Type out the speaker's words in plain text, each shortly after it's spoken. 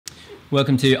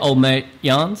Welcome to OldMate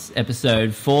Yarns,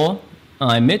 episode 4.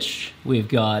 I'm Mitch. We've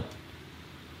got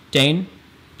Dean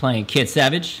playing Kit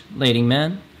Savage, leading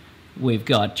man. We've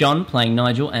got John playing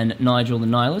Nigel and Nigel the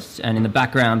Nihilist. And in the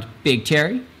background, Big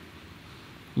Terry,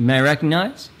 you may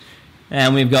recognise.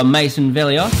 And we've got Mason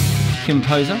Velios,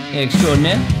 composer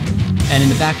extraordinaire. And in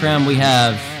the background, we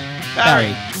have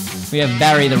Barry. We have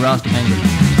Barry the Rasta Penguin.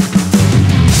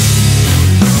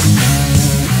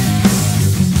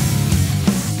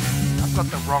 I've got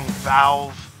the wrong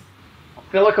valve. I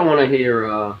feel like I want to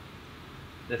hear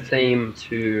the theme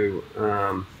to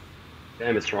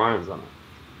Game of Thrones on it.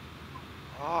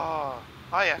 Oh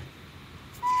yeah.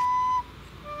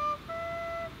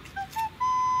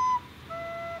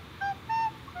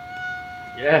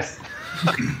 Yes.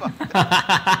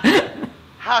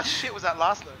 How shit was that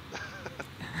last note?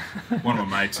 One of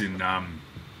my mates in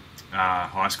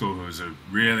high school who was a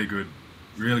really good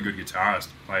guitarist,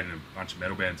 played in a bunch of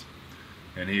metal bands,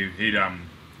 and he'd had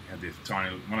this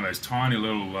one of those tiny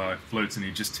little flutes, and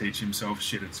he'd just teach himself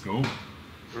shit at school.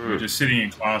 You're just sitting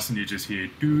in class and you just hear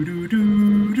do do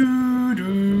do do do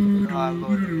do. Oh,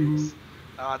 Lord of the Rings.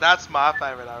 That's my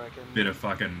favourite, I reckon. Bit of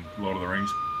fucking Lord of the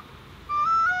Rings.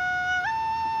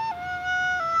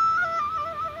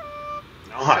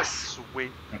 Nice. So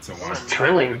sweet. That's a So one.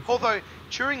 Thrilling. Although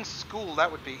during school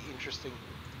that would be interesting.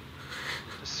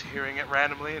 Just hearing it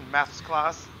randomly in maths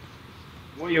class.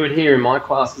 What you would hear in my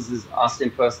classes is us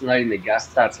impersonating the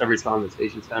gas taps every time the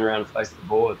teacher turned around and faced the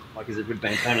board, like as if we'd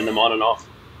been turning them on and off.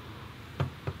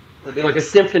 It'd be like a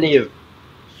symphony of...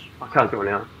 I can't do it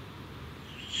now.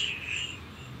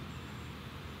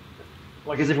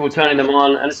 Like as if we were turning them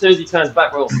on, and as soon as he turns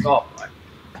back, we'll all stop. Like,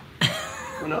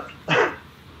 we're not... I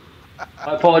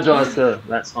apologise to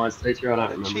that science teacher, I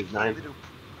don't remember his name.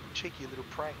 Cheeky little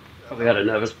prank. Probably had a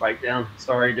nervous breakdown.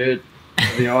 Sorry, dude.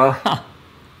 There you are.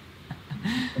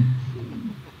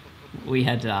 We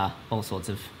had all sorts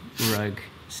of rogue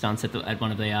stunts at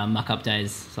one of the muck-up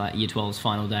days. It's like Year 12's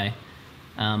final day.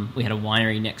 We had a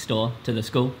winery next door to the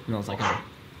school, and it was like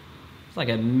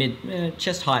a mid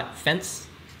chest height fence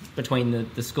between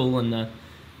the school and the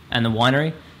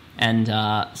winery, and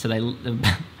so a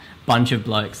bunch of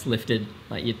blokes lifted,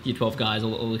 like Year 12 guys,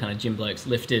 all the kind of gym blokes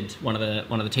lifted one of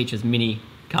the teachers' mini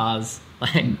cars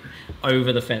like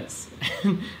over the fence,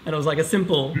 and it was like a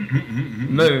simple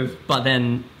move, but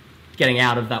then getting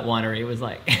out of that winery was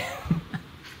like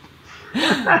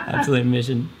absolute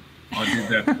mission. I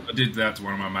did that to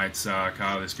one of my mates'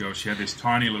 car. This girl, she had this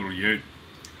tiny little ute,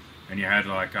 and you had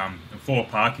like 4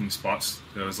 parking spots.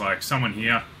 There was like someone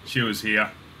here, she was here,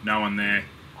 no one there,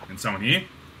 and someone here,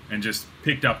 and just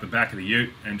picked up the back of the ute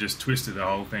and just twisted the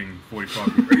whole thing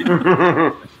 45 degrees.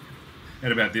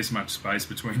 Had about this much space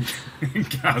between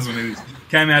cars when it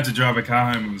came out to drive a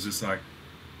car home and was just like...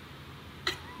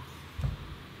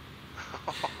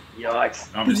 Yikes.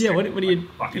 I'm just Yeah, what do you...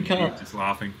 fucking You can't... just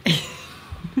laughing.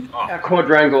 Our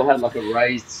quadrangle had like a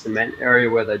raised cement area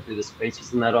where they do the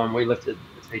speeches and that on. We lifted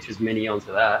the teacher's mini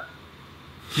onto that.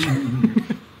 We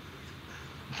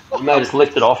made us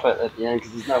lift it off it at the end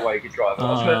because there's no way you could drive it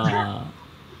off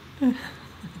it.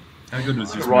 How good was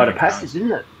It's this? a rite of moving passage,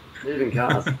 isn't it? Moving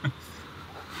cars.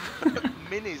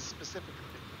 Minis specifically.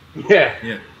 Yeah.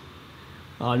 Yeah.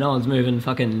 Oh, no one's moving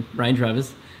fucking Range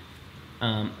Rovers.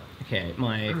 Okay,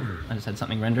 I just had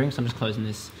something rendering, so I'm just closing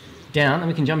this down, and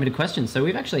we can jump into questions. So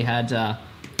we've actually had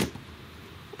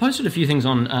posted a few things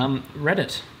on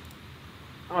Reddit.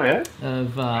 Oh yeah.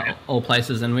 Of all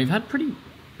places, and we've had pretty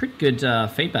good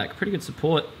feedback, pretty good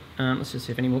support. Let's just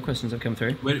see if any more questions have come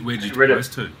through. Where did you Reddit.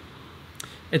 post to?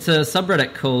 It's a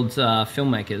subreddit called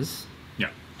Filmmakers, Yeah.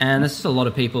 and there's just a lot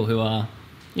of people who are,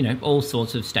 all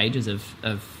sorts of stages of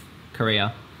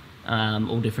career,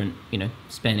 all different,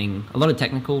 spanning a lot of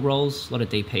technical roles, a lot of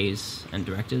DPs and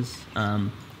directors,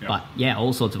 but yeah,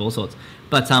 all sorts.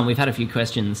 But we've had a few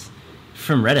questions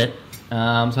from Reddit, so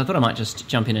I thought I might just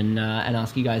jump in and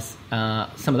ask you guys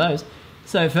some of those.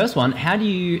 So first one, how do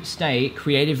you stay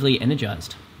creatively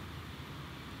energized?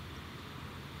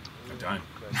 I don't.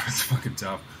 It's fucking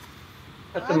tough.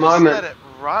 At the I just moment. let it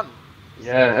run.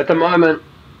 Yeah, at the moment,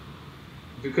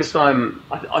 because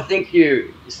I think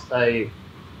you stay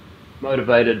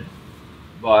motivated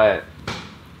by, if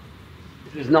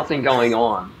there's nothing going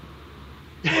on,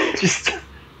 just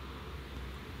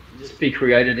be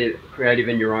creative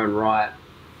in your own right,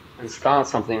 and start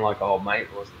something like OldMate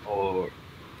or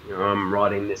I'm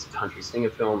writing this country singer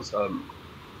film, so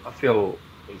I feel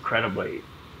incredibly,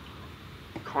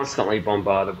 constantly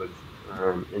bombarded with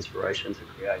inspiration to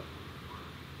create.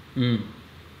 Mm.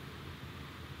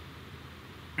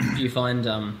 Do you find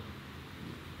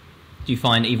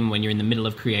even when you're in the middle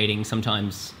of creating,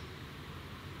 sometimes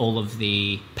all of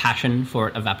the passion for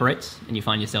it evaporates, and you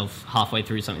find yourself halfway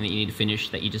through something that you need to finish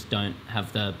that you just don't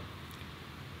have the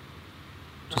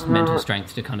mental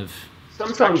strength to kind of...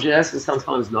 Sometimes yes, and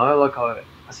sometimes no. Like I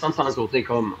sometimes will think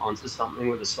I'm onto something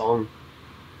with a song,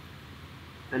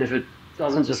 and if it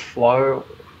doesn't just flow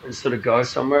and sort of go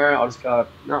somewhere, I'll just go,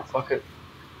 no, fuck it.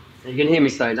 And you can hear me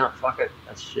say, no, fuck it,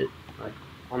 that's shit. Like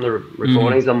on the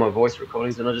recordings, on my voice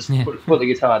recordings, and I just put the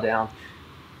guitar down.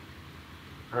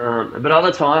 But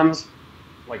other times,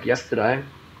 like yesterday,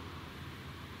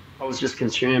 I was just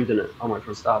consumed, and I went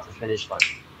from start to finish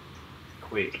like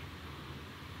quick.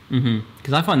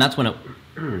 Because I find that's when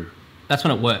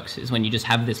it works, is when you just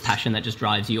have this passion that just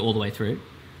drives you all the way through,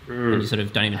 and you sort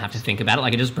of don't even have to think about it.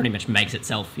 Like it just pretty much makes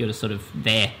itself. You're just sort of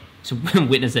there to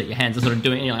witness it. Your hands are sort of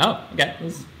doing it, and you're like, oh,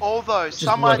 okay. Although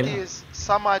some ideas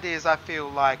I feel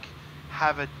like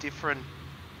have a different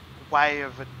way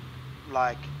of it,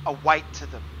 like a weight to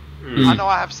them. I know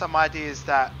I have some ideas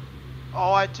that,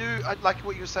 I like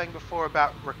what you were saying before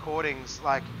about recordings.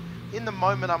 Like in the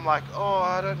moment, I'm like,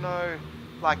 I don't know.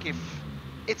 Like if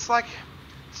it's like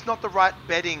it's not the right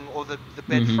bedding or the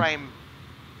bed frame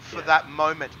for that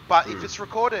moment, but if it's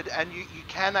recorded and you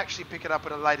can actually pick it up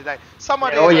at a later date, some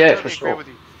ideas I totally agree with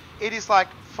you. It is like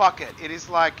fuck it. It is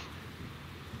like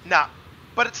nah,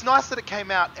 but it's nice that it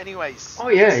came out anyways.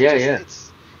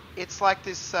 It's like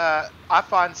this. I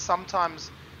find sometimes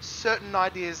certain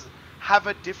ideas have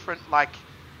a different I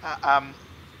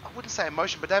wouldn't say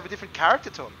emotion, but they have a different character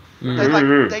to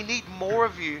them. They need more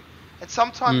of you. And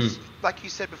sometimes, like you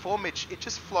said before, Mitch, it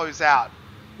just flows out.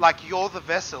 Like you're the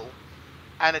vessel,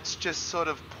 and it's just sort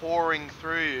of pouring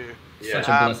through you. Such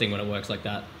a blessing when it works like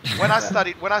that. When I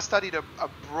studied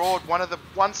abroad,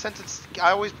 one sentence I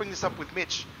always bring this up with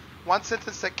Mitch. One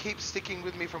sentence that keeps sticking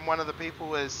with me from one of the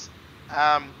people is,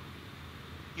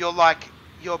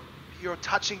 you're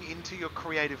touching into your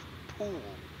creative pool.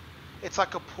 It's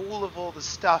like a pool of all the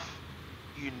stuff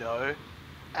you know.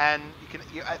 And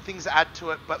things add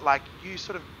to it, but like you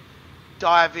sort of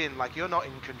dive in, like you're not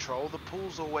in control. The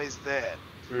pool's always there,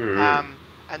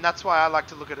 and that's why I like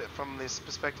to look at it from this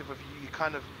perspective of you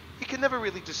can never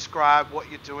really describe what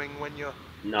you're doing when you're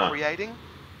creating.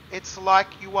 It's like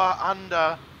you are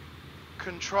under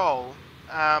control,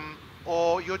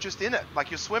 or you're just in it,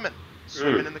 like you're swimming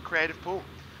in the creative pool,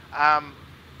 and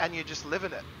you're just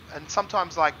living it. And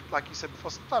sometimes, like you said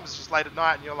before, sometimes it's just late at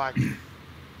night, and you're like.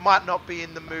 Might not be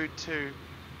in the mood to,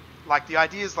 like the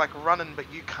idea's like running,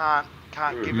 but you can't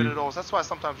give it at all. So that's why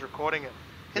sometimes recording it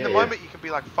in the moment you can be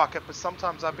like fuck it, but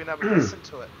sometimes I've been able to listen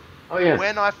to it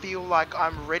when I feel like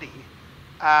I'm ready,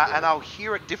 and I'll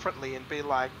hear it differently and be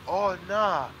like,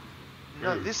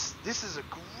 this is a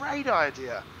great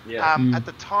idea. At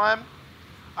the time,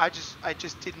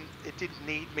 it didn't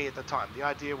need me at the time. The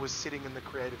idea was sitting in the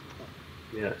creative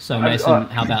pool. So Mason,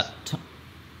 how about?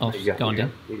 Go on,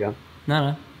 Dan. You go.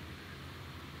 No.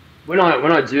 When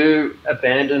I do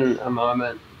abandon a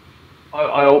moment,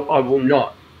 I will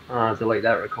not delete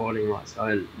that recording. Like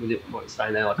so, with what you're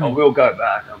saying there, like I will go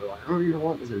back. I'll be like, you know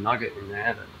what? There's a nugget in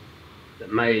there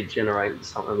that may generate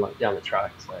something like down the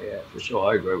track. So yeah, for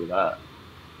sure, I agree with that.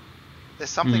 There's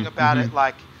something about it,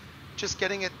 like just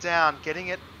getting it down, getting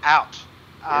it out.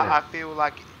 I feel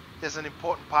like there's an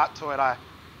important part to it.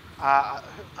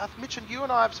 Mitch, and you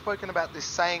and I have spoken about this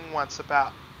saying once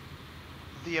about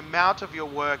the amount of your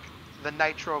work, the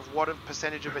nature of what a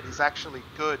percentage of it is actually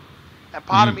good. And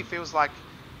part of me feels like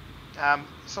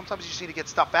sometimes you just need to get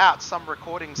stuff out, some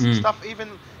recordings, some stuff,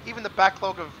 even the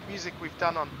backlog of music we've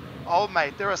done on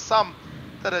OldMate, there are some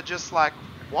that are just like,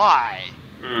 why?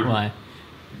 Why?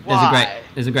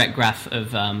 There's a great graph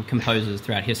of composers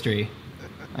throughout history,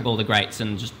 like all the greats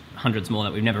and just hundreds more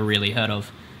that we've never really heard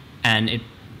of. And it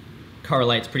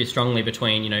correlates pretty strongly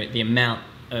between, the amount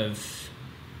of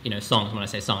songs. When I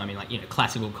say song, I mean like,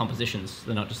 classical compositions.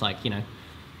 They're not just like,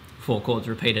 4 chords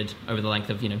repeated over the length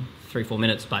of, 3-4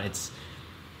 minutes, but it's,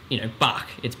 Bach,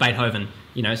 it's Beethoven,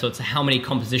 so it's how many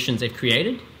compositions they've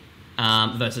created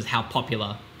versus how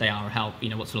popular they are, or how,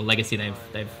 what sort of legacy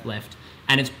they've left.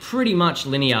 And it's pretty much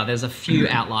linear. There's a few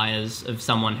outliers of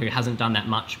someone who hasn't done that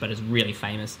much, but is really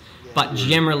famous. But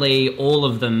generally, all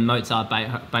of them, Mozart,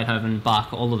 Beethoven,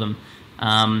 Bach, all of them,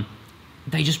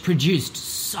 they just produced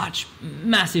such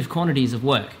massive quantities of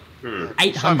work,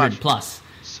 800 plus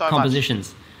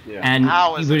compositions. And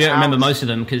we don't remember most of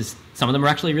them because some of them are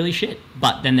actually really shit.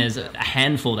 But then there's a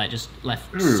handful that just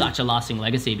left such a lasting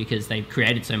legacy because they've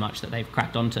created so much that they've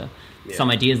cracked onto some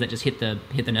ideas that just hit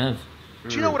the nerve.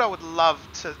 Do you know what I would love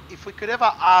to, if we could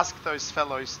ever ask those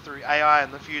fellows through AI in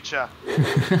the future,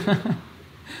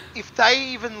 if they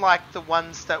even like the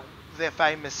ones that they're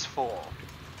famous for,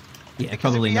 Yeah,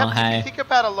 because probably not. If you think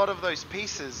about a lot of those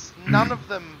pieces, none of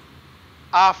them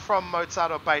are from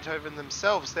Mozart or Beethoven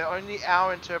themselves. They're only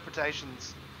our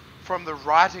interpretations from the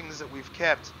writings that we've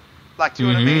kept. Like, do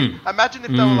you know what I mean? Imagine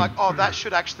if they were like, oh, that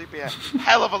should actually be a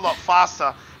hell of a lot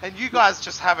faster, and you guys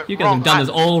just have it wrong. You guys have done this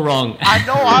all wrong. I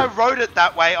know I wrote it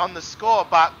that way on the score,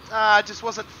 but I just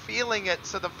wasn't feeling it.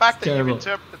 So the fact that you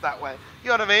interpret it that way, you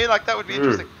know what I mean? Like, that would be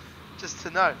interesting just to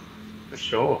know. For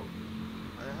sure.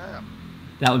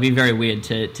 That would be very weird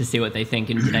to see what they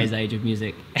think in today's age of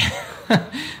music.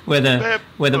 whether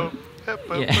What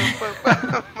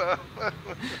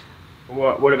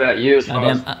about you as far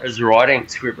as writing,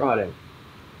 script writing?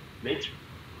 Mitch?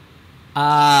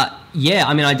 Yeah,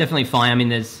 I mean, I definitely find, I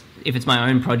mean, if it's my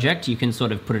own project, you can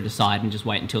sort of put it aside and just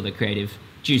wait until the creative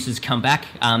juices come back.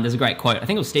 There's a great quote, I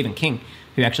think it was Stephen King,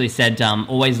 who actually said,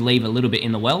 always leave a little bit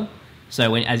in the well.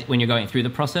 So when you're going through the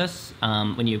process,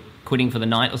 when you're quitting for the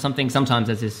night or something, sometimes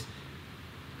there's this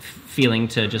feeling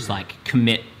to just like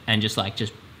commit and just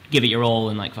give it your all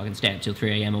and like fucking stay up till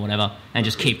 3 a.m. or whatever and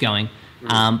just keep going.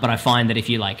 But I find that if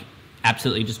you like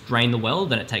absolutely just drain the well,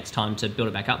 then it takes time to build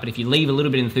it back up. But if you leave a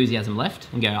little bit of enthusiasm left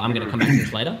and go, I'm going to come back to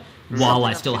this later, while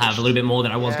I still have a little bit more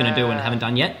that I was going to do and haven't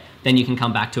done yet, then you can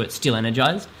come back to it still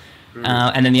energized.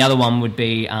 And then the other one would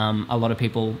be a lot of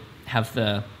people have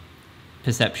the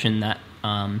perception that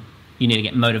you need to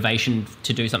get motivation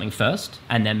to do something first,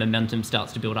 and then momentum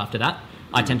starts to build after that.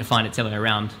 I tend to find it's the other way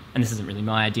around, and this isn't really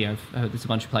my idea. I've heard this a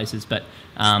bunch of places, but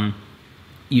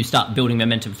you start building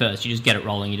momentum first. You just get it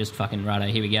rolling. You just fucking, righto,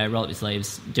 here we go, roll up your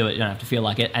sleeves, do it. You don't have to feel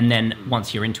like it. And then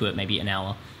once you're into it, maybe an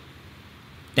hour,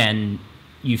 then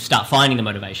you start finding the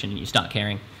motivation and you start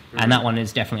caring. And that one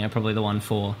is definitely probably the one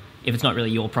for, if it's not really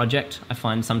your project, I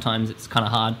find sometimes it's kind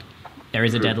of hard. There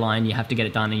is a deadline, you have to get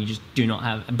it done, and you just do not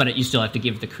have, but you still have to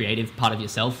give the creative part of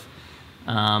yourself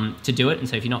to do it. And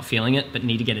so if you're not feeling it but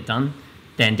need to get it done,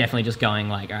 then definitely just going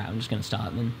like, all right, I'm just going to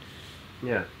start and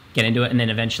then get into it, and then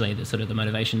eventually the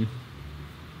motivation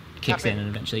kicks in, and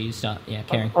eventually you start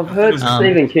caring. I've heard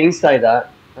Stephen King say that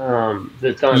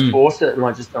don't force it and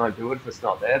like just don't do it if it's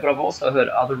not there. But I've also heard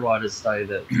other writers say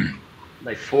that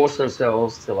they force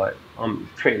themselves to like, I'm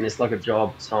treating this like a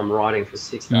job, so I'm writing for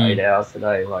 6 to 8 hours a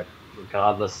day, like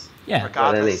regardless. Yeah,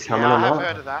 regardless. I have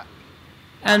heard of that.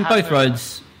 And both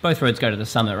roads go to the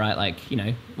summit, right? Like, you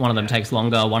know, one of them takes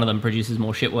longer, one of them produces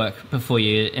more shit work before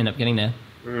you end up getting there.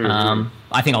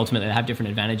 I think ultimately they have different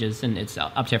advantages, and it's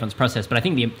up to everyone's process. But I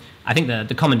think the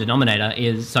common denominator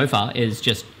is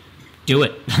just do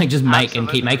it, like just make and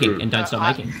keep making and don't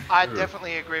stop making. I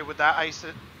definitely agree with that. I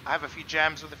have a few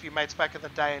jams with a few mates back in the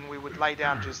day, and we would lay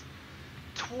down just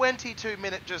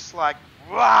 22-minute, just like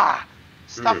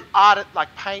stuff art, like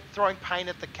throwing paint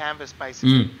at the canvas,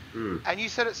 basically. And you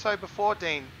said it so before,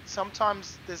 Dean.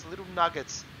 Sometimes there's little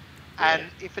nuggets, and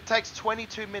if it takes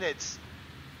 22 minutes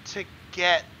to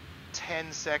get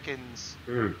 10 seconds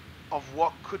of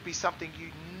what could be something you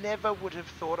never would have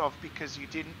thought of because you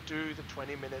didn't do the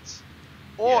 20 minutes,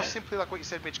 or simply like what you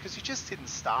said, Mitch, because you just didn't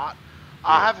start.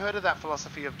 I have heard of that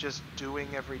philosophy of just doing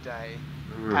every day,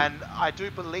 and I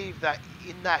do believe that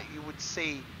in that you would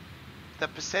see the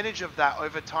percentage of that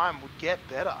over time would get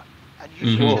better, and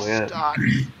you can just start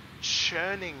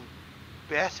churning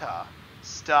better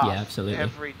stuff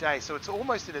every day. So it's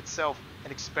almost in itself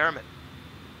an experiment.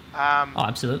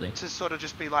 Absolutely. To sort of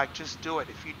just be like, just do it.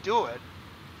 If you do it,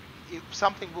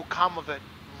 something will come of it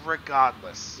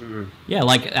regardless. Yeah,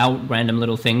 like our random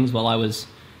little things while I was,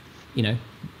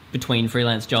 between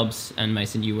freelance jobs, and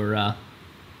Mason, you were, I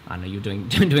don't know, you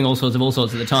were doing all sorts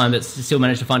at the time, but still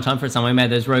managed to find time for it somewhere. We made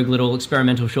those rogue little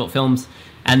experimental short films.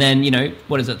 And then,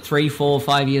 3, 4,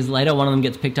 5 years later, one of them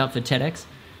gets picked up for TEDx.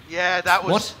 Yeah, that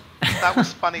was that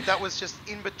was funny. That was just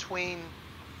in between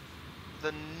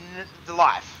the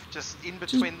life. Just in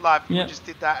between life, we just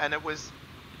did that, and there was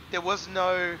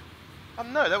no, I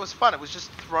don't know, that was fun. It was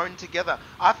just thrown together.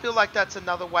 I feel like that's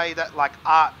another way that like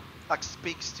art like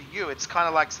speaks to you. It's kind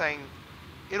of like saying,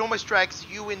 it almost drags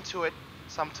you into it.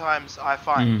 Sometimes I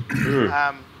find,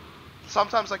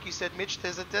 sometimes like you said, Mitch,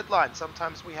 there's a deadline.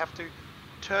 Sometimes we have to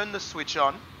turn the switch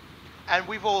on, and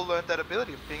we've all learned that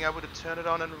ability of being able to turn it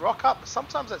on and rock up.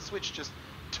 Sometimes that switch just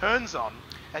turns on,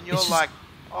 and you're like,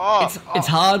 it's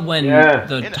hard when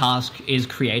the task is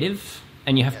creative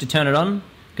and you have to turn it on,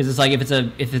 because it's like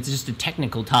if it's just a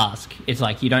technical task, it's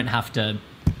like you don't have to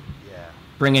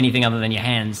bring anything other than your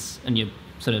hands and your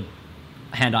sort of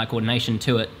hand-eye coordination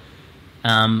to it.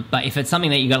 But if it's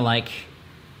something that you got to like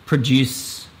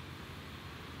produce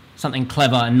something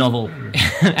clever and novel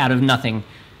out of nothing,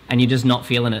 and you're just not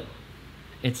feeling it,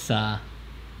 it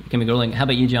can be grueling. How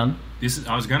about you, John?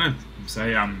 I was gonna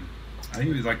say I think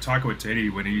it was like Taika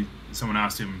Waititi when someone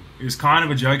asked him, it was kind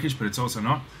of a jokish, but it's also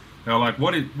not. They were like,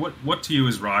 what to you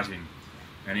is writing?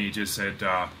 And he just said,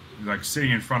 like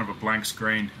sitting in front of a blank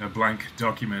screen, a blank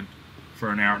document for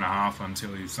an hour and a half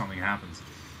until something happens.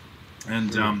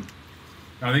 And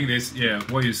I think there's,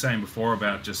 what you were saying before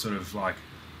about just sort of like,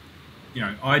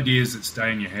 ideas that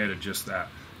stay in your head are just that.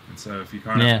 And so if you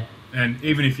kind of, and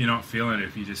even if you're not feeling it,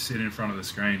 if you just sit in front of the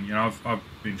screen, I've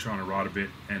been trying to write a bit,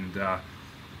 and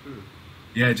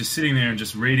just sitting there and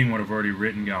just reading what I've already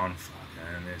written, going, fuck,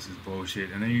 man, this is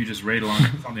bullshit. And then you just read along,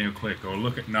 something will click, or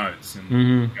look at notes.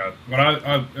 And but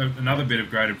another bit of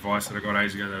great advice that I got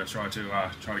ages ago that I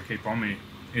try to keep on me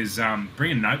is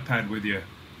bring a notepad with you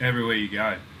everywhere you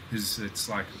go. Because it's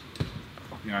like,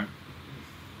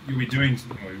 you'll be doing,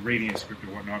 reading a script or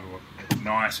whatnot, or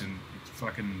nice, and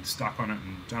fucking stuck on it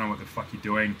and don't know what the fuck you're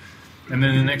doing, and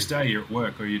then the next day you're at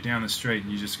work or you're down the street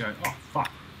and you just go, oh fuck.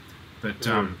 But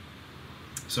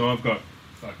so I've got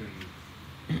fucking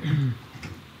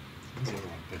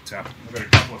but I've got a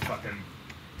couple of fucking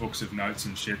books of notes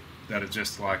and shit that are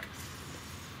just like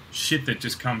shit that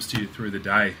just comes to you through the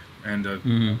day, and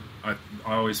I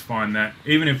always find that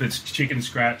even if it's chicken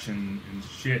scratch and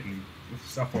shit and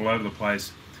stuff all over the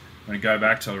place, when I go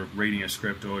back to reading a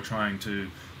script or trying to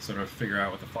sort of figure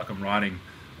out what the fuck I'm writing,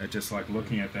 just like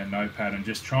looking at that notepad and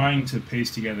just trying to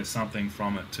piece together something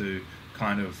from it to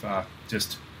kind of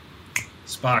just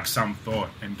spark some thought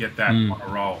and get that on a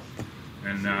roll.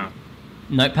 And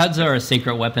notepads are a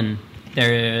secret weapon.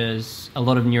 There is a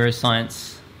lot of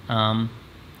neuroscience, many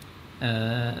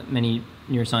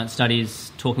neuroscience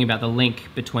studies talking about the link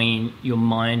between your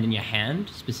mind and your hand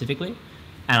specifically.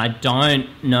 And I don't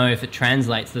know if it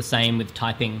translates the same with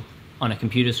typing on a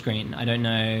computer screen. I don't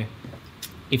know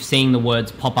if seeing the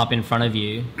words pop up in front of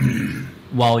you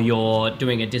while you're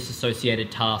doing a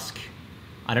disassociated task.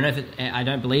 I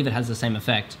don't believe it has the same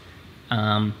effect.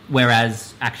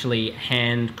 Whereas actually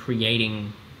hand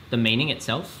creating the meaning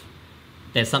itself,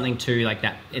 there's something to like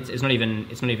that. It's not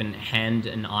even hand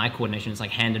and eye coordination. It's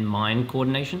like hand and mind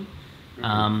coordination,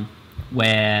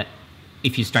 where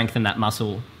if you strengthen that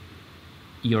muscle,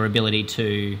 your ability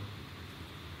to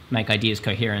make ideas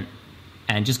coherent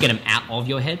and just get them out of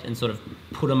your head and sort of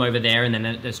put them over there, and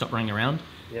then they stop running around.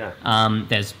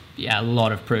 There's a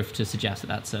lot of proof to suggest that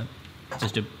that's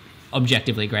just a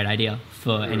objectively great idea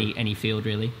for any field,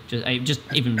 really. Just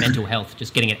even mental health,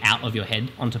 just getting it out of your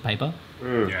head onto paper.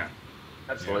 Yeah,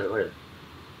 absolutely.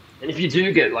 And if you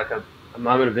do get like a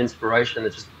moment of inspiration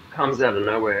that just comes out of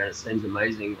nowhere and it seems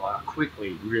amazing, I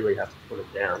quickly really have to put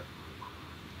it down.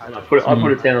 And I put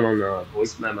it down on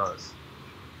voice memos.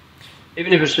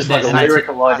 Even if it's just like a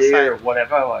lyrical idea or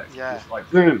whatever, just like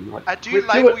boom. Like, do you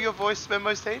label your voice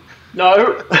memos, team?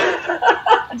 No.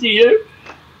 Do you?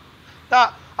 No,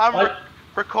 I'm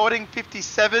recording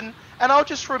 57, and I'll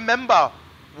just remember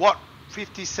what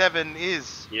 57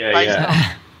 is. Based on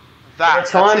that.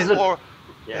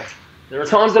 There are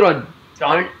times that I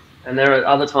don't, and there are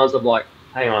other times I'm like,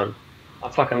 hang on, I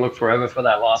fucking look forever for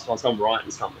that last one, so I'm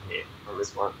writing something here on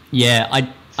this one. Yeah,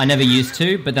 I never used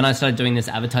to, but then I started doing this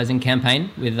advertising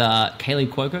campaign with Kaylee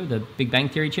Cuoco, the Big Bang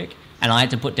Theory chick, and I had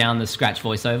to put down the scratch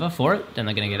voiceover for it. Then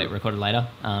they're going to get it recorded later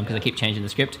because I keep changing the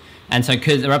script. And so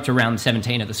because they're up to round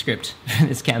 17 of the script for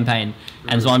this campaign,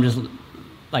 and so I'm just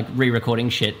like re-recording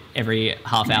shit every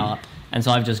half hour, and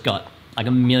so I've just got like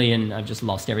a million. I've just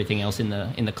lost everything else in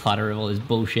the clutter of all this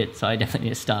bullshit. So I definitely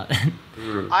need to start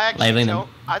labeling them.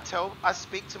 I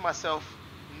speak to myself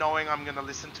knowing I'm going to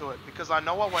listen to it because I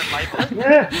know I won't label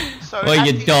it. So or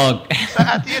your dog. So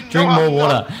at the end, drink more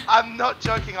water. I'm not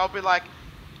joking. I'll be like,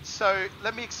 so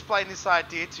let me explain this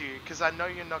idea to you because I know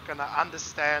you're not going to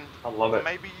understand. I love it.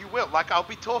 Maybe you will. Like I'll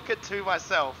be talking to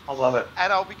myself. I love it.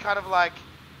 And I'll be kind of like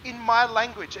in my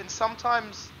language. And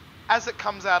sometimes as it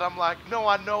comes out, I'm like, no,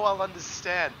 I know I'll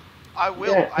understand. I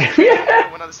will. Yeah. I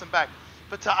will when I listen back.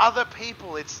 But to other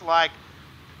people, it's like,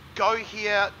 go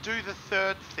here, do the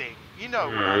third thing. You know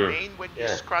what I mean? When you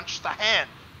scrunch the hand,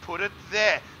 put it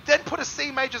there. Then put a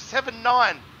C major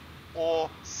 7/9 or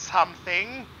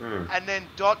something, and then ...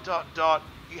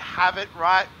 You have it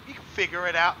right. You can figure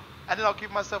it out, and then I'll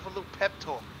give myself a little pep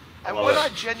talk. And when I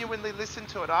genuinely listen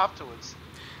to it afterwards,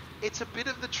 it's a bit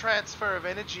of the transfer of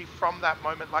energy from that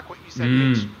moment, like what you said,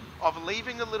 Mitch, of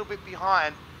leaving a little bit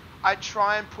behind. I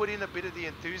try and put in a bit of the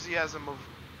enthusiasm of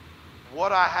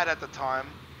what I had at the time.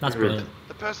 That's brilliant.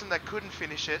 The person that couldn't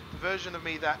finish it, the version of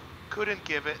me that couldn't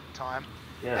give it time,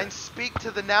 and speak to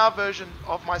the now version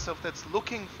of myself that's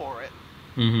looking for it,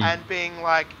 and being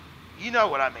like, you know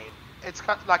what I mean. It's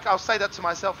kind of like I'll say that to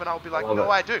myself, and I'll be like, no,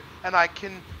 I do, and I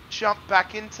can jump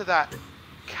back into that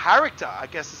character. I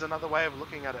guess is another way of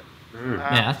looking at it.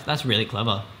 Yeah, that's really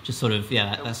clever. Just sort of,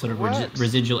 that sort of works.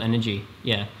 residual energy.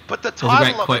 Yeah. But the There's a great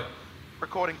title of quote. it,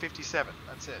 Recording 57,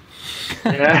 that's it.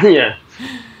 Yeah.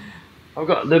 I've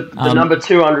got the number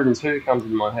 202 comes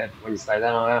into my head when you say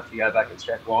that. I have to go back and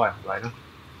check why later.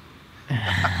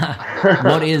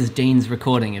 What is Dean's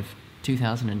recording of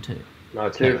 2002? No,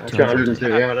 202.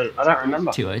 Yeah, I don't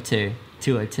remember. 202.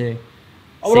 202.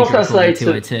 I would also say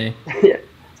 202. to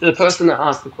the person that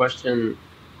asked the question,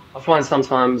 I find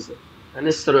sometimes, and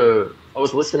this sort of, I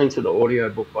was listening to the audio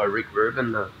book by Rick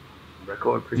Rubin, the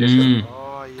record producer.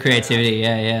 Oh, yeah. Creativity,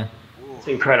 yeah. It's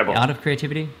incredible. The Art of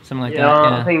Creativity, something like that. Yeah,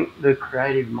 Yeah, I think The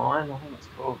Creative Mind, I think it's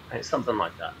called, something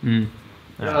like that.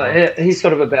 Oh, He's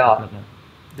sort of about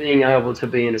being able to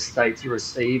be in a state to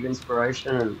receive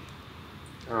inspiration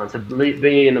and to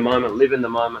be in the moment, live in the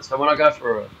moment. So when I go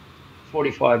for a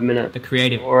 45-minute the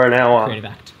creative or an hour, creative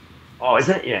act. Oh, is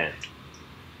it? Yeah.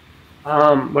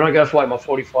 When I go for like my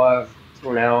 45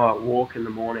 to an hour walk in the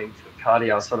morning for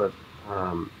cardio, I sort of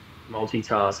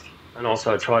multitask and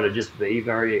also try to just be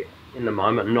very in the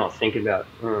moment and not think about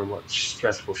what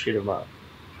stressful shit have I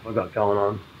got going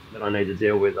on that I need to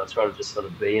deal with. I try to just sort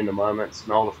of be in the moment,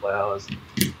 smell the flowers,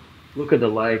 look at the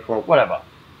lake or whatever.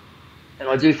 And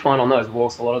I do find on those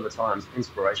walks a lot of the times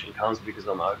inspiration comes because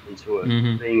I'm open to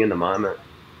it, being in the moment.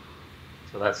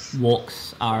 So that's...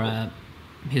 Walks are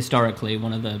historically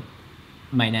one of the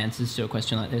main answers to a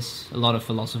question like this. A lot of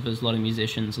philosophers, a lot of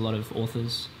musicians, a lot of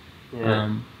authors,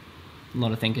 a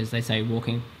lot of thinkers, they say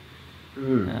walking.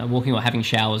 Walking or having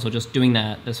showers or just doing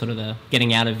the sort of the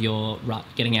getting out of your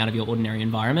ordinary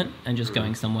environment and just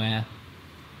going somewhere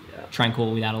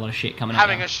tranquil without a lot of shit coming out.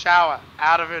 Having a shower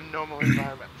out of a normal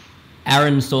environment.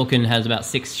 Aaron Sorkin has about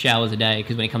 6 showers a day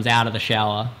because when he comes out of the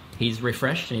shower, he's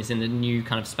refreshed and he's in the new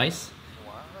kind of space.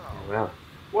 Wow.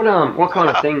 What kind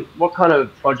of thing? What kind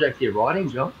of project are you writing,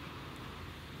 John?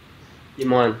 You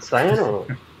mind saying or?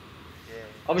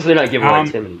 Obviously, don't give away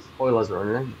too many spoilers or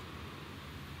anything.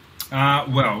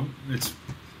 Well, it's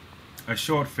a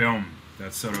short film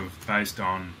that's sort of based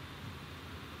on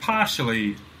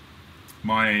partially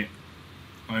my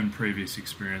own previous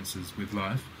experiences with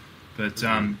life, but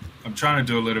I'm trying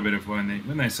to do a little bit of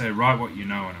when they say write what you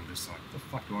know, and I'm just like, the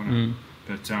fuck do I know?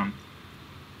 But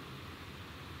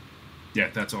yeah,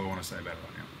 that's all I want to say about it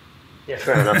right now. Yeah,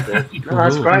 fair enough. No,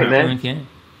 that's great, man. Okay.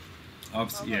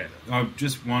 I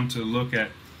just want to look at,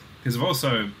 because I've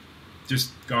also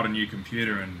just got a new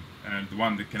computer and the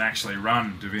one that can actually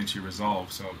run DaVinci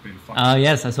Resolve, so I've been fucking... Oh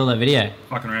yes, I saw that video.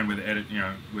 Fucking around with edit,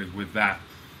 with that.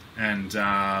 And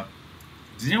does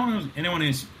anyone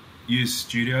else use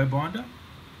Studio Binder?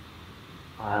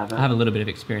 I have a little bit of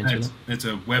experience with it. It's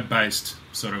a web-based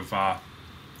sort of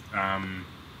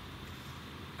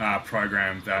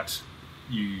program that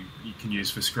you can use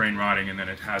for screenwriting, and then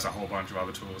it has a whole bunch of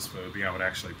other tools for being able to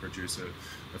actually produce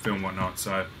a film and whatnot.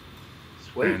 So,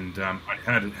 sweet. And I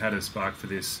had a spark for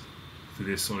this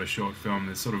sort of short film.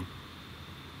 There's sort of,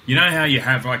 you know how you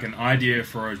have like an idea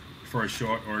for a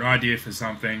short or an idea for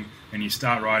something, and you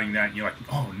start writing that, and you're like,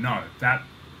 oh no, that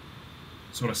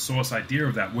sort of source idea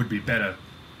of that would be better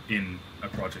in a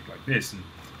project like this.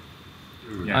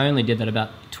 And I only did that about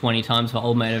 20 times for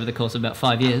OldMate over the course of about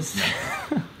 5 years.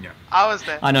 Yeah. I was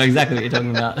there. I know exactly what you're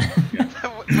talking about.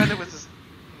 When it was.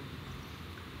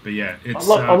 But yeah, it's.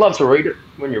 I'd love to read it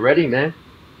when you're ready, man.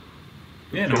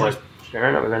 Yeah, no worries.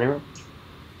 Sharing it with anyone.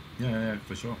 Yeah,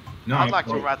 for sure. No, I'd like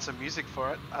to write some music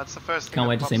for it. That's the first thing. Can't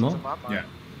wait to see more. Yeah.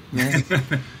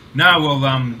 No,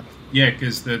 well,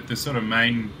 because the sort of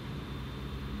main,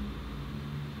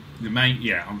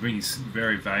 I'm being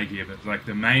very vague here, but like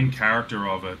the main character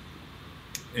of it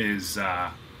is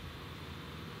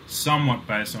somewhat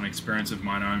based on experience of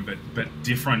my own, but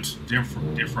different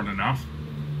enough.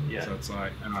 Yeah. So it's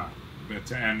like,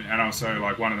 and also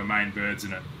like one of the main birds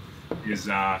in it is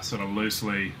sort of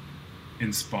loosely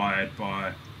inspired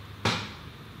by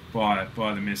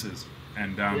the missus,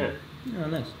 and oh,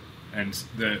 nice. And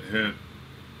her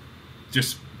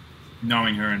just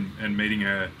knowing her and meeting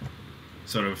her,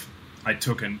 sort of, I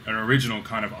took an original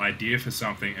kind of idea for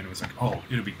something, and it was like, oh,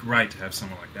 it'd be great to have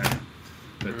someone like that.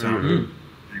 But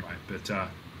anyway,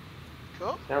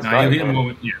 cool. No, you'll hear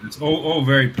more. Yeah, it's all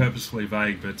very purposefully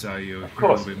vague, but you'll hear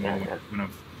a little bit more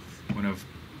when I've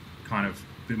kind of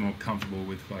a bit more comfortable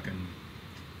with fucking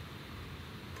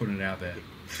putting it out there.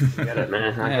 I get it,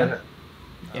 man. I get it.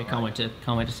 Yeah, can't wait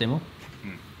to see more.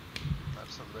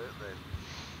 Absolutely.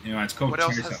 Anyway, it's called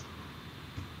Chaser.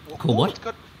 Called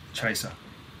what? Chaser.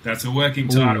 That's a working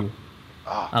title.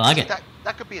 Oh, I like it.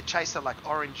 That could be a chaser, like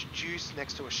orange juice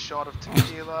next to a shot of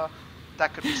tequila.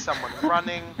 That could be someone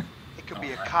running. It could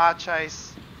be a car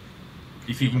chase.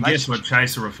 If you can guess what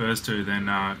chaser refers to, then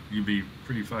you'd be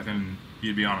pretty fucking.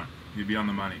 You'd be on it. You'd be on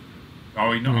the money.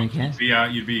 Oh, no. Okay.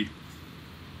 You'd be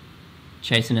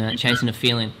chasing a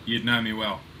feeling. You'd know me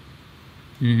well.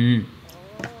 Mm-hmm.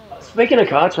 Speaking of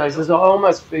car chases, I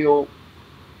almost feel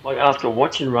like after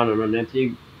watching Running on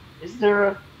Empty, there's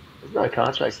no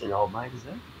car chase in Old Mate, is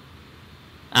there?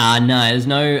 No, there's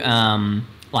no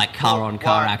like car on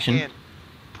car action.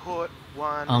 Put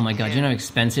one. Oh my god, you know how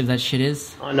expensive that shit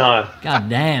is? I know. God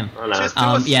damn. I know. Just do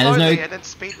it slowly and then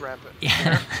speed ramp it.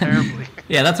 Yeah. Terribly.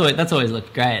 Yeah, that's always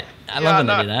looked great. I love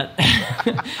when they do that.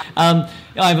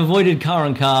 I've avoided car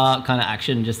on car kind of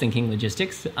action, just thinking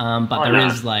logistics. But there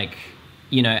is like,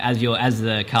 you know, as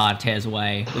the car tears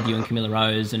away with you and Camilla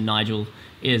Rose and Nigel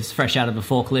is fresh out of the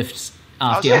forklift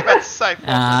after you. About to say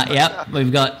yep,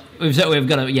 we've got the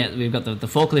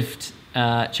forklift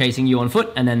chasing you on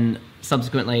foot, and then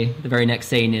subsequently the very next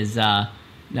scene is now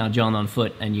John on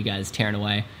foot and you guys tearing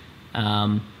away.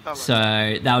 So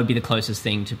that would be the closest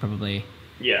thing to probably.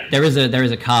 Yeah. There is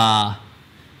a car.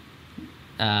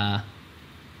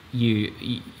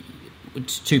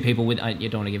 Two people with. You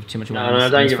don't want to give too much away. No,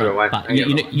 don't give it away. But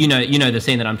you know the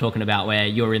scene that I'm talking about, where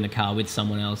you're in the car with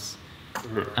someone else,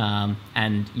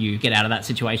 and you get out of that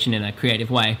situation in a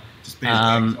creative way.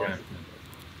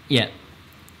 Yeah.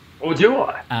 Or do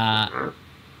I?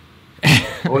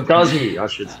 Or does he? I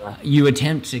should say. You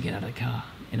attempt to get out of the car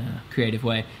in a creative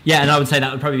way. Yeah, and I would say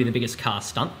that would probably be the biggest car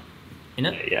stunt in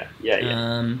it. Yeah.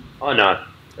 I know.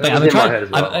 I've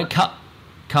tried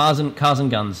cars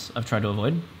and guns. I've tried to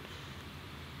avoid.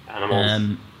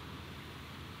 Animals.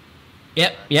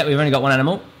 Yep. We've only got one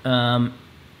animal.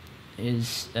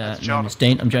 Is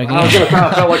Dean? I'm joking. I was going to say,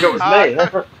 I felt like it was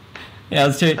me. Yeah, it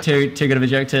was too good of a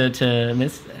joke to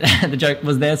miss. The joke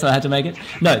was there, so I had to make it.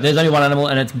 No, there's only one animal,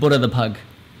 and it's Buddha the pug.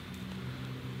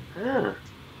 Ah.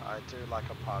 I do like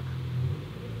a pug.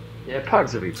 Yeah,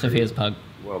 pugs would be Sophia's pug.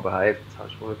 Well behaved,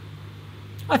 touch wood.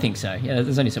 I think so. Yeah,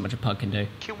 there's only so much a pug can do.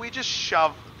 Can we just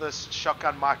shove this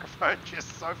shotgun microphone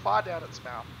just so far down its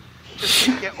mouth? Just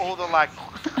to get all the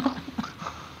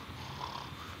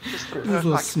just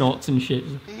little snorts and shit.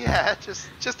 Yeah,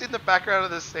 just in the background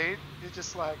of the scene, you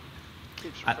just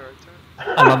keeps referring to it.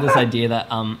 I love this idea that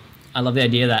I love the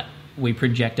idea that we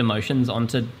project emotions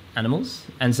onto animals,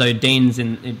 and so Dean's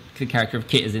the character of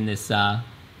Kit is in this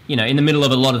in the middle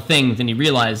of a lot of things, and he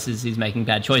realizes he's making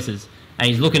bad choices, and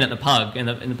he's looking at the pug, and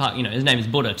the pug, his name is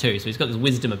Buddha too, so he's got this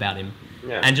wisdom about him,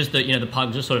 and just the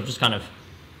pug just kind of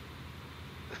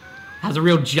has a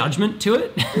real judgment to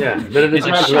it. Yeah, but it's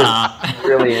like,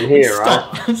 really in here,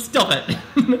 right? Stop it.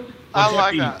 I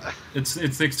like that. It's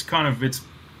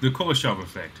the Kuleshov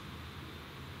effect.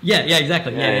 Yeah,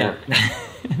 exactly. Yeah.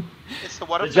 It's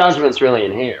the judgment's really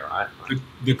in here, right?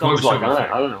 The Kuleshov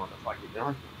effect. I don't know what the fuck you're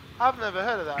doing. I've never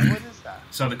heard of that. What is that?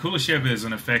 So the Kuleshov is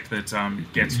an effect that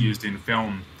gets used in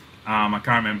film. I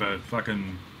can't remember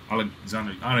fucking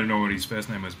Alexander. I don't know what his first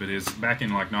name was, but it's back in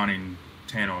like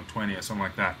 1910 or 20 or something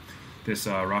like that. This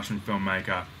Russian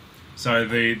filmmaker. So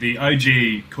the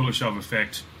OG Kuleshov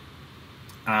effect.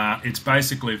 It's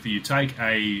basically if you take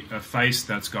a face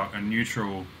that's got a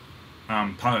neutral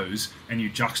pose and you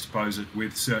juxtapose it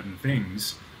with certain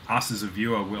things, us as a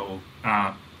viewer will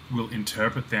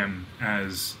interpret them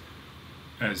as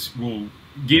will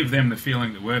give them the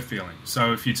feeling that we're feeling.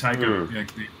 So if you take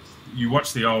you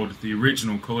watch the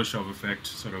original Kuleshov effect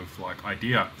sort of like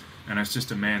idea, and it's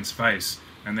just a man's face,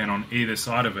 and then on either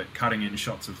side of it, cutting in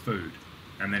shots of food,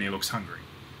 and then he looks hungry.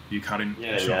 You cut in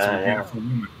shots of a beautiful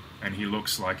woman, and he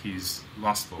looks like he's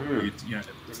lustful.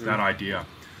 It's that idea,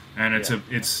 and it's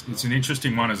an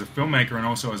interesting one as a filmmaker and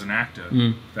also as an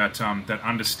actor. That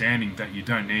understanding that you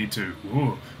don't need to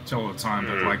tell all the time,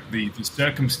 but like the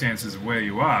circumstances of where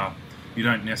you are, you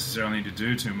don't necessarily need to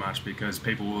do too much because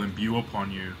people will imbue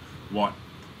upon you what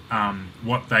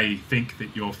they think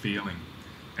that you're feeling.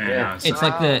 And,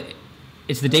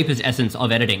 it's the deepest essence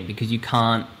of editing because you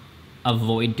can't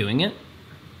avoid doing it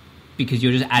because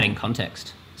you're just adding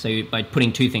context. So by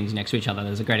putting two things next to each other,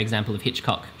 there's a great example of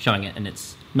Hitchcock showing it, and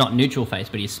it's not neutral face,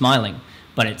 but he's smiling,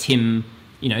 but it's him,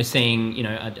 seeing,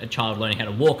 a child learning how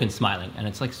to walk and smiling, and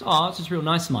it's like, oh, it's just a real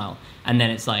nice smile, and then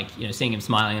it's like, seeing him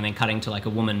smiling, and then cutting to like a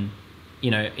woman,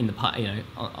 in the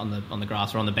on the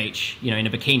grass or on the beach, in a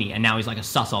bikini, and now he's like a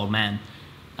sus old man,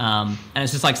 and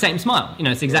it's just like same smile,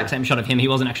 it's the exact same shot of him. He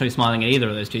wasn't actually smiling at either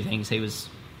of those two things; he was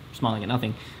smiling at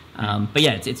nothing. But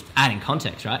yeah, it's adding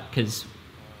context, right? Because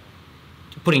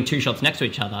putting two shots next to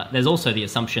each other, there's also the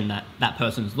assumption that that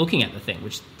person's looking at the thing,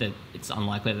 which it's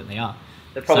unlikely that they are.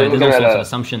 So there's all sorts of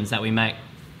assumptions that we make.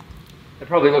 They're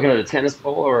probably looking at a tennis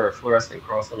ball or a fluorescent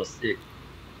cross on a stick,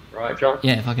 right, John?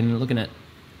 Yeah, fucking looking at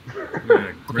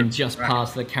looking just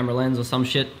past the camera lens or some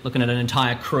shit, looking at an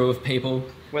entire crew of people.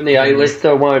 When the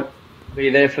A-lister won't be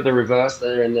there for the reverse,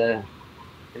 they're in their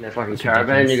fucking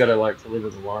caravan. You got to like deliver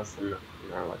the lines, and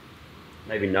like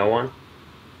maybe no one.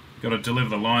 Got to deliver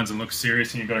the lines and look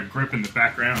serious, and you got a grip in the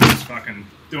background, just fucking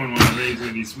doing one of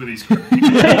these with his.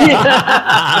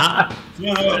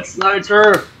 That's so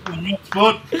true.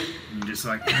 Foot. And just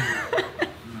like.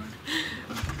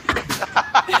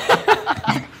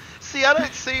 See, I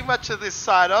don't see much of this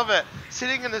side of it.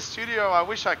 Sitting in the studio, I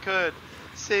wish I could.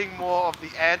 Seeing more of the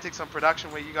antics on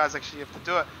production where you guys actually have to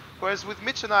do it. Whereas with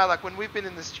Mitch and I, like when we've been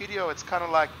in the studio, it's kind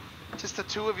of like just the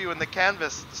two of you in the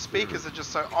canvas. The speakers are just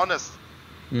so honest.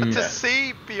 But to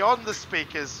see beyond the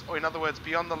speakers, or in other words,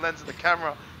 beyond the lens of the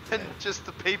camera, and just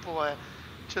the people are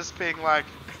just being like,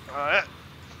 alright.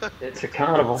 It's a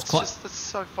carnival. It's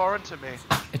so foreign to me.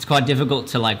 It's quite difficult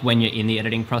to, like, when you're in the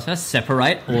editing process,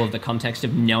 separate all of the context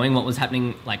of knowing what was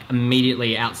happening, like,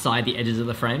 immediately outside the edges of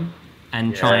the frame,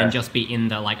 and try and just be in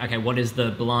the, like, okay, what is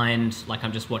the blind, like,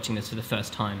 I'm just watching this for the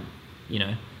first time, you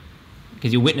know?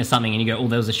 Because you witness something and you go, oh,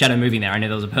 there was a shadow moving there. I know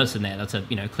there was a person there. That's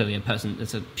clearly a person.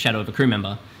 It's a shadow of a crew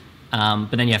member.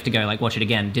 But then you have to go, like, watch it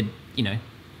again.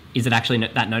 Is it actually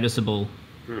that noticeable?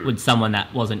 Would someone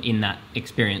that wasn't in that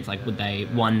experience, like, would they,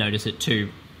 one, notice it, two,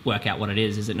 work out what it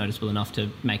is? Is it noticeable enough to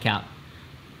make out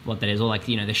what that is? Or, like,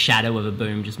 the shadow of a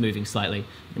boom just moving slightly.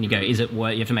 And you go, is it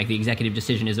worth, you have to make the executive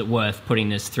decision, is it worth putting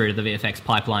this through the VFX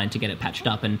pipeline to get it patched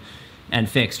up and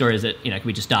fixed? Or is it, can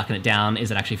we just darken it down? Is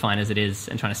it actually fine as it is?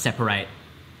 And trying to separate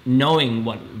knowing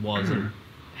what it was and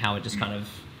how it just kind of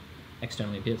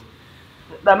externally appears.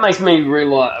 That makes me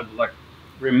realize, like,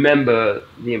 remember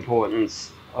the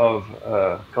importance of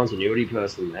a continuity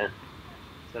person, man.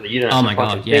 So that you don't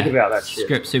have to think about that shit.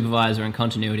 Script supervisor and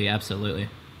continuity, absolutely.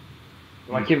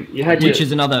 Like you had which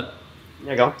is another.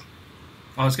 Yeah, go on.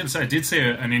 I was going to say, I did see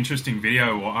an interesting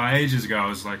video ages ago. I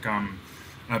was like,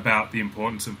 about the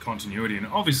importance of continuity, and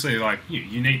obviously, like,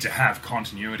 you need to have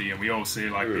continuity, and we all see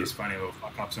like these funny little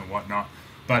fuck ups and whatnot.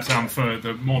 But for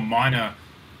the more minor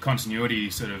continuity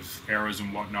sort of errors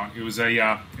and whatnot, it was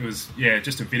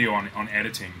just a video on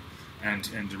editing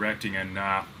and directing, and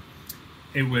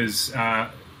it was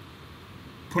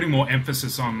putting more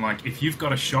emphasis on, like, if you've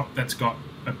got a shot that's got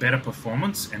a better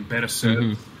performance and better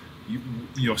serves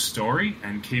your story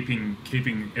and keeping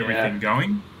everything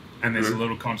going, and there's a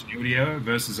little continuity error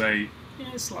versus a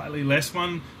slightly less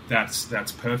one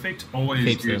that's perfect.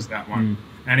 Always use that one.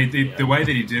 And the way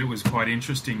that he did it was quite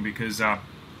interesting, because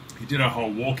he did a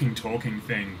whole walking, talking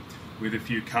thing with a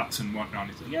few cuts and whatnot.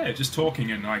 He's like, just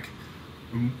talking, and like,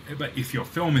 but if your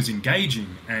film is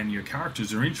engaging and your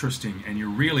characters are interesting and you're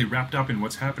really wrapped up in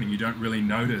what's happening, you don't really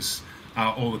notice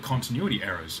all the continuity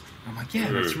errors. I'm like,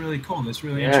 that's really cool. That's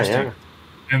really interesting. Yeah.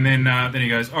 And then he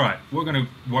goes, all right, we're going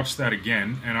to watch that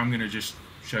again, and I'm going to just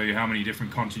show you how many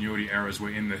different continuity errors were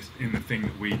in the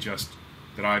thing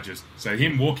that I just. So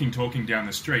him walking, talking down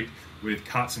the street with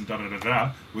cuts and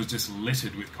da-da-da-da was just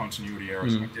littered with continuity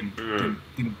errors. I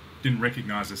didn't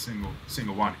recognize a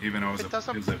single one, even though it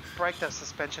doesn't break that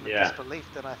suspension of disbelief,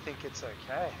 then I think it's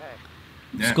okay. Hey.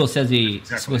 Yeah.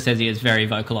 Scorsese is very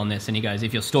vocal on this, and he goes,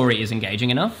 if your story is engaging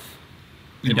enough,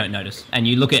 you don't notice. And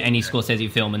you look at any Scorsese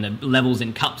film and the levels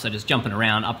in cups are just jumping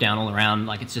around, up, down, all around.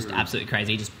 Like, it's just absolutely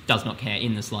crazy. He just does not care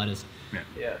in the slightest.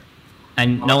 Yeah.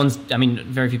 And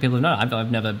very few people know. I've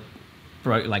never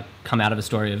come out of a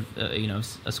story of, a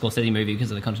Scorsese movie because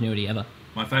of the continuity ever.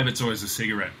 My favourite's always the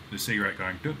cigarette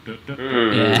going, duh, duh, duh.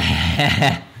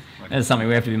 Yeah. That's something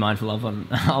we have to be mindful of on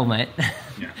OldMate.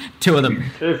 Yeah. 2 of them.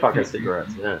 2 fucking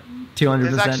cigarettes, yeah. 200%.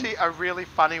 There's actually a really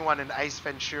funny one in Ace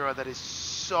Ventura that is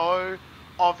so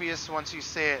obvious once you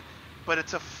see it, but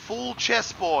it's a full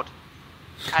chessboard,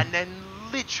 and then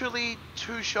literally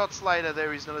 2 shots later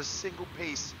there is not a single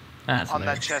piece on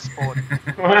that chessboard.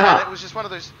 And it was just one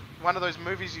of those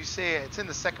movies you see it. It's in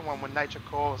the second one, When Nature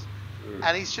Calls,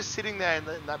 and he's just sitting there in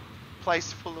that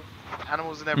place full of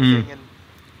animals and everything,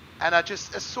 and I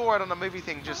saw it on a movie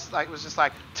thing, just like, it was just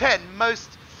like 10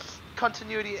 most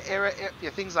continuity error,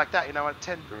 things like that,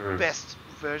 10 best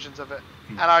versions of it.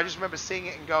 And I just remember seeing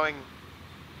it and going,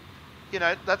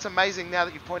 that's amazing now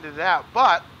that you've pointed it out,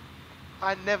 but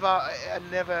it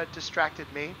never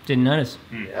distracted me. Didn't notice.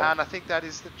 And I think that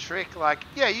is the trick. Like,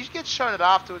 you get shown it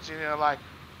afterwards, like,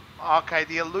 okay,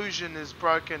 the illusion is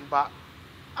broken, but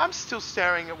I'm still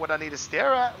staring at what I need to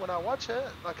stare at when I watch it.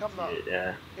 Like, I'm not.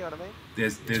 Yeah. You know what I mean?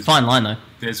 There's it's a fine line, though.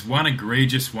 There's one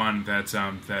egregious one that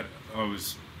I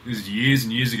was. This is years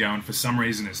and years ago, and for some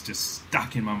reason it's just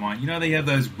stuck in my mind. They have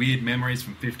those weird memories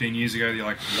from 15 years ago. You're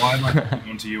like, why am I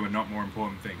talking onto you and not more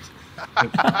important things?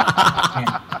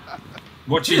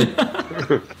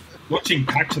 watching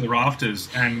Pack to the Rafters,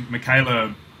 and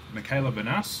Michaela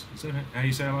Benas, is that how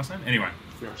you say her last name? Anyway,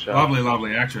 Sure.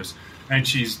 lovely actress, and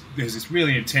there's this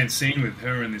really intense scene with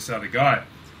her and this other guy,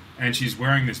 and she's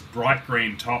wearing this bright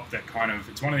green top that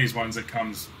it's one of these ones that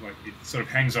comes like it sort of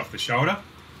hangs off the shoulder,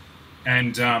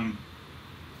 and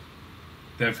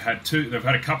they've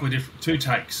had a couple of two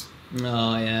takes.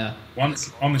 Oh yeah.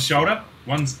 One's on the shoulder,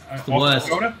 one's off the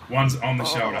shoulder, one's on the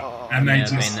shoulder, and they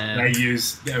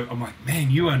use. I'm like,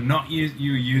 man, you are not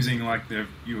you were using like they're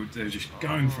just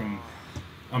going from.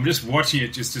 I'm just watching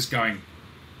it, just going,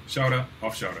 shoulder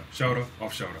off shoulder, shoulder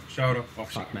off shoulder, shoulder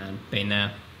off shoulder. Fuck, man, been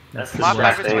there. That's My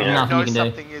favourite thing. when you Nothing know you can do.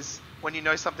 something is when you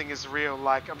know something is real.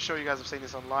 Like I'm sure you guys have seen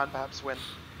this online, perhaps when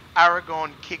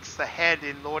Aragorn kicks the head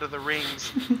in Lord of the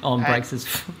Rings. On breaks his.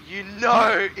 You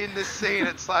know, in the scene,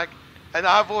 it's like, and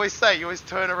I've always say, you always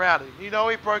turn around and you know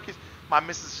he broke his. My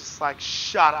missus just like,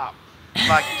 shut up,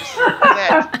 like just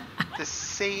let the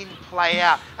scene play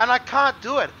out, and I can't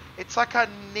do it. It's like I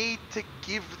need to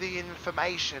give the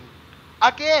information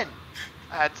again,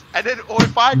 and then or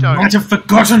if I don't, Might have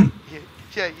forgotten.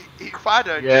 if I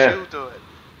don't, she'll do it.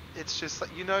 It's just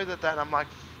like you know that I'm like,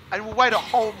 and we'll wait a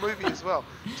whole movie as well.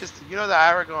 Just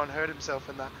that Aragorn hurt himself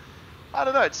in that. I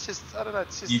don't know. It's just I don't know.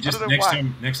 It's just You just I don't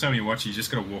know next time you watch, you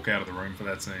just got to walk out of the room for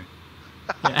that scene.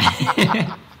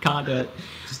 Yeah. Can't do it.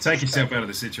 Just take yourself out of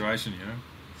the situation, you know.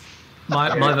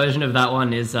 My version of that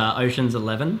one is Ocean's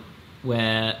 11,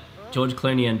 where George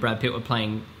Clooney and Brad Pitt were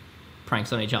playing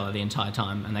pranks on each other the entire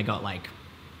time, and they got like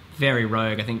very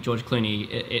rogue. I think George Clooney,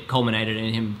 it culminated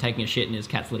in him taking a shit in his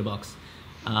cat's litter box.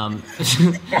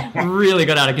 Really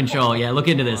got out of control. Yeah, look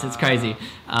into this. It's crazy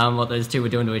what those two were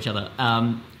doing to each other.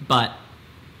 But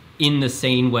in the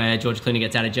scene where George Clooney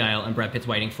gets out of jail and Brad Pitt's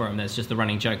waiting for him, there's just the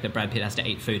running joke that Brad Pitt has to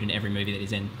eat food in every movie that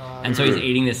he's in. And so he's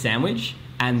eating this sandwich,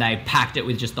 and they packed it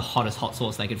with just the hottest hot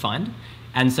sauce they could find.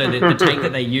 And so the take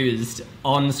that they used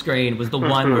on screen was the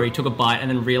one where he took a bite and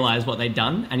then realised what they'd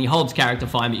done. And he holds character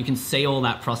fine, but you can see all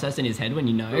that process in his head when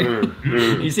you know.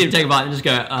 You see him take a bite and just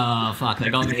go, oh, fuck, they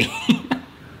got me.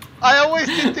 I always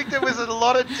did think there was a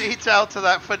lot of detail to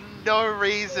that for no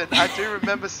reason. I do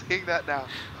remember seeing that now.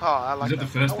 Oh, I like that. Is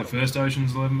it the first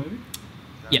Ocean's 11 movie?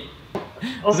 Yep.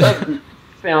 Also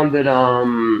found that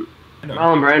Marlon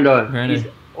Brando, he's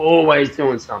always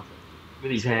doing something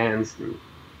with his hands. And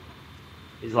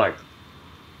he's like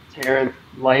tearing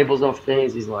labels off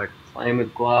things. He's like playing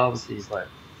with gloves. He's like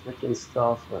flicking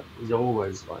stuff. Like, he's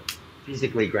always like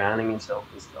physically grounding himself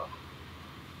and stuff.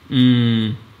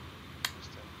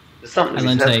 I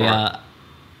learned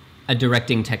a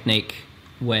directing technique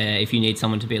where if you need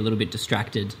someone to be a little bit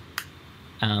distracted,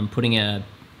 putting a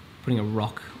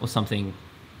rock or something,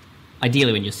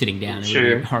 ideally when you're sitting down, it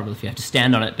would be horrible if you have to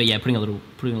stand on it. But yeah, putting a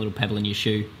little pebble in your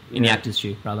shoe, in the actor's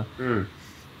shoe rather.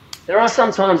 There are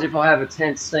some times if I have a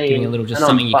tense scene, giving a little just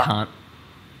something you can't.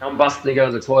 I'm busting to go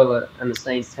to the toilet and the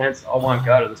scene's tense. I won't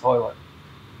go to the toilet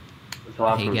until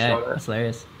after There you go. That's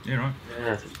hilarious. Yeah, right.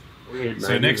 Yeah, it's weird.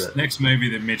 So next movie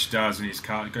that Mitch does, and he's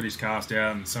got his cast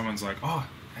out, and someone's like, "Oh,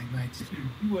 hey mate,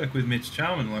 you work with Mitch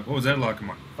Chalmers?" Like, what was that like? I'm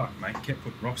like, "Fuck, mate, kept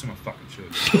putting rocks in my fucking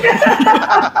shirt."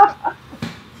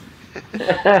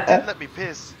 Didn't let me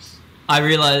piss. I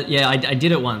realized, I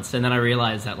did it once, and then I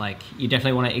realized that like you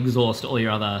definitely want to exhaust all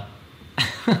your other.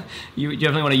 You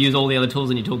definitely want to use all the other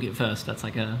tools in your toolkit first. That's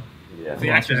like a the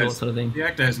actor has, sort of thing. The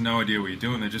actor has no idea what you're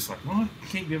doing. They're just like, "What? You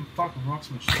keep getting fucking rocks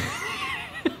in my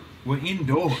shirt." We're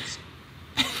indoors.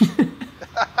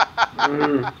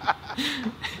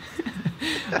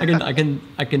 I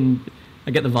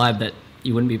get the vibe that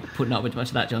you wouldn't be putting up with much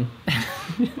of that, John.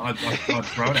 I'd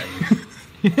throw it at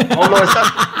you.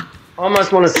 I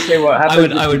almost want to see what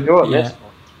happens. I would do it, Mitch.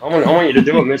 I want you to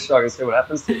do it, Mitch, so I can see what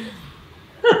happens to you.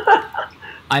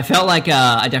 I felt like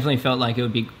I definitely felt like it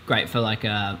would be great for like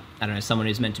I don't know, someone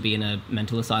who's meant to be in a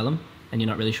mental asylum and you're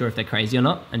not really sure if they're crazy or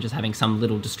not, and just having some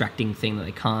little distracting thing that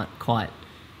they can't quite,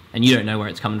 and you don't know where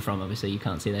it's coming from. Obviously, you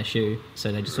can't see their shoe,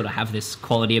 so they just sort of have this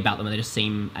quality about them, and they just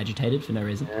seem agitated for no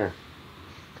reason. Yeah.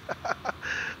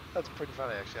 That's pretty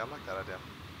funny, actually. I like that idea.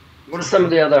 What are some of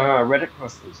the other Reddit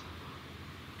questions?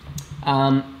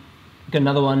 Got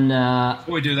another one.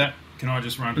 Before we do that, can I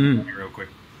just run to the real quick?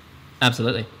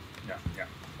 Absolutely. Yeah.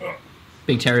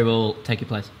 Big Terry will take your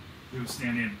place. We'll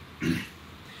stand in.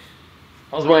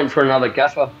 I was waiting for another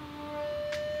gaffer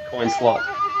coin slot.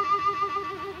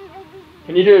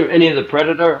 Can you do any of the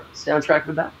Predator soundtrack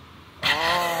with that?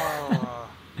 Oh.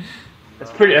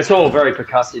 It's all very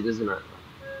percussive, isn't it?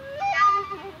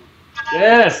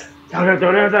 Yes!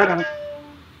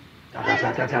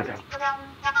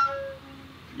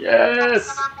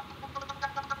 Yes!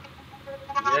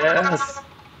 Yes!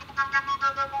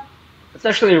 It's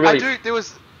actually a I really do. There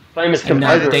was famous And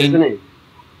now composer, Dean- isn't he?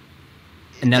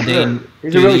 And now Dean,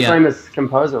 He's a really famous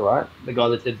composer, right? The guy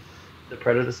that did the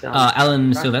Predator sound.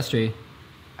 Alan Silvestri.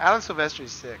 Alan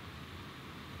Silvestri's sick.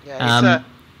 Yeah, it's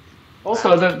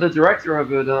Also, the director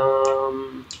of it,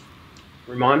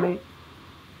 remind me?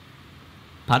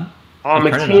 Pardon? Oh, The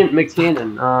Predator.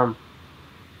 McTiernan.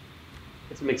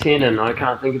 It's McTiernan. I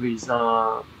can't think of his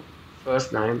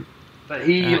first name. But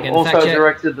he Get the also fact check.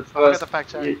 directed the I'll get first... the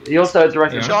fact check. He also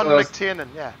directed John the first... McTiernan.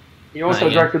 Yeah. He also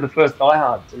Yeah. directed the first Die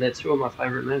Hard, and they're two of my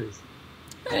favourite movies.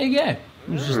 There you go.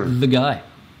 He's just the guy.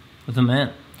 The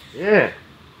man. Yeah.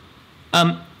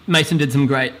 Mason did some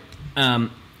great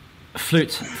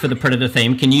flutes for the Predator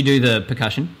theme. Can you do the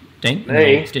percussion, Dean? And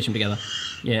Me? we'll stitch them together.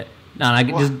 Yeah. No,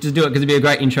 just do it because it'd be a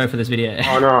great intro for this video.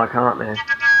 Oh, no, I can't, man.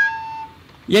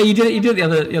 Yeah, you did it. You did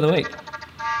it the other week.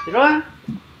 Did I?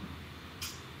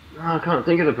 No, I can't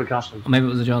think of the percussion. Or maybe it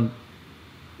was a John.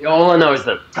 All I know is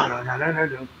the... I don't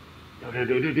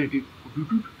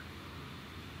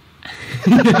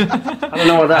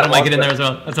know what that I'll make it in was, there as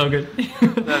well. That's all good.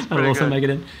 That's I'll pretty also good. make it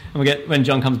in. And we'll get when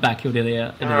John comes back, he'll do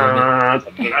the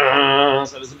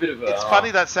So there's a bit of a... It's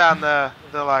funny that sound. The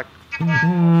like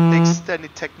the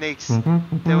extended techniques.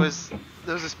 There was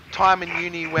this time in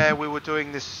uni where we were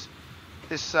doing this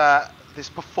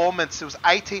performance. It was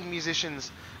 18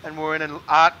 musicians, and we were in an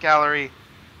art gallery,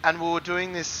 and we were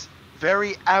doing this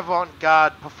very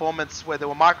avant-garde performance where there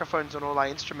were microphones on all our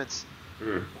instruments,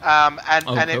 cool.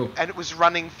 and it was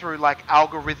running through like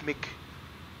algorithmic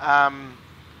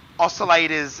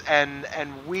oscillators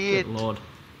and weird. Good Lord.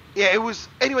 Yeah, it was.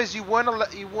 Anyways, you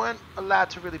weren't allowed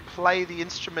to really play the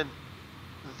instrument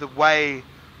the way,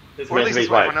 or at least that's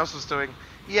what everyone else was doing.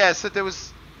 Yeah, so there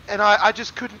was, and I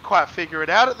just couldn't quite figure it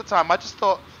out at the time. I just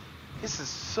thought, this is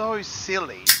so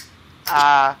silly.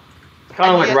 Kind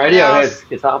of like Radiohead's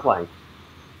guitar playing.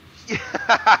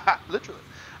 Yeah, literally.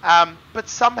 But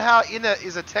somehow in it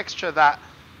is a texture that,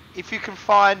 if you can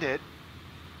find it,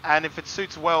 and if it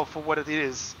suits well for what it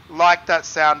is, like that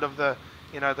sound of the,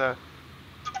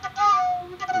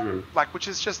 like, which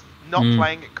is just not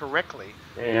playing it correctly.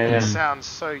 Yeah. It sounds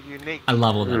so unique. I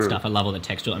love all that stuff. I love all the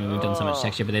texture. I mean, we've done so much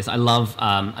texture for this. I love,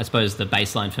 I suppose the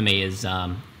bass line for me is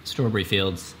Strawberry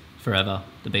Fields Forever,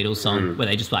 the Beatles song, where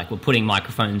they just were putting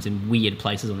microphones in weird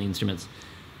places on the instruments.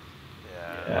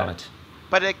 Yeah. Love it.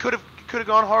 But it could have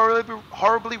gone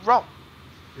horribly wrong.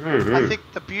 Mm-hmm. I think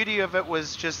the beauty of it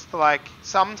was just like,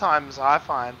 sometimes I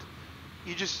find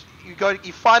you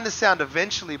find the sound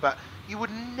eventually, but you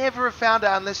would never have found it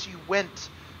unless you went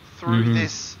through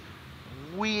this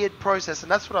weird process.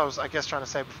 And that's what I was, I guess, trying to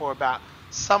say before about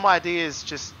some ideas.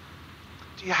 Just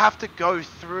you have to go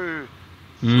through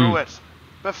it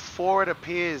before it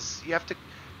appears. You have to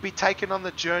be taken on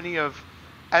the journey of,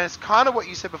 and it's kind of what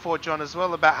you said before, John, as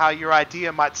well, about how your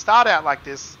idea might start out like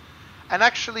this, and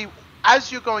actually,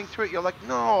 as you're going through it, you're like,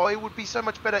 no, it would be so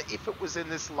much better if it was in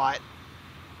this light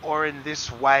or in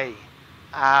this way.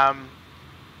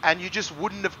 And you just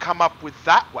wouldn't have come up with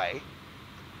that way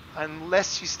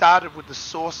unless you started with the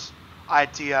source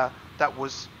idea that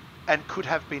was and could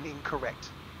have been incorrect.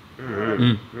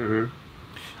 I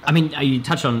mean, you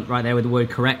touched on right there with the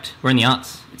word correct. We're in the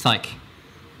arts. It's like,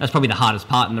 that's probably the hardest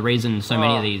part, and the reason so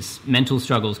many of these mental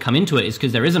struggles come into it is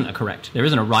because there isn't a correct. There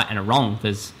isn't a right and a wrong.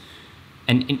 There's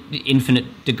an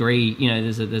infinite degree,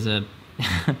 there's a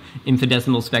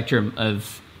infinitesimal spectrum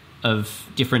of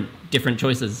different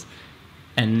choices,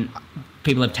 and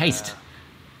people have taste.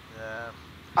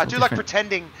 I do like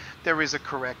pretending there is a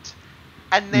correct,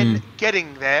 and then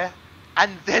getting there,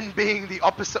 and then being the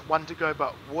opposite one to go,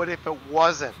 but what if it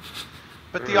wasn't?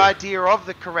 But the idea of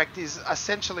the correct is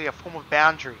essentially a form of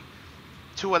boundary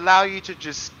to allow you to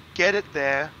just get it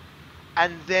there,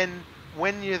 and then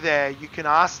when you're there, you can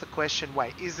ask the question,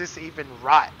 wait, is this even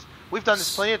right? We've done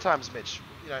this plenty of times, Mitch.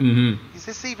 Is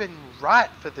this even right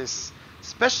for this?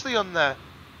 Especially on the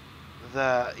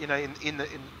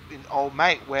in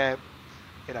OldMate, where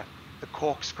the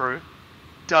corkscrew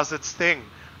does its thing.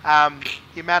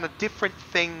 The amount of different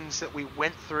things that we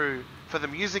went through for the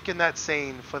music in that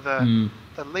scene, for the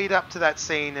lead up to that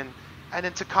scene, and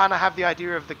then to kind of have the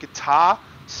idea of the guitar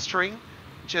string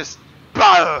just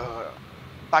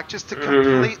just to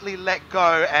completely let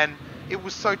go, and it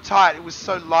was so tight, it was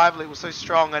so lively, it was so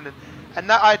strong, and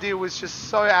that idea was just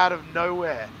so out of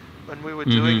nowhere when we were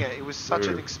doing it. It was such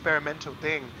an experimental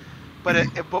thing, but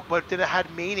then it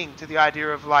had meaning to the idea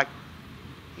of like,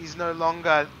 he's no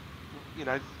longer,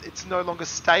 it's no longer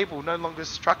stable, no longer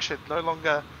structured, no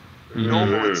longer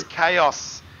normal. It's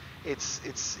chaos. It's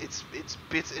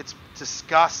bits. It's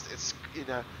disgust. It's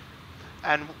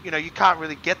and you can't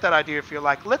really get that idea if you're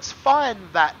like, let's find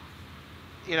that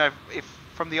if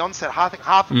from the onset, I think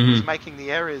half of it was making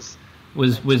the errors.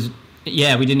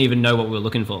 Yeah, we didn't even know what we were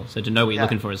looking for. So to know what you're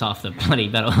looking for is half the bloody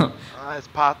battle. It's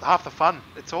half the fun.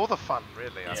 It's all the fun,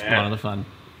 really. It's a lot of the fun.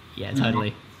 Yeah,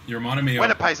 totally. You reminded me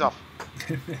when it pays off.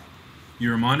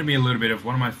 You reminded me a little bit of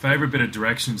one of my favourite bit of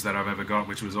directions that I've ever got,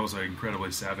 which was also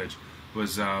incredibly savage.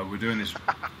 Was we're doing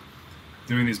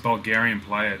this Bulgarian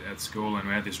play at school, and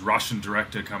we had this Russian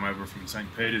director come over from St.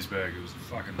 Petersburg. It was a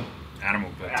fucking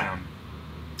animal, but I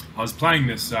was playing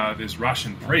this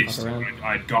Russian priest.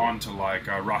 I'd gone to like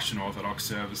Russian Orthodox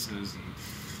services,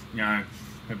 and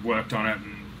had worked on it,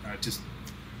 and just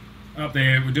up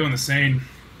there, we're doing the scene,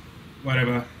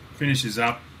 whatever, finishes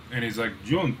up, and he's like,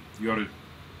 "John, you got a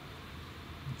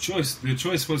choice. The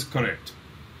choice was correct."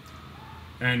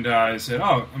 And I said,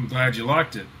 "Oh, I'm glad you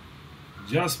liked it.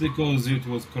 Just because it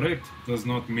was correct does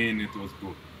not mean it was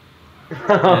good."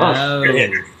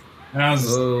 And I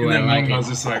was I was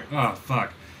just like, "Oh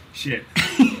fuck, shit."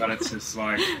 But it's just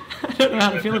like I don't know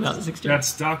how to feel about this experience.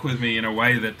 That stuck with me in a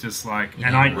way that just like,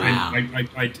 and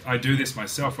I do this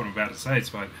myself when I'm about to say it,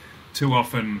 but too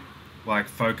often like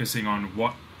focusing on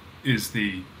what is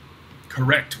the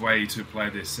correct way to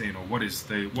play this scene, or what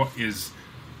is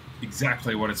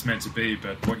exactly what it's meant to be,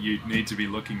 but what you need to be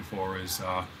looking for is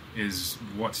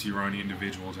what's your own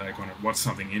individual take on it, what's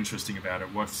something interesting about it,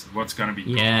 what's going to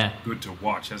be good to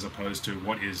watch, as opposed to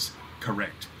what is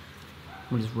correct.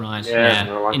 What is right?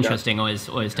 Like interesting. That.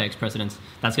 Always takes precedence.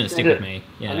 That's going to stick with me.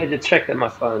 Yeah. I need to check that my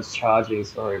phone's charging.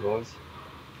 Sorry, boys.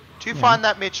 Do you find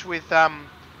that, Mitch? With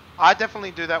I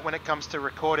definitely do that when it comes to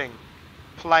recording,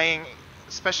 playing,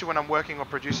 especially when I'm working or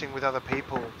producing with other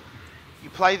people. You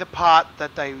play the part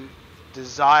that they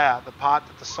desire, the part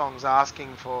that the song's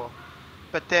asking for.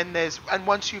 But then and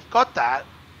once you've got that,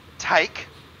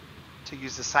 to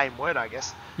use the same word, I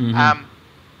guess, you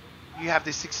have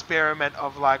this experiment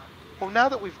of like, well, now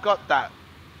that we've got that,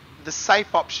 the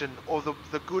safe option or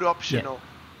the good option, or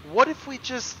what if we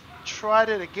just tried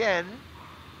it again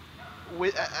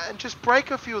and just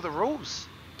break a few of the rules?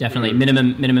 Definitely.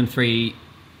 Minimum three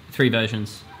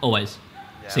versions, always.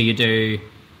 Yeah. So you do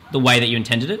the way that you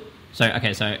intended it. So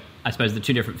I suppose the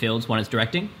two different fields, one is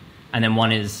directing, and then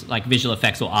one is like visual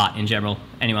effects or art in general.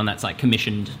 Anyone that's like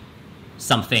commissioned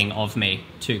something of me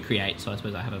to create. So I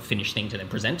suppose I have a finished thing to then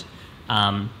present.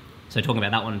 So talking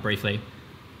about that one briefly,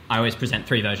 I always present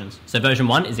three versions. So version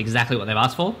 1 is exactly what they've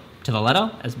asked for, to the letter,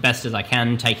 as best as I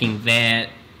can, taking their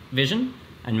vision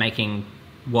and making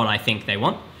what I think they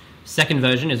want. Second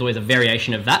version is always a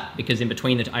variation of that, because in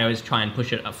between I always try and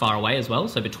push it far away as well.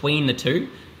 So between the two,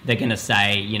 they're going to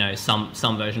say,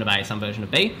 some version of A, some version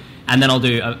of B. And then I'll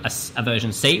do a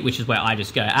version C, which is where I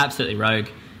just go absolutely rogue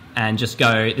and just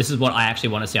go, this is what I actually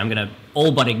want to see. I'm going to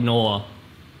all but ignore,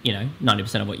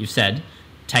 90% of what you've said,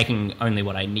 taking only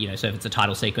what I need. So if it's a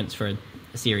title sequence for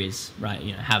a series, right,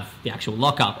 have the actual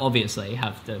lockup, obviously,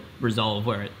 have the resolve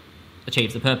where it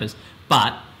achieves the purpose.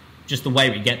 But just the way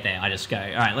we get there, I just go,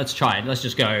 all right, let's try it. Let's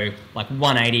just go like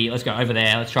 180. Let's go over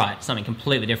there. Let's try it, something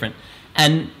completely different.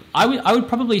 And I would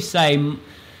probably say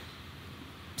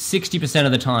 60%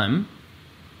 of the time,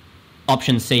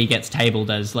 option C gets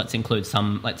tabled as let's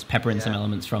pepper in some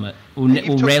elements from it.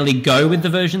 We'll rarely go with the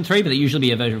version 3, but there usually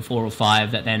be a version 4 or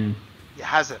 5 that then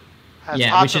has it.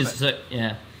 Which is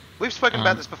We've spoken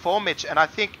about this before, Mitch, and I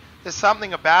think there's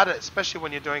something about it, especially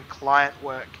when you're doing client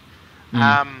work,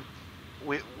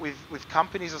 with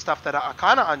companies or stuff that are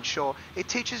kind of unsure. It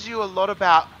teaches you a lot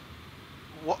about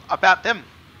them.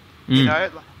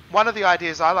 One of the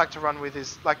ideas I like to run with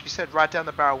is, like you said, right down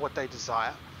the barrel what they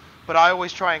desire. But I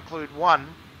always try and include one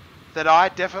that I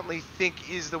definitely think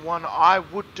is the one I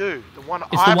would do. The one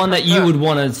that you would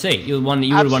want to see. The one that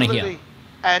you would want to hear.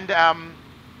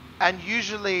 And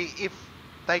usually if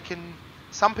they can,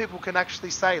 some people can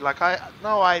actually say, like,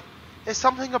 there's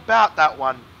something about that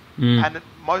one. And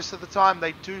most of the time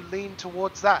they do lean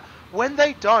towards that. When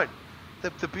they don't,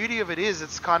 the beauty of it is,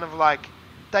 it's kind of like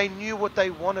they knew what they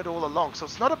wanted all along. So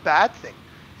it's not a bad thing.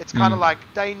 It's kind of like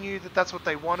they knew that that's what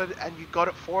they wanted, and you got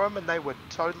it for them, and they were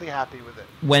totally happy with it.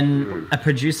 When a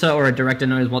producer or a director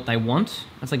knows what they want,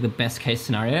 that's like the best case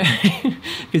scenario,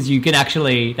 because you can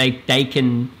actually, they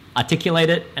can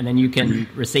articulate it, and then you can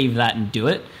receive that and do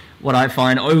it. What I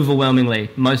find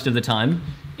overwhelmingly most of the time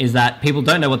is that people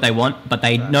don't know what they want, but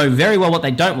they know very well what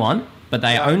they don't want, but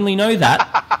they only know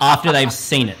that after they've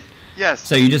seen it. Yes.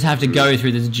 So you just have to go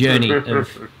through this journey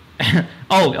of...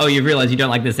 oh, you realise you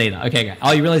don't like this either. Okay, great.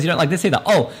 Oh, you realise you don't like this either.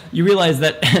 Oh, you realise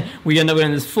that we end up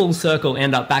in this full circle,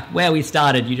 end up back where we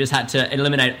started. You just had to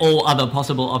eliminate all other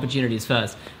possible opportunities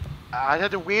first. I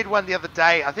had a weird one the other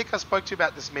day. I think I spoke to you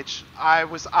about this, Mitch. I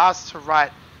was asked to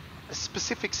write a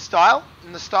specific style,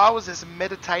 and the style was this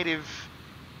meditative,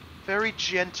 very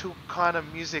gentle kind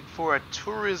of music for a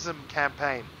tourism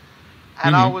campaign.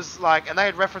 And I was like, and they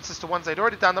had references to ones they'd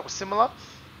already done that were similar,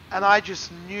 and I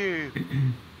just knew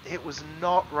it was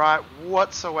not right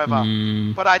whatsoever.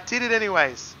 But I did it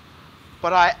anyways.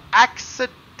 But I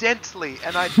accidentally,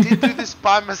 and I did do this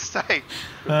by mistake.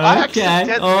 I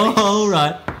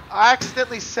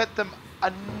accidentally sent them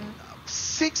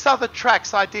 6 other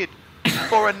tracks I did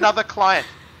for another client.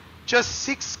 Just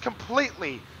 6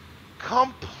 completely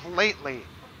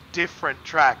different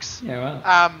tracks. Yeah,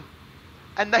 wow.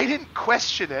 And they didn't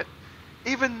question it,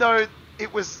 even though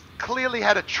it was clearly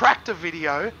had a tractor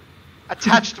video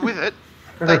attached with it.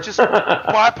 They just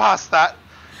bypassed that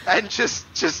and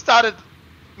just started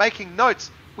making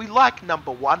notes. We like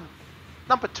number 1.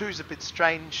 Number 2's a bit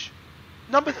strange.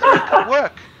 Number 3 could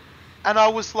work. And I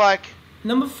was like...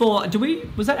 Number 4,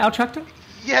 was that our tractor?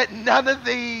 Yeah, none of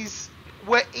these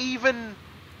were even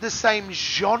the same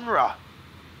genre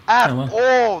at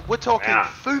all. We're talking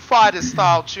Foo Fighters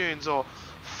style tunes or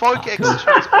folk tunes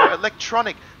or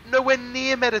electronic. Nowhere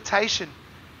near meditation.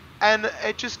 And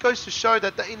it just goes to show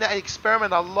that in that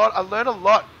experiment, I learned a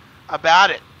lot about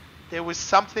it. It was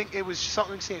something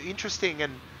interesting,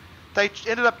 and they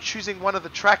ended up choosing one of the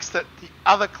tracks that the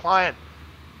other client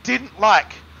didn't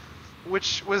like,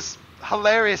 which was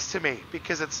hilarious to me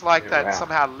because it's like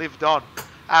somehow lived on.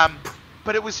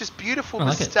 But it was just beautiful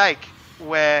mistake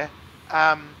where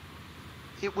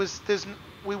we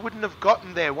wouldn't have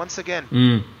gotten there once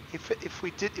again if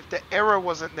the error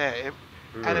wasn't there.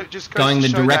 And it just goes going to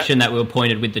the show direction that we were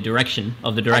pointed with the direction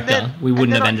of the director, we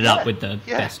wouldn't have ended up with the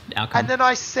best outcome. And then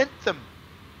I sent them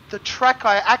the track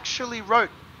I actually wrote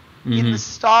in the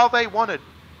style they wanted,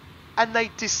 and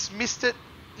they dismissed it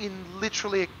in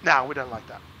literally, no, we don't like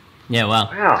that. Yeah, wow.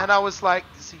 And I was like,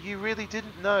 so you really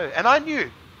didn't know. And I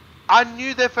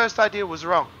knew their first idea was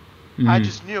wrong. I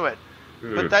just knew it.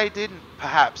 But they didn't,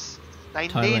 perhaps. They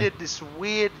needed this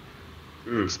weird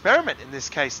experiment in this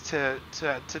case to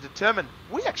determine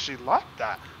we actually like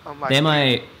that. I'm like, they're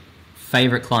my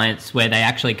favorite clients where they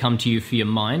actually come to you for your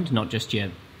mind, not just your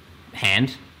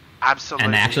hand. Absolutely.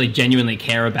 And they actually genuinely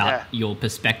care about your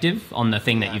perspective on the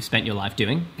thing that you've spent your life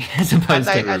doing, as opposed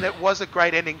to... And it was a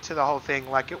great ending to the whole thing.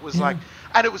 Like, it was like...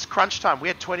 And it was crunch time. We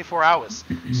had 24 hours.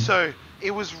 So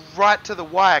it was right to the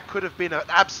wire. It could have been an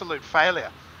absolute failure.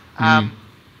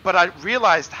 But I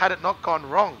realized, had it not gone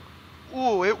wrong,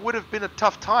 it would have been a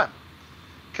tough time.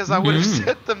 Because I would have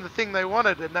sent them the thing they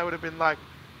wanted, and they would have been like...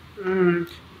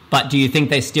 But do you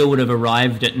think they still would have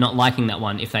arrived at not liking that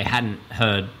one if they hadn't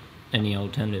heard any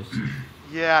alternatives?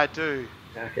 Yeah, I do.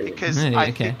 Because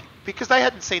because they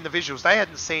hadn't seen the visuals. They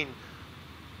hadn't seen,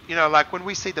 like when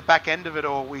we see the back end of it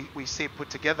or we see it put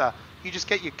together, you just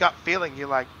get your gut feeling. You're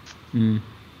like,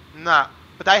 nah.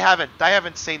 But they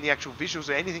haven't seen the actual visuals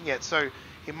or anything yet. So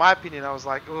in my opinion, I was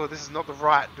like, this is not the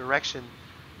right direction.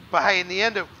 But hey, in the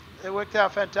end, it worked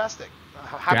out fantastic.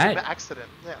 Happy accident.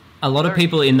 Yeah. A lot of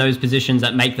people in those positions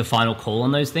that make the final call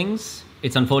on those things,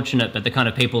 it's unfortunate, but the kind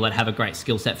of people that have a great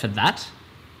skill set for that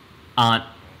aren't,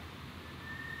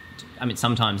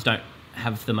 sometimes don't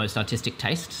have the most artistic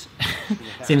tastes.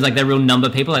 Seems like they're real number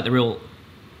people, like the real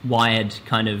wired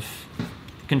kind of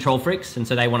control freaks, and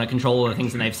so they want to control all the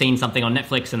things, and they've seen something on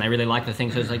Netflix and they really like the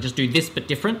thing, so it's like, just do this but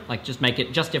different, like just make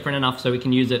it just different enough so we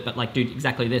can use it, but like do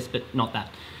exactly this but not that.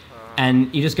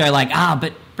 And you just go like,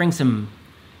 but bring something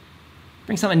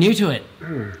new to it.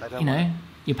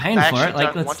 You're paying for it.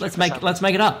 Like let's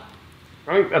make it up.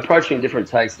 I think approaching different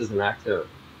takes as an actor,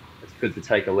 it's good to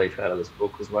take a leaf out of this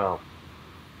book as well,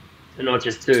 and not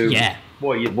just do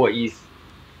what you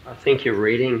I think you're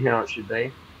reading how it should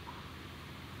be,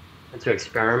 and to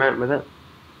experiment with it.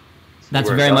 That's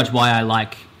very much why I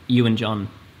like you and John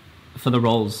for the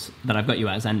roles that I've got you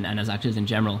as, and as actors in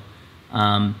general.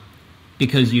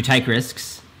 Because you take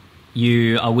risks,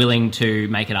 you are willing to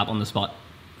make it up on the spot,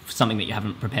 something that you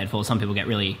haven't prepared for. Some people get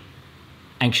really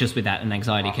anxious with that, and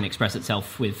anxiety can express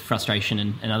itself with frustration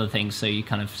and other things, so you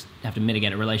kind of have to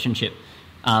mitigate a relationship.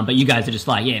 But you guys are just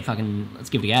like, fucking,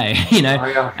 let's give it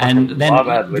a go, and then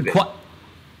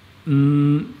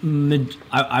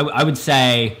I would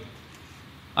say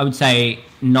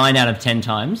 9 out of 10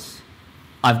 times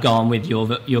I've gone with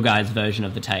your guys' version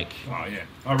of the take. Oh yeah,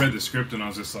 I read the script and I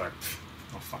was just like,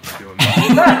 I'll fucking do it.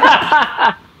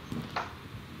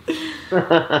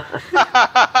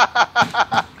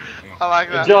 I like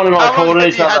that. John and I called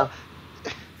each other.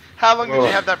 How long did you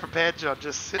have that prepared, John?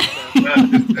 Just sitting there.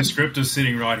 The script was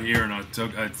sitting right here, and I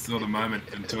saw the moment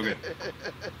and took it.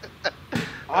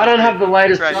 I don't have the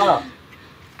latest draft.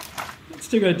 It's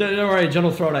too good. Don't worry, John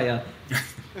will throw it at you.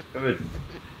 Good.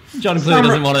 John clearly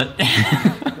doesn't want it.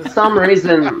 For some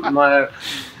reason, my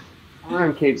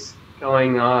phone keeps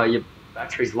going, your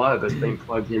battery's low, but it's been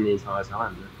plugged in the entire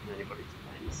time. Anybody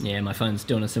complains. Yeah, my phone's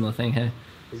doing a similar thing here.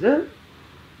 Is it?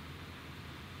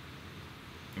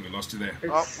 And we lost you there.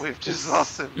 We've just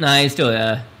lost him. No, he's still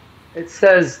there. It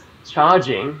says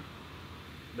charging,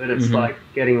 but it's like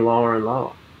getting lower and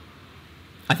lower.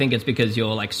 I think it's because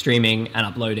you're like streaming and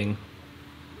uploading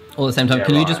all at the same time. Yeah,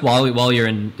 Can you right. just, while you're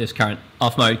in this current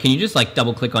off mode, can you just like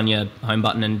double click on your home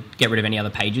button and get rid of any other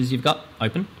pages you've got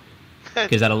open?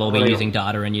 Because that'll all be using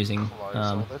data and using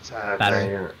battery.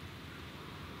 Okay, yeah.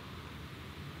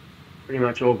 Pretty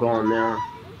much all gone now.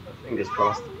 Fingers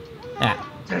crossed. Yeah.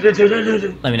 Let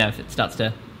me know if it starts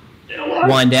to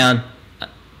wind down.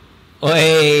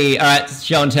 Oi! All right,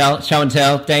 show and tell. Show and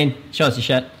tell. Dean, show us your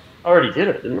shirt. I already did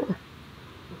it, didn't I?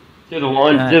 Do the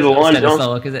line, do the line, John.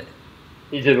 Look, is it?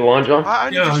 You did the line, John. I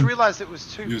only just realised it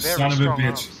was two You very son of a strong bitch.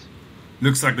 arms.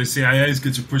 Looks like the CIA's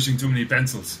got you pushing too many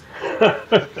pencils. I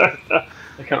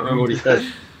can't remember what he said.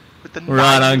 With the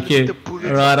Right knife, on with cue. the bullets.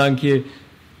 Right on cue.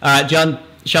 All right, John,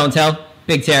 show and tell.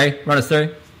 Big Terry, run us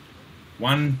through.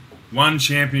 One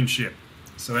championship.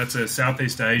 So that's a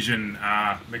Southeast Asian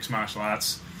mixed martial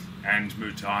arts and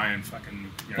Muay Thai and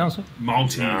fucking Awesome.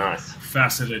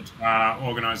 multi-faceted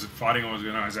fighting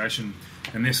organisation.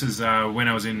 And this is when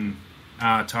I was in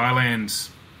Thailand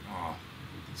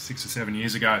 6 or 7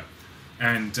 years ago.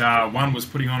 And one was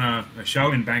putting on a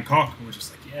show in Bangkok. And we're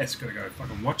just like, yes, got to go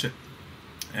fucking watch it.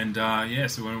 And so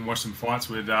we went and watched some fights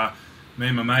with me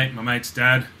and my mate's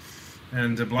dad,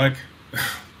 and a bloke.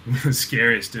 One of the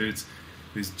scariest dudes.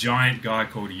 This giant guy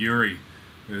called Yuri.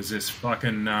 There's this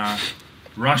fucking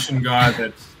Russian guy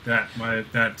that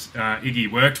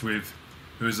Iggy worked with,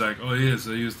 who was like, oh yes,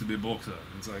 I used to be a boxer.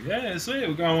 And it's like, yeah, sweet,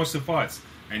 we'll go and watch the fights.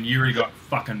 And Yuri got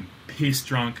fucking pissed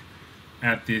drunk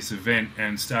at this event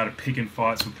and started picking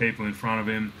fights with people in front of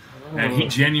him. And he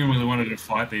genuinely wanted to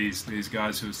fight these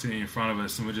guys who were sitting in front of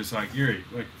us, and we're just like, Yuri,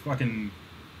 like, fucking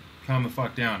calm the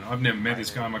fuck down. I've never met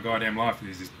this guy in my goddamn life.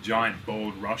 He's this giant,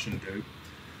 bald Russian dude.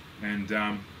 And,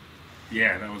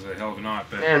 yeah, that was a hell of a night.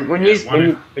 But Man, when you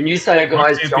say a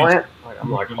guy's giant,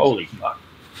 I'm like, holy fuck.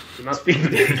 He must be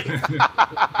big.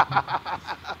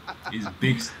 He's a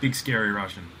big, scary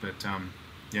Russian. But,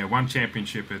 yeah, one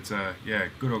championship. It's,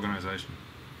 good organisation.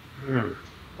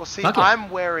 Well, see, I'm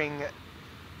wearing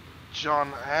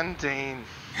John and Dean.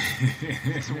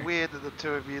 It's weird that the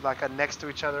two of you are next to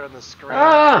each other on the screen,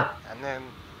 and then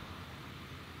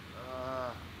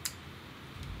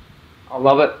I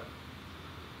love it.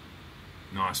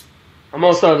 Nice. I'm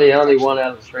also the only one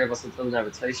out of the three of us that doesn't have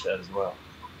a t-shirt as well.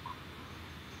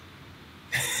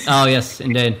 Oh yes,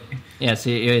 indeed. Yes,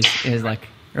 he is like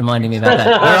reminding me about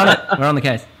that. We're on it. We're on the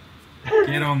case.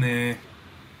 Get on there.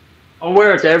 I'll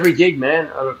wear it to every gig, man.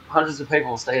 Hundreds of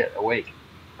people will see it a week,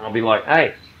 and I'll be like,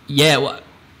 hey. Yeah.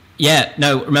 Yeah.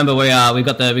 No. Remember, we've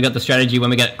got the strategy when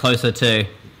we get closer to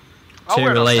I'll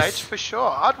wear release. it on stage for sure.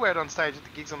 I'd wear it on stage at the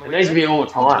gigs on the It weekend. needs to be all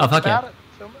the time. Oh fuck yeah!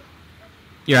 Film it.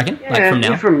 You reckon? Yeah, like from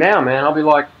now? From now, man. I'll be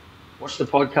like, watch the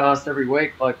podcast every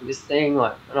week, like this thing,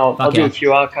 like, and I'll do a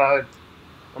QR code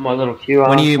on my little QR.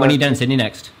 When are you down in Sydney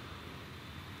next?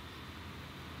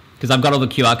 Because I've got all the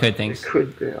QR code things. It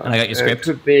could be. And I got your script. It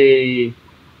could be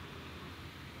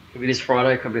this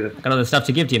Friday. Could be the. Got all the stuff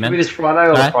to give to you, man. Could be this Friday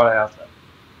or the Friday after.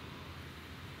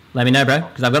 Let me know, bro.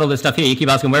 Because I've got all this stuff here. You keep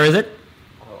asking, where is it?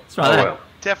 It's right there. Well.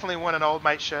 Definitely want an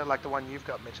OldMate shirt like the one you've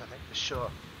got, Mitch. I think for sure.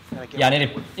 Yeah, I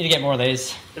need to get more of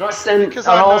these. Did I send? Because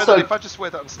I know that if I just wear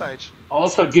that on stage, I'll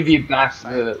also give you back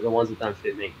the ones that don't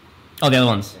fit me. Oh, the other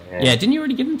ones. Yeah. Didn't you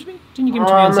already give them to me? Didn't you give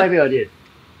them to me? Maybe I did.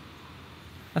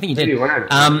 I think you did.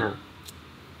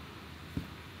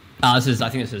 I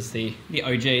think this is the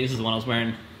OG. This is the one I was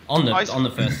wearing on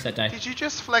the first set day. Did you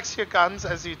just flex your guns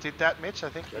as you did that, Mitch? I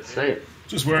think. Let's see.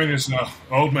 Just wearing this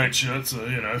OldMate shirt, so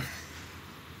you know.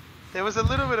 There was a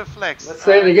little bit of flex. Let's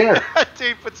see it again.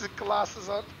 Dude puts his glasses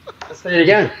on. Let's see it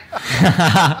again.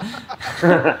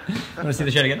 Want to see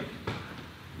the shirt again?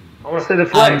 I want to see the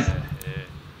flex. I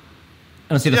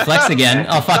want to see the flex again.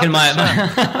 Oh, fucking my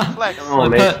flex.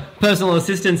 Personal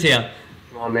assistance here.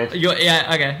 Come on, man.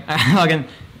 Yeah, okay. I can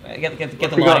get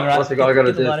the lighting right. What's the guy got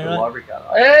to do for the library card?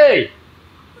 Hey!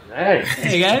 There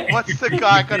you go. What's the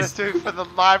guy got to do for the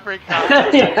library card?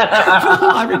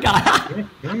 Library card.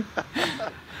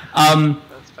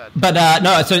 But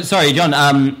no. So sorry,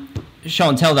 John. Show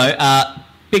and tell though.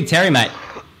 Big Terry, mate.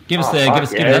 Give us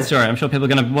that story. I'm sure people are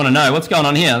going to want to know what's going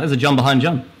on here. There's a John behind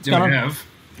John. What's going on? Have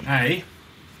a.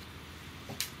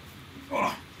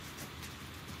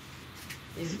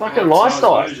 He's fucking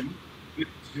life-sized.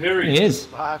 He is.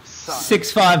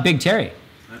 6'5" Big Terry.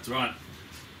 That's right.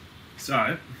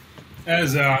 So,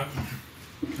 as our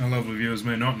lovely viewers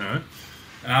may not know,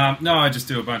 no, I just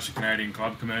do a bunch of Canadian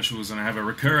club commercials, and I have a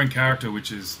recurring character,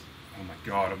 which is, oh my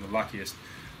god, I'm the luckiest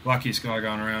guy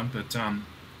going around. But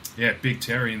yeah, Big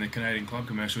Terry in the Canadian club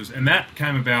commercials, and that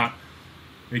came about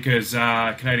because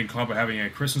Canadian Club are having a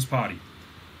Christmas party,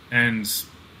 and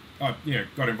I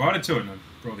got invited to it, and I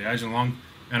brought the agent along,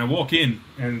 and I walk in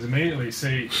and immediately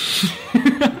see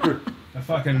a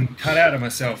fucking cutout of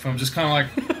myself. I'm just kind of like,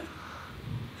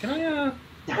 can I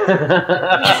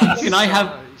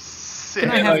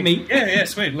have meat? Yeah,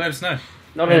 sweet. Let us know.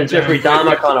 Not in a Jeffrey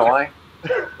Dahmer kind of way.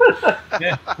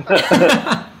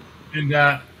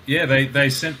 And they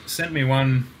sent me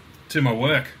one to my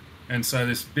work, and so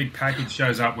this big package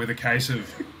shows up with a case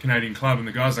of Canadian Club, and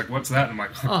the guy's like, "What's that?" And I'm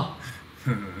like, "Oh."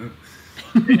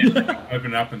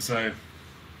 Open it up, and so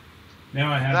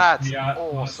now I have the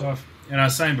art myself. And I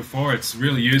was saying before, it's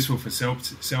really useful for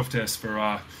self tests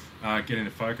for getting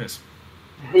to focus.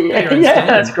 Yeah,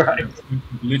 that's great.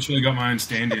 Literally got my own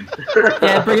stand-in.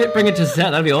 Yeah, bring it to set.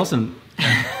 That'd be awesome.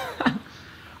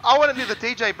 I want to do the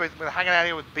DJ booth. We're hanging out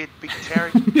here with Big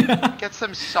Terry. Get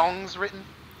some songs written.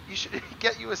 You should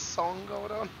get you a song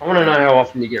going on. I want to know how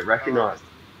often you get recognised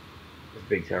as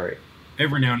Big Terry.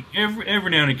 Every now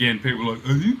and again, people are like,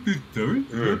 "Are you Big Terry?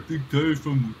 Big Terry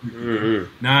from..."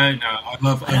 No, I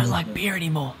don't like beer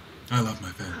anymore. I love my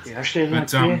fans. You actually like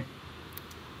beer?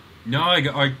 No, every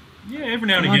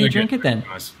now and again. Why do you drink it then?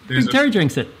 Big Terry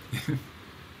drinks it.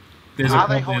 There's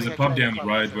a pub down the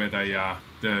road where they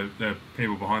the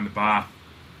people behind the bar.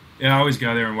 Yeah, I always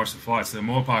go there and watch the fights. The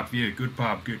Moore Park View, good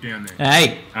pub, good down there.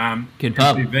 Hey, good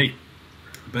pub. MTV.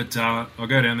 But I'll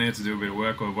go down there to do a bit of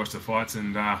work or watch the fights,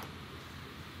 and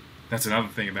that's another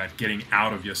thing about getting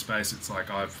out of your space. It's like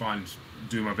I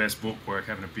do my best book work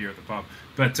having a beer at the pub.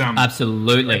 But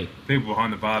absolutely, people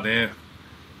behind the bar there,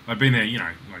 I've been there,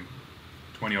 like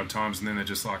 20 odd times, and then they're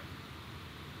just like,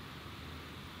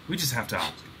 "We just have to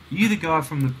ask, are you the guy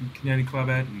from the Canadian Club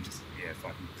ad?" And just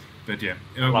fucking. But yeah,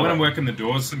 when I'm working the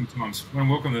doors sometimes,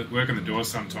 working the doors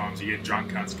sometimes, you get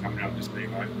drunk cunts coming up just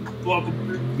being like, "Blah."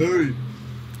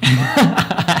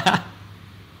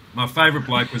 My favourite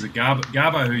bloke was a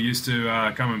Garbo who used to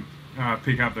come and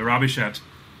pick up the rubbish at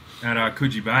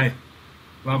Coogee Bay.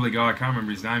 Lovely guy, I can't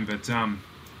remember his name, but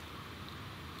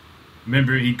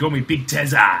remember he called me Big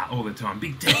Tezza all the time,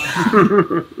 Big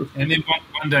Tezza. And then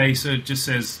one day he sort of just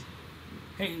says,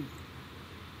 "Hey,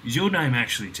 is your name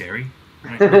actually Terry?"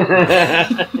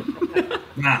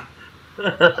 Nah.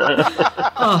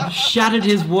 Oh, shattered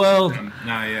his world.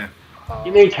 No, yeah.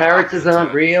 You mean characters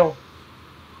aren't real?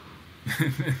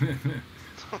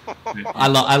 I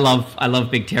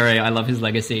love Big Terry. I love his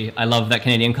legacy. I love that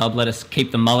Canadian Club let us keep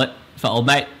the mullet for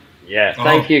OldMate. Yeah,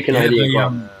 thank you, Canadian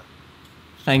Club.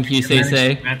 Thank you,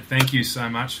 CC. Matt, thank you so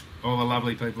much, all the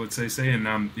lovely people at CC. And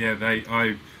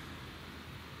I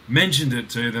mentioned it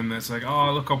to them. It's like,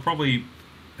 oh look, I'll probably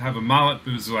have a mullet.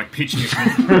 It was like pitching it.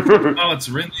 Mullets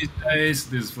are in these days.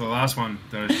 There's for the last one.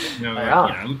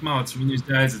 Look, mullets are in these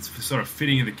days. It's sort of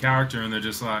fitting of the character, and they're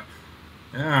just like,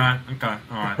 all right.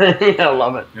 Yeah, I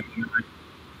love it.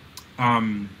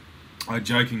 I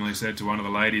jokingly said to one of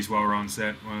the ladies while we were on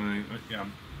set, one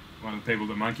of the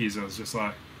people at Monkeys, I was just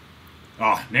like,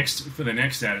 "Oh, for the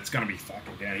next ad, it's going to be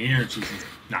fucking down here." And she says,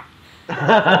 "No."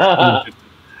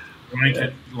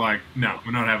 Blanket, no,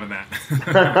 we're not having that.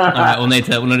 All right, we'll need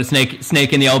to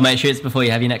sneak in the OldMate shoots before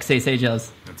you have your next CC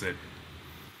Gels. That's it.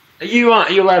 Are you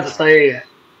allowed to say?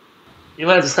 You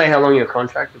allowed to say how long you're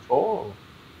contracted for? Or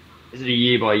is it a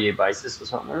year-by-year basis or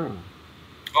something?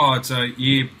 Oh, it's a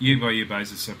year-by-year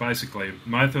basis. So basically,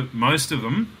 most of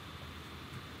them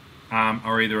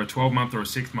are either a 12-month or a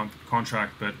 6-month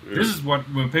contract. But this is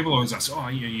when people always ask, "Oh,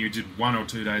 you did 1 or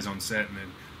 2 days on set,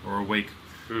 or a week."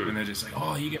 And they're just like,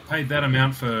 "Oh, you get paid that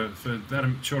amount for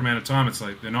that short amount of time." It's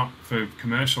like they're not, for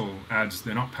commercial ads,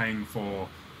 they're not paying for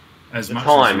as much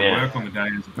time, as you work on the day.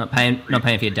 Not paying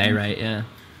for your day rate, yeah.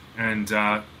 And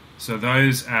so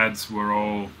those ads were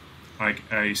all like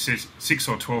a 6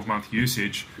 or 12-month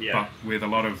usage, but with a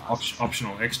lot of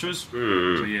optional extras. So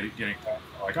you're getting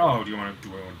like, "Oh, do we want to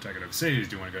take it overseas?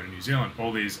 Do you want to go to New Zealand?"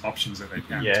 All these options that they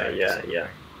can take. Yeah.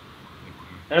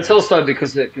 And it's also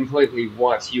because it completely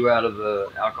wipes you out of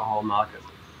the alcohol market.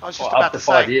 I was just about to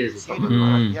say, 5 years or something.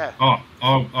 Yeah. Oh,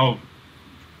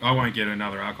 I won't get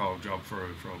another alcohol job for a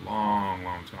long,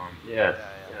 long time. Yeah.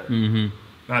 Mm-hmm.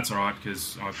 That's all right,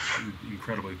 because I'm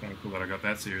incredibly thankful that I got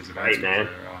that series of ads. Great, man.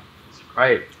 It's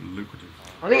great. Lucrative.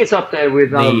 I think it's up there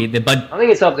with I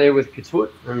think it's up there with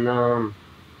Cutout and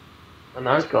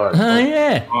those guys. Oh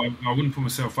yeah. I wouldn't put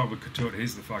myself up with Cutout.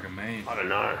 He's the fucking man. I don't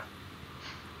know.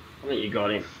 I think you got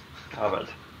him covered.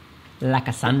 Like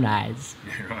a sunrise.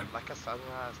 Yeah, right. Like a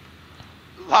sunrise.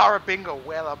 Lara Bingle,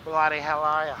 where the bloody hell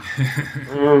are you?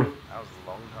 That was a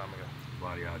long time ago.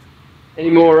 Bloody hard. Any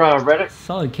more Reddit?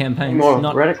 Solid campaigns. Any more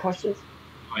Reddit questions?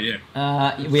 Oh,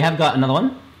 yeah. We have got another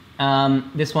one.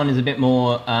 This one is a bit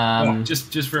more...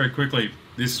 just very quickly.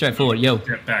 This straightforward, yo.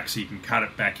 Step back so you can cut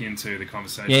it back into the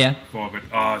conversation. Yeah. Before, but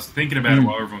I was thinking about it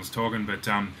while everyone's talking. But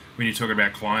when you talk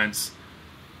about clients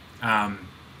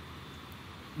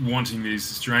wanting these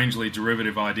strangely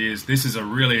derivative ideas, this is a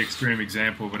really extreme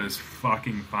example, but it's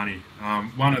fucking funny.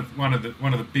 One of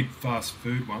the big fast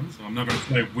food ones. I'm not going to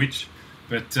say which,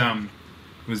 but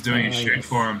was doing a shoot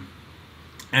for him.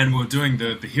 And we're doing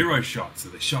the hero shot, so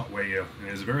the shot where and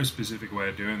there's a very specific way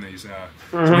of doing these. So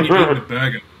when you eat the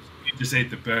burger, you just eat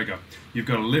the burger. You've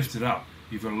got to lift it up.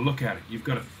 You've got to look at it. You've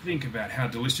got to think about how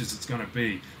delicious it's going to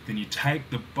be. Then you take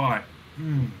the bite.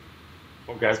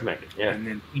 Orgasmic, yeah. And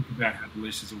then think about how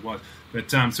delicious it was. But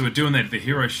so we're doing the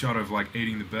hero shot of like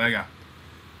eating the burger.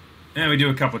 And we do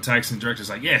a couple of takes, and the director's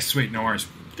like, yeah, sweet, no worries.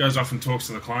 Goes off and talks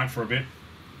to the client for a bit.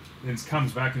 Then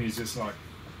comes back and he's just like,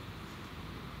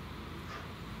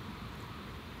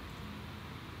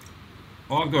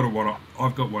 I've got what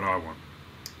I want,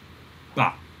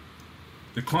 but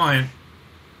the client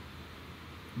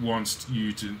wants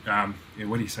you to.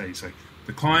 What do you say?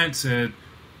 The client said,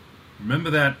 "Remember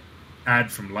that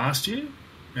ad from last year,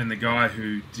 and the guy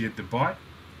who did the bite,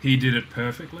 he did it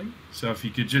perfectly. So if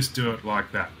you could just do it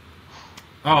like that."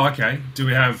 Oh, okay. Do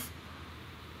we have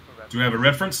a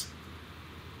reference?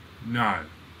 No.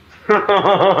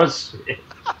 Oh, shit.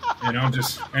 And I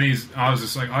was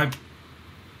just like, I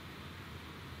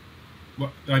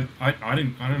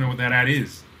don't know what that ad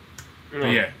is. But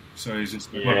yeah, so he's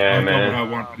just like, I've got what I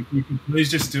want. If you could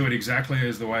please just do it exactly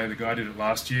as the way the guy did it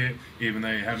last year, even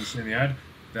though you haven't seen the ad,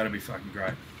 that'd be fucking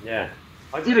great. Yeah.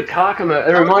 I did a car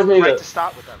commercial. It reminds me of to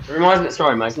start with them. It reminds me.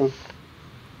 Sorry, Mason.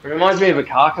 It reminds me of a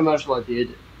car commercial I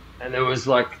did, and there was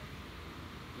like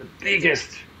the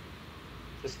biggest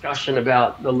discussion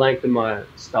about the length of my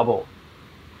stubble.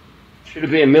 Should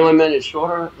it be a millimeter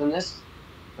shorter than this?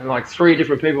 And like 3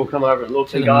 different people come over and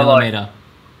look and go millimeter.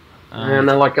 And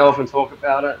they like go off and talk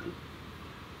about it.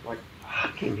 Like,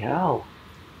 fucking hell.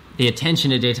 The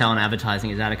attention to detail in advertising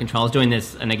is out of control. I was doing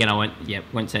this, and again, I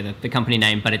won't say the company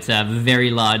name, but it's a very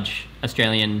large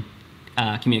Australian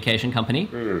communication company,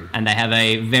 and they have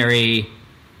a very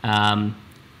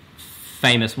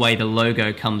famous way the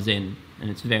logo comes in, and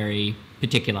it's very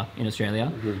particular in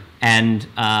Australia. And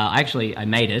I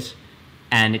made it,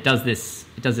 and it does this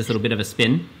little bit of a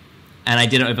spin, and I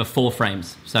did it over 4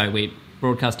 frames. So we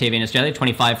broadcast TV in Australia,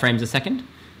 25 frames a second,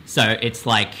 so it's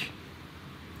like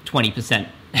 20%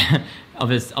 of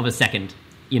a second,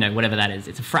 whatever that is.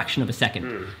 It's a fraction of a second.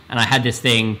 And I had this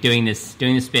thing doing this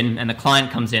spin, and the client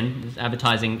comes in, this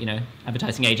advertising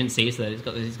agency, so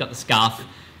he's got the scarf,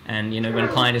 and when a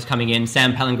client is coming in,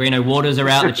 San Pellegrino waters are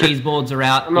out, the cheese boards are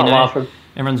out. I'm not laughing.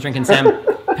 Everyone's drinking San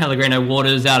Pellegrino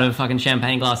waters out of fucking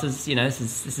champagne glasses. This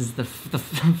is the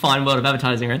fine world of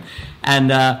advertising, right? And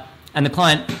the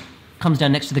client comes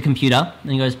down next to the computer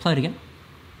and he goes, "Play it again.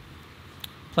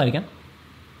 Play it again.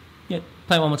 Yeah,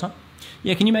 play it one more time.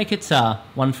 Yeah, can you make it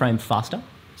 1 frame faster?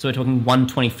 So we're talking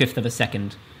 1/25th of a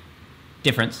second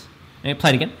difference. And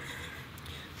play it again.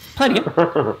 Play it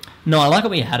again. No, I like it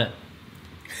where you had it."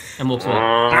 And walks away.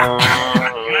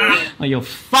 Oh, you're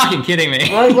fucking kidding me.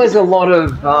 There's a lot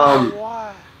of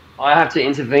I have to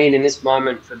intervene in this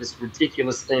moment for this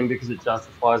ridiculous thing because it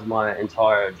justifies my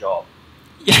entire job.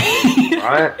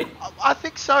 Right? I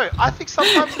think so. I think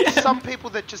sometimes it's some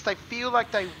people that just they feel like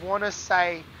they want to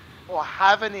say or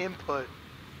have an input,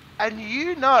 and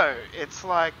it's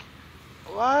like,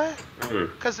 what?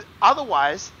 Because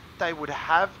otherwise they would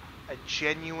have a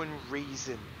genuine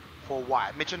reason for why.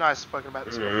 Mitch and I have spoken about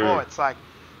this before. It's like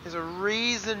there's a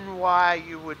reason why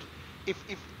you would, if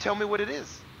tell me what it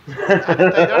is. And if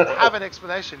they don't have an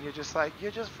explanation, you're just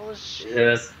full of shit.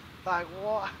 Yes. Like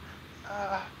what?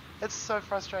 It's so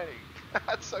frustrating.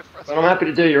 It's so frustrating. But I'm happy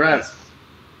to do your ads,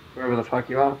 wherever the fuck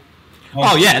you are.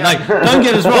 Oh yeah, don't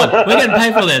get us wrong. We're getting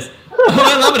paid for this.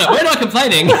 We're loving it. We're not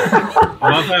complaining.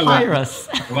 Hire us.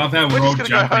 I love how we're all just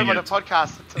jumping. Go home on a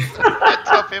podcast and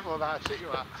tell people how shit you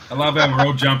are. I love how we're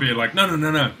all jumping. Like,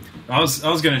 no. I was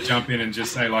going to jump in and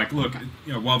just say, like, look,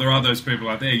 while there are those people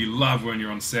out there, you love when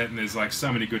you're on set, and there's like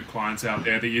so many good clients out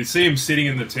there that you see them sitting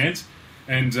in the tent,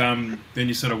 and then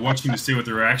you sort of watch them to see what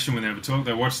the reaction when they ever talk.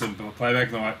 They watch them playback,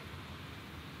 and they're like,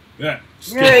 yeah,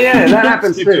 that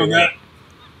happens too. Doing that.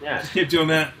 Yeah. Just keep doing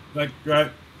that. Like,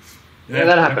 right. Yeah,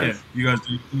 that happens. Okay. You guys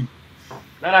do.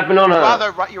 That happened on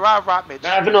You are right, Mitch.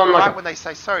 That happened on right like when they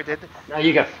say sorry, didn't it? No,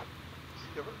 you go.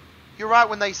 you're right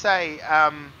when they say,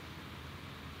 oh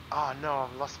no,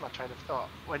 I've lost my train of thought.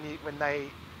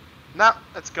 No,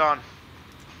 it's gone.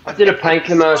 I did a paint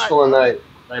commercial and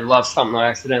they loved something I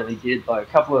accidentally did.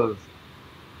 Like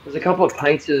there's a couple of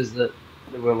painters that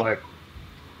were like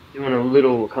doing a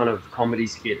little kind of comedy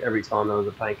skit every time there was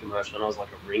a paint commercial, and I was like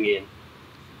a ring in.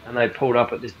 And they pulled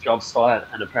up at this job site,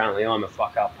 and apparently I'm a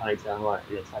fuck up painter. I'm like,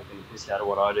 you're taking the piss out of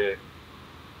what I do.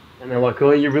 And they're like,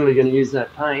 oh, you're really going to use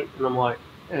that paint? And I'm like,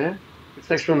 yeah,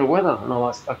 protects from the weather. And I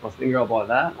like stuck my finger up like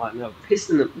that. Like, no,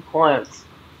 the clients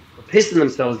were pissing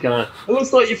themselves going, it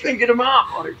looks like you fingered them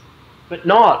up. Like, but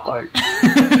not. Like,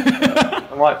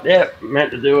 I'm like, yeah,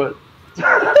 meant to do it. No,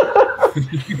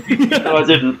 I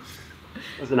didn't.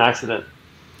 It was an accident.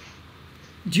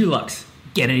 Dulux,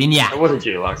 get it in ya. It wasn't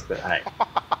Dulux, but hey.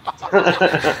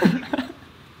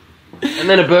 And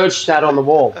then a bird shat on the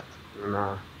wall. And,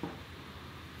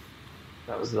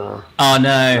 that was the... Oh,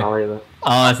 no.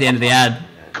 Oh, that's the end of the ad.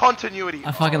 Continuity.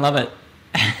 I fucking love it.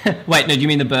 Wait, no, do you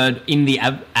mean the bird in the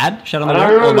ad shut on the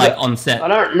wall or like on set? I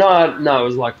don't know. No, it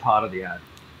was like part of the ad.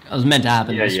 It was meant to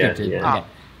happen. Yeah, scripted. yeah. Okay.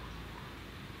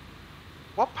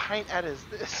 What paint ad is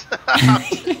this?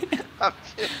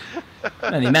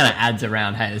 Man, the amount of ads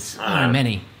around has so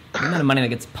many. The amount of money that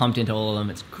gets pumped into all of them,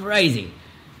 it's crazy.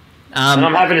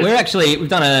 We've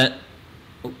done a...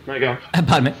 No, you go.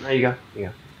 Pardon me. No, you go. You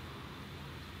go.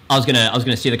 I was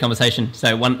gonna steer the conversation.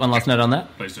 So one last note on that.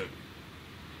 Please do.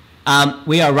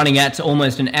 We are running out to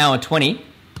almost an hour 20,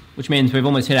 which means we've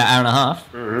almost hit our hour and a half.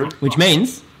 Mm-hmm. Which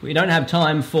means we don't have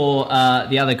time for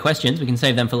the other questions. We can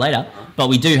save them for later. But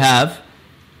we do have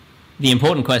the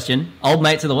important question: old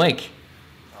mates of the week.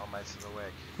 Old mates of the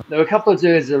week. There were a couple of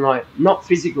dudes, and like not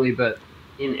physically, but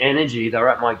in energy. They were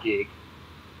at my gig.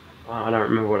 I don't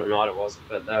remember what night it was,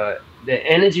 but their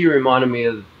energy reminded me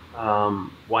of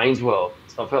Wayne's World.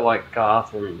 So I felt like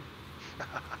Garth and I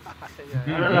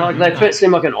don't know, like they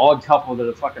seemed like an odd couple that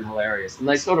are fucking hilarious, and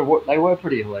they were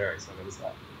pretty hilarious, I gotta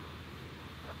say.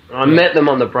 And I met them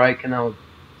on the break, and they were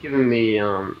giving me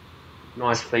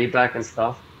nice feedback and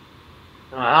stuff.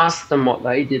 And I asked them what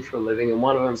they did for a living, and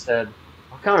one of them said,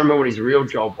 I can't remember what his real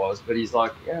job was, but he's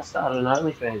like, yeah, I started an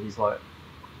OnlyFans. He's like,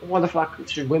 well, why the fuck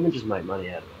should women just make money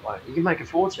out of it? Like, you can make a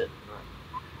fortune.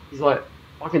 He's like,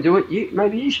 I can do it.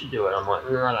 Maybe you should do it. I'm like,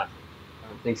 no, I don't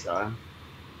think so.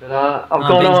 But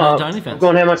I've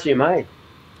gone, how much you made?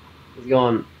 He's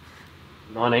gone,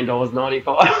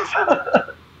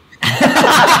 $19.95.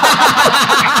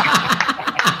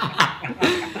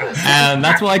 And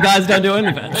that's why guys don't do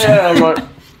OnlyFans. Yeah, I'm like,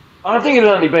 I think it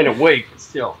had only been a week, but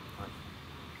still.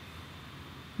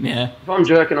 Yeah. If I'm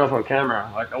jerking off on camera,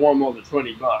 like I want more than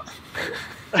 $20.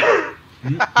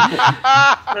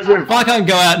 If I can't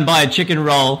go out and buy a chicken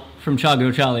roll from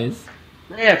Chargill Charlie's.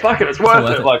 Yeah, fuck it, it's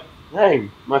worth it. Like, hey,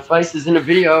 my face is in a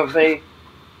video of me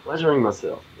pleasuring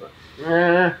myself. But,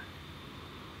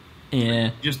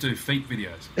 yeah. Just do feet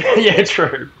videos. Yeah,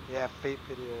 true. Yeah, feet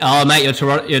videos. Oh, mate, your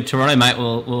Toronto mate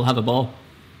will have a ball.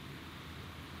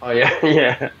 Oh, yeah,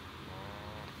 yeah.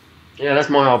 Yeah, that's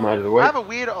my old mate of the week. I have a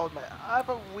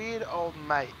weird old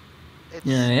mate. It's,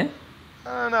 Yeah.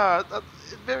 I don't know.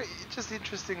 Very just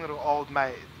interesting little old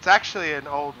mate. It's actually an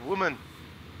old woman,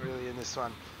 really, in this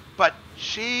one. But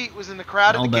she was in the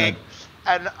crowd at the gig,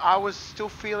 and I was still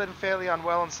feeling fairly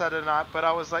unwell on Saturday night. But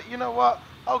I was like, you know what?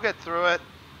 I'll get through it.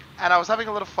 And I was having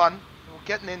a lot of fun. We were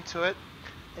getting into it.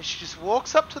 And she just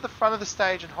walks up to the front of the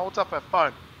stage and holds up her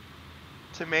phone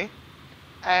to me.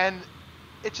 And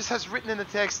it just has written in the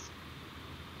text,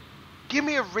 give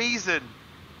me a reason.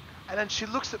 And then she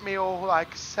looks at me all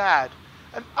like sad.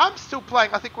 And I'm still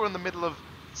playing. I think we're in the middle of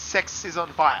Sex on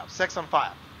Fire.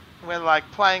 And we're like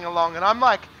playing along. And I'm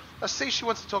like, I see she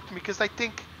wants to talk to me because they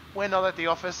think we're not at the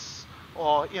office.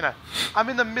 Or, you know, I'm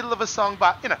in the middle of a song,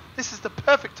 but, you know, this is the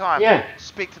perfect time to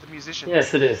speak to the musician.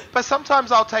 Yes, it is. But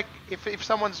sometimes I'll take, if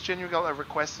someone's genuinely got a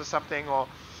request or something,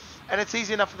 and it's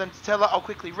easy enough for them to tell her, I'll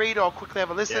quickly read or I'll quickly have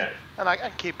a listen, and I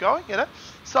can keep going, you know.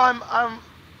 So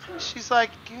she's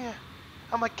like, yeah.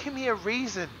 I'm like, give me a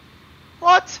reason.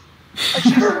 What?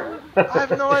 And I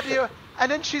have no idea. And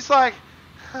then she's like,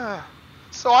 huh.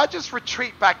 So I just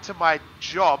retreat back to my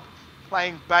job,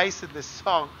 playing bass in this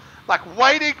song, like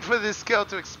waiting for this girl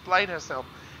to explain herself.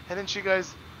 And then she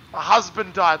goes, my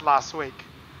husband died last week.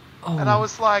 Oh. And I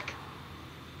was like,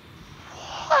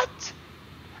 what?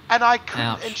 And I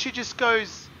couldn't, and she just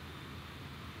goes,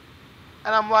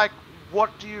 and I'm like,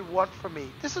 what do you want from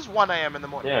me? This is 1 a.m. in the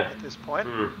morning at this point.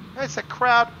 And it's a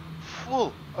crowd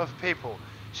full of people.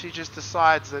 She just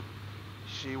decides that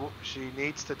she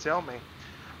needs to tell me.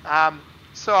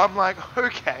 So I'm like,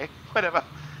 okay, whatever.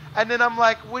 And then I'm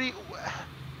like, what do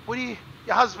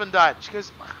your husband died. She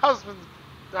goes, my husband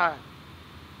died.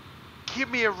 Give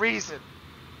me a reason.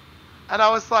 And I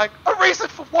was like, a reason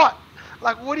for what?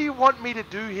 Like, what do you want me to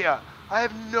do here? I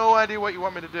have no idea what you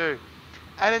want me to do.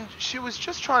 And then she was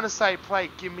just trying to say, play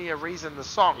Give Me a Reason, the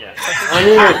song. Yeah. I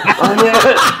knew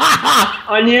it.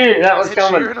 I knew that was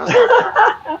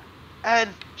coming. And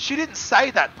she didn't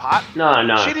say that part. No.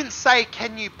 She didn't say,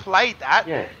 can you play that?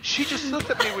 Yeah. She just looked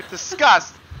at me with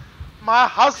disgust. My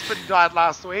husband died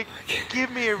last week.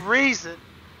 Give me a reason.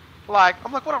 Like,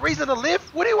 I'm like, what, a reason to live?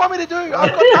 What do you want me to do?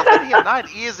 I've got nothing here. And I had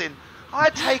ears in. I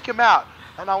take him out.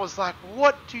 And I was like,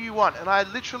 what do you want? And I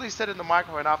literally said in the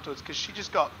microphone afterwards, because she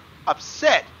just got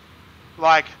upset.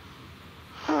 Like,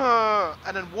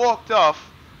 and then walked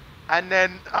off. And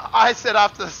then I said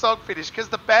after the song finished, because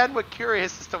the band were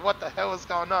curious as to what the hell was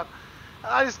going on.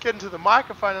 And I just get into the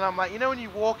microphone and I'm like, you know when you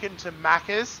walk into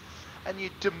Macca's and you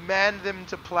demand them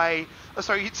to play...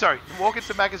 you walk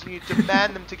into Macca's and you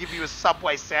demand them to give you a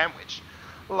Subway sandwich.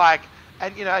 Like,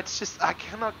 and you know, it's just, I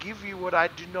cannot give you what I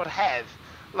do not have.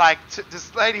 Like, to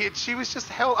this lady, she was just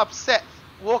hell upset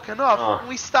walking off. Oh. And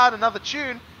we start another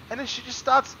tune and then she just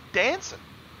starts dancing.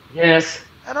 Yes.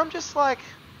 And I'm just like,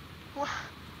 what?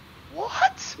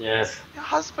 Yes. Your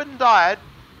husband died,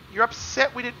 you're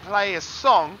upset we didn't play a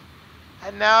song,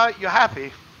 and now you're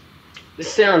happy.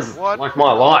 This sounds What? like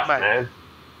my life, Mate. man.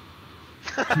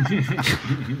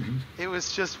 It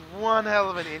was just one hell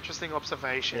of an interesting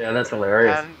observation. Yeah, that's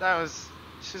hilarious. And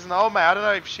she's an old mate. I don't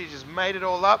know if she just made it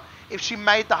all up, if she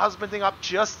made the husband thing up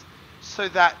just so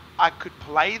that I could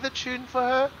play the tune for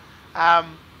her.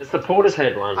 It's the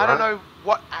Portishead one, right? I don't know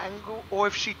what angle, or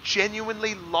if she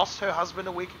genuinely lost her husband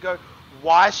a week ago.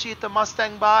 Why is she at the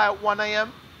Mustang Bar at 1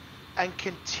 a.m. and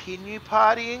continue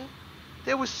partying?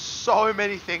 There was so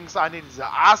many things I needed to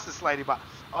ask this lady, but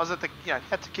I was had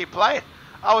to keep playing.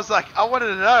 I was like, I wanted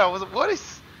to know. I was like, what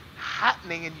is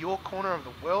happening in your corner of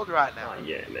the world right now? Oh,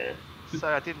 yeah, man. So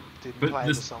I didn't play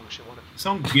the song she wanted.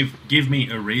 Song Give Me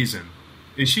a Reason.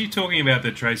 Is she talking about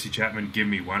the Tracy Chapman Give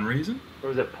Me One Reason? Or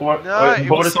was it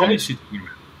What song is she talking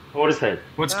about? Portishead.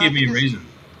 What's Give Me a Reason?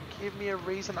 Give Me a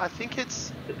Reason. I think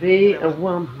it's... To be a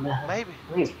woman. Maybe.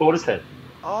 I think it's Portishead.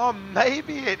 Oh,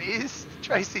 maybe it is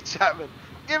Tracy Chapman.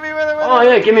 Give me one. Oh,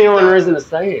 yeah, give me one reason to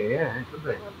stay here. Yeah, it could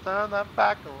be. Turn that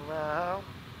back around.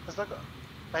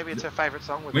 Maybe it's her favourite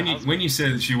song. With When you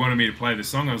said that she wanted me to play the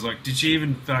song, I was like, did she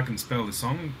even fucking spell the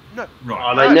song? No. Right.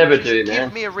 Oh, they never do, man.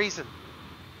 Give me a reason.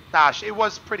 Nah, it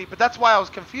was pretty, but that's why I was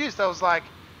confused. I was like,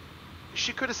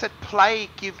 she could have said play,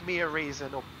 give me a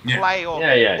reason, or play, or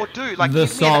do, like,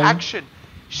 give me an action.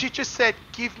 She just said,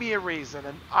 give me a reason,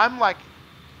 and I'm like,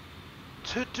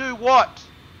 to do what?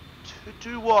 To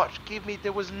do what? Give me,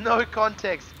 there was no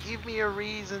context. Give me a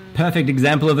reason. Perfect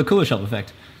example of the cooler shop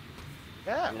effect.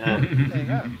 Yeah. There you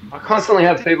go. I constantly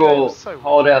have people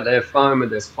hold out their phone with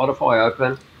their Spotify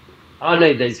open. I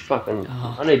need these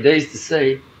I need these to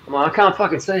see. I'm like, I can't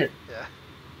fucking see it. Yeah.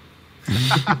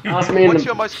 Ask me What's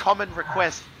your most common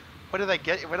request? What do they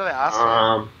get? What do they ask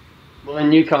for? Well, in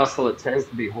Newcastle, it tends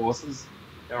to be horses.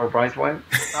 They're a Braithwaite.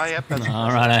 Oh, yep. That's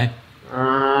All right.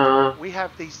 We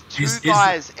have these two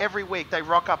guys every week. They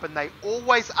rock up and they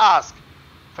always ask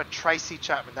for Tracy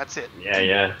Chapman. That's it.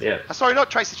 Yeah. Sorry,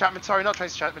 not Tracy Chapman. Sorry.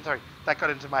 That got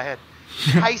into my head.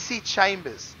 Casey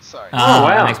Chambers. Sorry. Oh,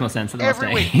 wow. That makes more sense than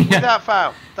Every week, without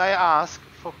fail, they ask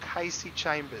for Casey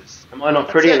Chambers. Am I not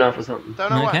pretty enough or something? Don't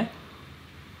know Okay.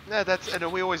 why. No,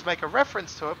 and we always make a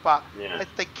reference to it, but Yeah.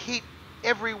 they keep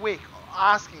every week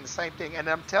asking the same thing. And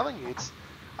I'm telling you, it's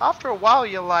after a while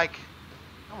you're like,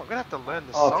 oh, we're gonna have to learn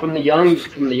this song. From the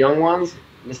young ones,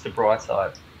 Mr.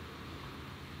 Brightside.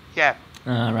 Yeah.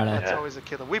 Right. That's always a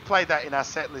killer. We played that in our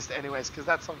set list anyways, because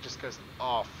that song just goes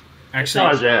off.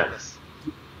 Actually, yeah.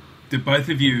 do both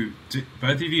of you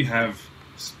have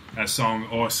a song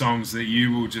or songs that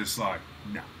you will just like,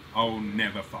 no, I'll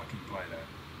never fucking play that?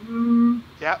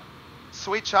 Yep.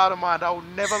 Sweet Child of Mine. I'll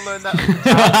never learn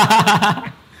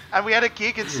that. And we had a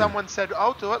gig and someone said,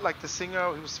 I'll do it. Like the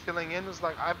singer who was filling in was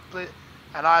like,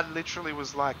 and I literally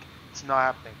was like, it's not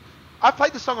happening. I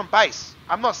played the song on bass.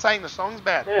 I'm not saying the song's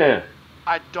bad. Yeah.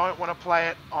 I don't want to play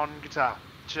it on guitar.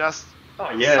 Just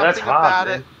that's hard, about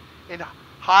man. it. In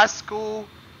high school,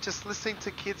 just listening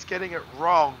to kids getting it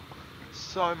wrong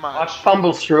so much. I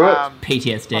fumble through it.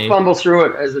 PTSD. I fumble through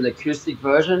it as an acoustic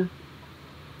version,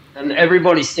 and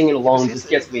everybody singing along just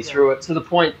gets me through it to the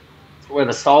point where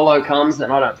the solo comes,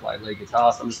 and I don't play lead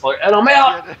guitar, so I'm just like, and I'm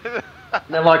out. And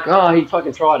they're like, oh, he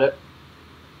fucking tried it.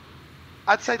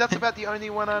 I'd say that's about the only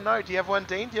one I know. Do you have one,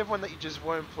 Dean? Do you have one that you just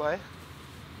won't play?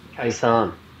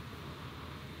 K-San.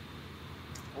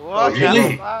 What?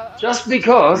 Really? Just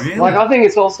because, Really? like, I think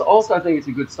it's also I think it's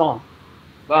a good song.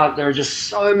 but there are just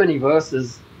so many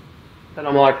verses that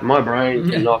I'm like, my brain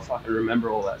cannot fucking remember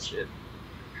all that shit.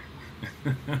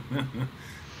 But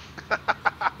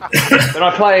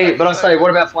I say, what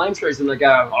about Flame Trees? And they go,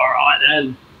 all right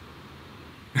then.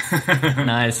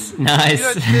 Nice. You know,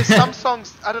 there's some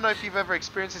songs, I don't know if you've ever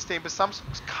experienced this thing, but some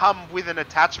songs come with an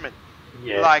attachment.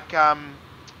 Yeah. Like,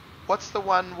 what's the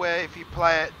one where if you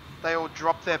play it, they all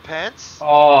drop their pants?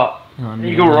 Oh,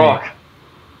 Eagle Rock.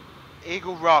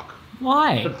 Eagle Rock.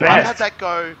 Why? The I've best. had that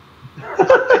go.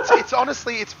 It's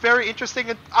honestly, it's very interesting,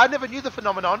 and I never knew the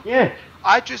phenomenon. Yeah.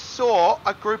 I just saw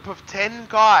a group of 10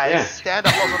 guys stand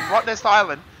up. I was on Rottnest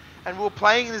Island, and we were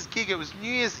playing this gig. It was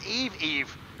New Year's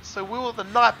Eve. So we were the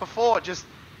night before just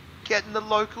getting the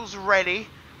locals ready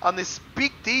on this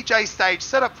big DJ stage,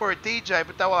 set up for a DJ,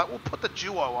 but they were like, we'll put the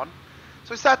duo on.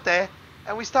 So we sat there,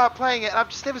 and we started playing it, and I've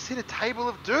just never seen a table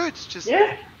of dudes just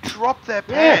drop their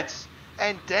pants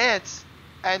and dance.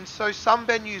 And so some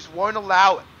venues won't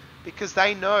allow it because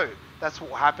they know that's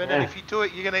what will happen. And if you do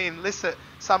it, you're going to elicit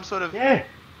some sort of bad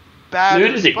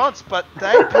nudity. response. But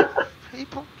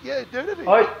people, nudity.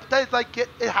 They like it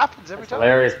happens every time.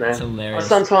 Hilarious, man. It's hilarious. I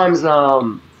sometimes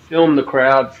film the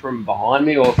crowd from behind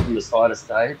me or from the side of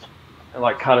stage and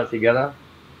like cut it together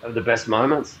of the best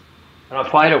moments. And I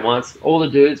played it once. All the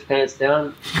dudes, pants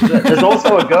down. There's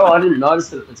also a girl, I didn't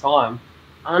notice it at the time,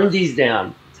 undies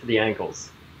down to the ankles.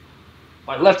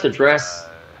 I left the dress,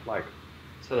 like,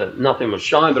 so that nothing was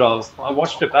showing, but I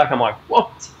watched it back, I'm like,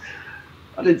 what?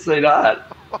 I didn't see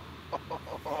that.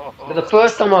 But the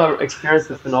first time I experienced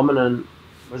the phenomenon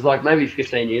was like maybe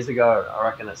 15 years ago, I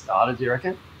reckon it started, do you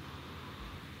reckon?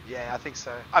 Yeah, I think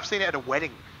so. I've seen it at a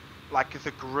wedding, like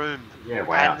the groom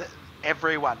and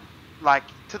everyone, like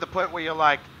to the point where you're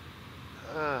like,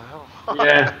 I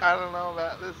don't know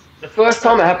about this. The first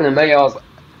time it happened to me,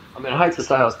 I hate to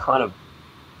say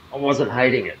I wasn't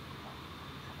hating it.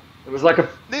 It was like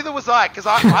Neither was I, because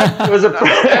I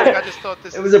just thought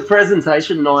this. It was a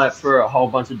presentation night for a whole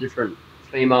bunch of different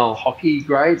female hockey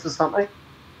grades or something.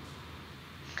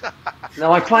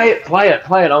 No, I play it. I'm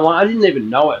like, I didn't even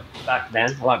know it back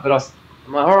then. I'm like,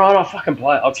 all right, I'll fucking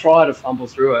play it. I'll try to fumble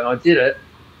through it, and I did it.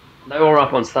 They all were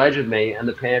up on stage with me, and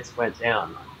the pants went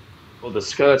down. Well, the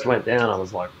skirts went down. I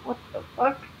was like, what the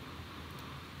fuck?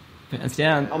 Pants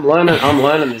down. I'm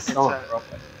learning this song.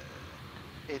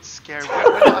 It's scary.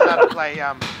 We're not allowed to play.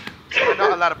 We're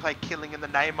not allowed to play "Killing in the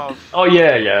Name of." Oh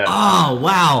yeah. Oh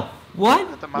wow! What?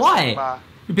 Why? Bar.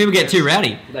 Do people get too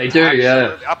rowdy? They do,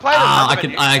 Absolutely. I play it.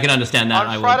 I can understand that.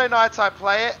 On Friday nights, I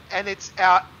play it, and it's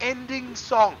our ending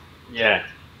song. Yeah.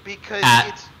 Because it's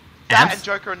Amps? that and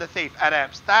Joker and the Thief at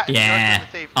Amps. That and Joker and the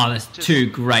Thief. Oh, there's two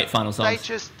great final songs.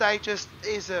 They just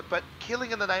is it. But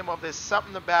 "Killing in the Name of," there's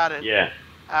something about it. Yeah.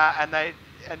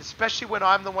 And especially when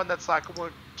I'm the one that's like, I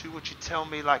won't do what you tell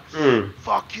me, like,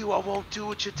 fuck you, I won't do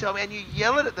what you tell me, and you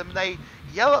yell it at them, and they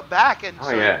yell it back, and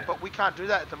but we can't do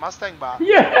that at the Mustang Bar.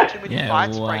 Yeah. Too many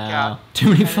fights break out.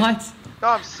 Too many fights? No,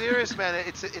 I'm serious, man.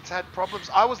 It's had problems.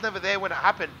 I was never there when it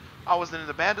happened. I wasn't in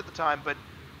the band at the time, but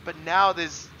now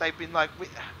they've been like,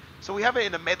 so we have it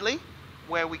in a medley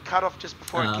where we cut off just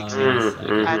before it kicks in,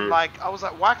 and like I was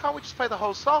like, why can't we just play the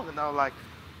whole song? And they were like,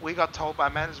 we got told by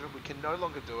management we can no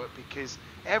longer do it because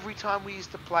every time we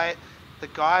used to play it, the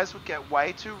guys would get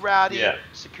way too rowdy. Yeah.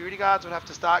 Security guards would have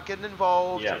to start getting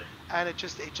involved. Yeah. And it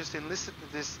just elicited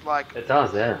this like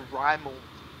primal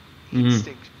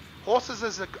instinct. Horses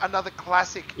is another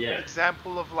classic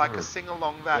example of like a sing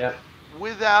along that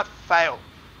without fail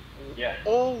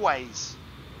always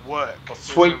work.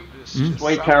 Sweet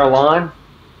Caroline.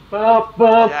 Ba,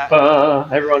 ba, ba.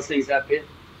 Everyone sings that bit.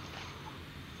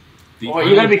 You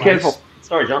got to be careful.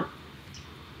 Sorry, John.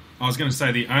 I was going to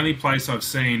say the only place I've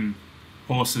seen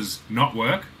horses not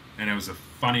work, and it was the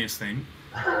funniest thing,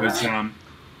 was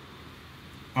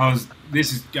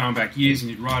this is going back years,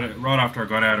 and right after I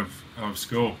got out of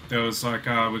school, there was like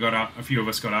a few of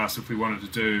us got asked if we wanted to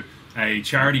do a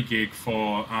charity gig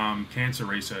for cancer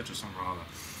research or something or other,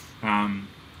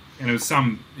 and it was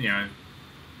some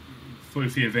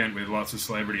floofy event with lots of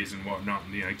celebrities and whatnot,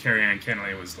 and Kerry Ann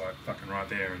Kennelly was like fucking right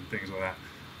there and things like that,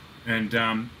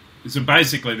 and so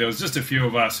basically there was just a few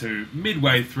of us who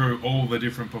midway through all the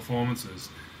different performances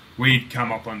we'd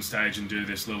come up on stage and do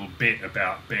this little bit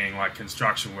about being like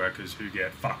construction workers who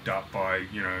get fucked up by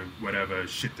whatever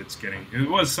shit that's getting, it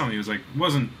was something, it was like, it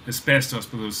wasn't asbestos,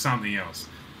 but it was something else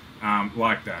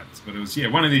like that, but it was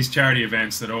one of these charity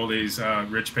events that all these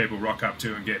rich people rock up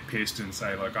to and get pissed and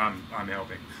say like I'm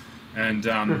helping. And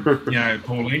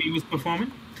Paulini was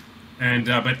performing, and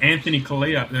but Anthony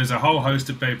Kalia, there's a whole host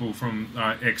of people from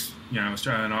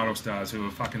Australian Idol stars who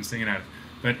were fucking singing at it.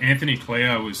 But Anthony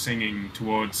Kalia was singing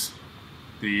towards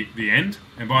the end,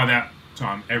 and by that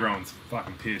time, everyone's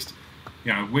fucking pissed.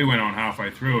 You know, we went on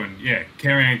halfway through, and yeah,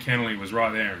 Carrie Ann Kennelly was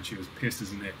right there, and she was pissed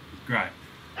as a neck. It was great.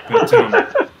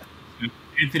 But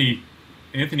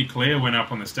Anthony Clare went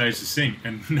up on the stage to sing,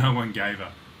 and no one gave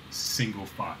a single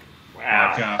fuck.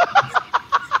 Wow.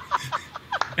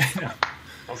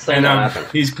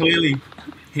 Like, he's clearly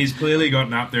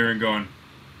gotten up there and gone,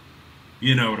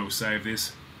 you know what'll save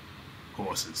this?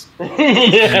 Horses.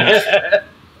 Yeah.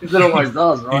 Because it always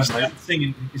does, right?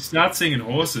 He starts singing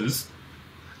horses,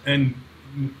 and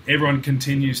everyone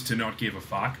continues to not give a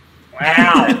fuck.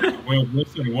 Wow. We're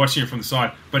sort of watching it from the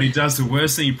side, but he does the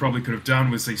worst thing he probably could have done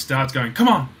was he starts going, come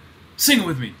on, sing it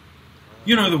with me.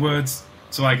 You know the words.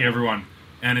 So like everyone.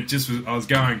 And it just was, I was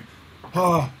going,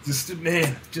 oh, just,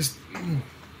 man, just,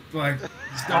 like,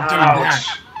 stop doing that.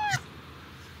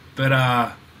 But,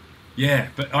 yeah,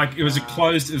 but like it was a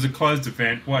closed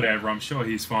event, whatever. I'm sure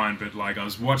he's fine, but like I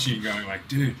was watching it going like,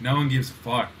 dude, no one gives a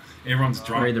fuck. Everyone's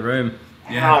drunk. Read the room.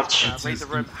 Yeah, read the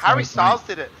room. Harry Styles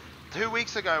did it 2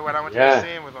 weeks ago when I went to see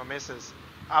him with my missus.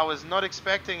 I was not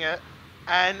expecting it,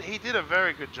 and he did a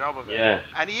very good job of it. Yeah.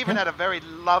 And he even had a very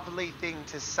lovely thing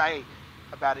to say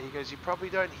about it. He goes, "You probably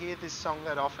don't hear this song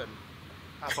that often,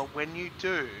 but when you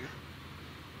do,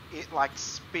 it like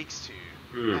speaks to you."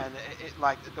 And it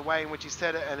like the way in which he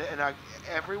said it, and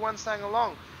everyone sang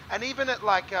along. And even at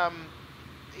like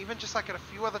even just like at a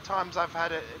few other times I've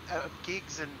had it at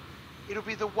gigs, and it'll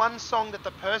be the one song that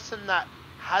the person that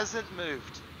hasn't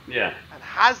moved and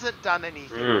hasn't done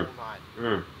anything all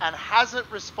night and hasn't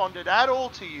responded at all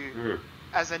to you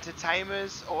as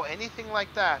entertainers or anything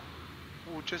like that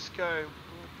will just go,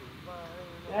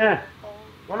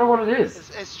 wonder what it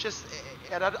is. It's just,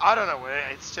 I don't know,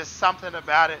 it's just something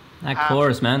about it. That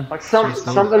chorus, man. Like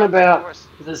something about,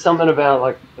 is there something about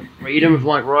like the freedom of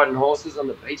like riding horses on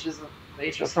the beach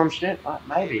or some shit?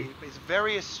 Maybe. It's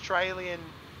very Australian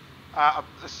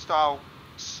style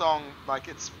song. Like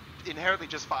it's inherently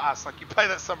just for us. Like you play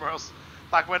that somewhere else.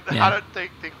 Like when I don't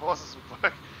think horses would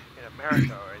work in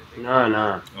America or anything.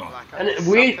 No. Like, and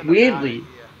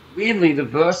weirdly, the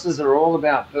verses are all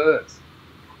about birds.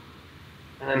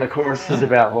 And then the chorus is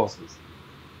about horses.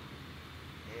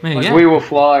 Man, like, we will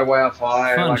fly way up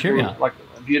high, Fun, like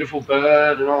a beautiful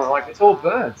bird and all. Like it's all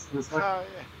birds. And it's like,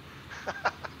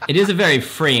 it is a very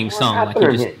freeing song. Like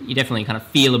you definitely kind of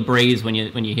feel a breeze when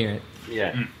you hear it.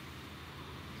 Yeah.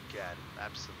 Yeah,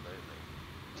 absolutely.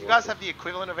 Do you guys have the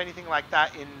equivalent of anything like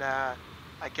that in, I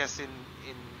guess in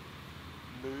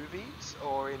movies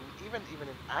or in even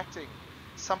in acting?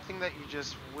 Something that you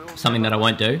just will. Something that I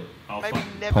won't do. Maybe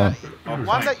never.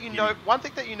 One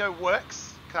thing that you know works.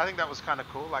 Because I think that was kind of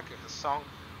cool, like a song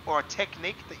or a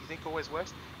technique that you think always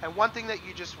works. And one thing that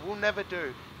you just will never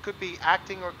do. Could be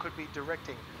acting or it could be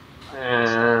directing.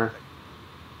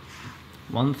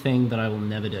 One thing that I will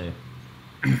never do.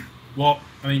 Well,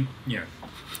 I mean, yeah.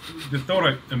 The thought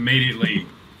I immediately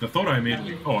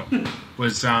thought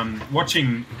was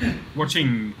watching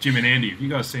Jim and Andy. Have you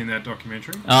guys seen that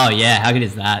documentary? Oh yeah, how good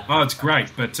is that? Oh, it's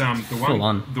great. But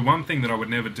the one thing that I would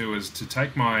never do is to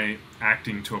take my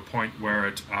acting to a point where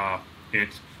it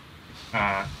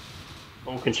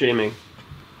all consuming.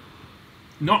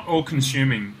 Not all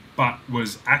consuming, but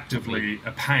was actively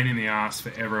a pain in the ass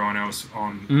for everyone else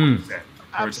on set.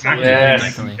 Where it's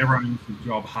actively making everyone else's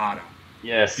job harder.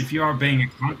 Yes. If you are being a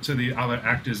cunt to the other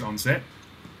actors on set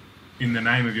in the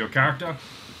name of your character,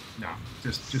 no,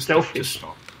 just selfish. Just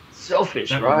stop. Selfish,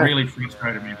 that right? really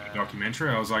frustrated me in the documentary.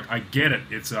 I was like, I get it.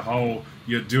 It's a whole,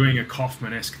 you're doing a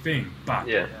Kaufman-esque thing, but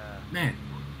man,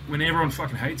 when everyone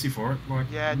fucking hates you for it,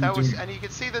 like that was, and you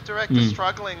could see the director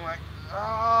struggling, like,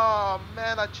 oh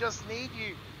man, I just need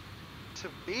you to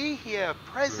be here,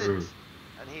 present,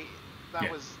 and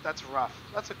that's rough.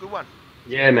 That's a good one.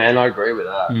 Yeah, man, I agree with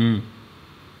that.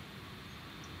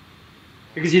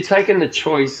 Because you're taking the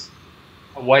choice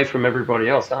away from everybody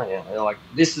else, aren't you? They're like,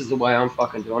 this is the way I'm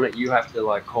fucking doing it. You have to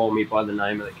like call me by the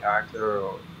name of the character,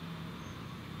 or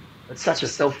it's such a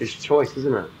selfish choice,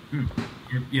 isn't it?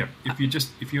 Yeah.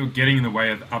 If you're getting in the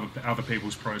way of other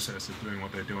people's process of doing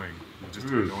what they're doing, you're just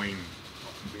annoying.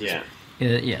 Yeah.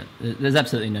 There's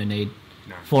absolutely no need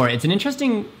for it. It's an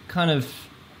interesting kind of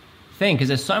thing because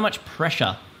there's so much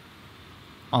pressure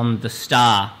on the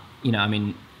star. You know, I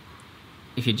mean,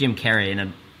 if you're Jim Carrey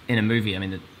in a movie, I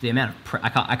mean, the amount of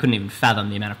I couldn't even fathom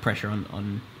the amount of pressure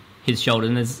on his shoulder.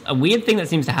 And there's a weird thing that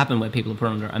seems to happen where people are put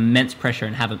under immense pressure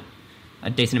and have a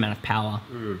decent amount of power,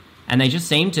 and they just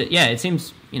seem to. Yeah, it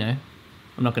seems. You know,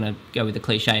 I'm not going to go with the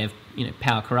cliche of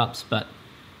power corrupts, but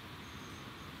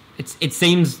it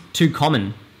seems too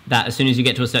common that as soon as you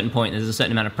get to a certain point, there's a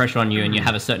certain amount of pressure on you, and you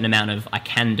have a certain amount of I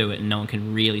can do it, and no one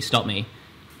can really stop me.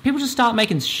 people just start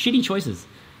making shitty choices.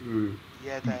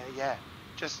 Yeah,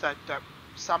 just that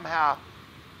somehow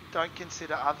don't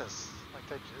consider others. Like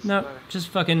they just just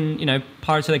fucking, you know,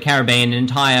 Pirates of the Caribbean, an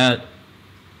entire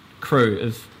crew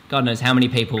of God knows how many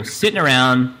people sitting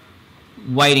around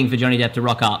waiting for Johnny Depp to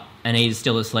rock up, and he's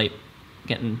still asleep,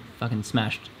 getting fucking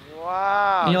smashed.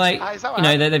 Wow. And you're like, you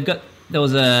know, they've got. There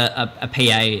was a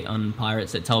PA on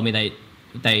Pirates that told me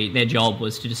their job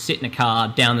was to just sit in a car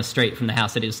down the street from the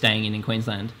house that he was staying in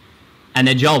Queensland, and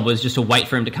their job was just to wait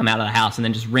for him to come out of the house and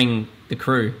then just ring the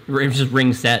crew, just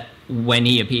ring set when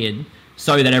he appeared,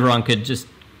 so that everyone could just,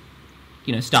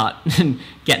 you know, start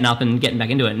getting up and getting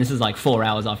back into it. And this is like 4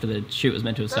 hours after the shoot was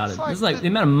meant to have started. This is like the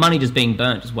amount of money just being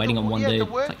burnt, just waiting on one dude.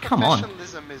 It's like, come on,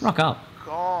 rock up.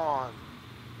 Gone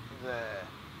there.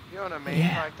 You know what I mean?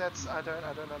 Yeah. Like that's I don't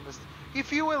understand.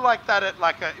 If you were like that at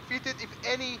like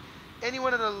if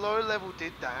anyone at a low level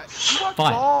did that, you are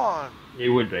gone.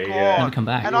 You would be, gone. yeah. Never come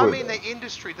back. And I mean, the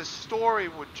industry, the story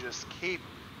would just keep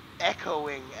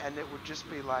echoing, and it would just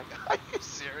be like, are you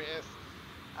serious?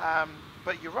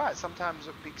 But you're right. Sometimes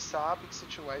a big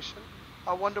situation.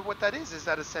 I wonder what that is. Is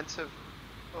that a sense of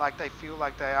like they feel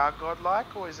like they are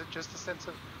godlike, or is it just a sense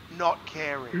of not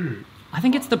caring? I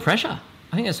think it's the pressure.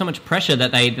 I think there's so much pressure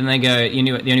that they go, you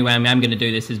know, the only way I'm going to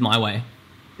do this is my way.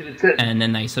 And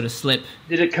then they sort of slip.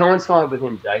 Did it coincide with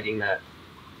him dating that?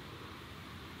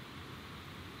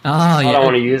 Oh, I yeah. don't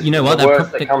want to use you know the what?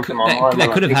 words that come to my mind.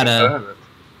 That could have had a...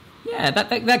 Yeah,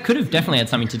 that could have definitely had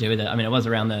something to do with it. I mean, it was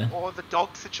around or the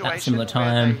dog situation. Similar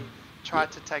time. Where they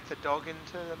tried to take the dog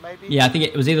into maybe. Yeah, I think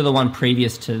it was either the one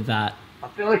previous to that, I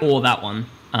feel like... or that one.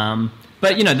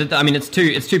 But you know, I mean, it's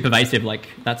too pervasive. Like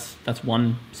that's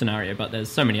one scenario, but there's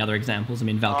so many other examples. I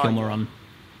mean, Val Kilmer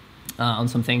on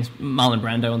some things, Marlon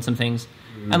Brando on some things,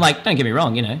 and like, don't get me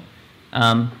wrong, you know,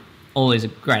 all these are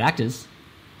great actors,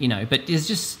 you know, but there's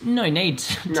just no need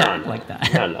to act like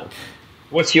that. No.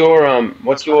 What's your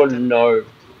no,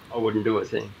 I wouldn't do it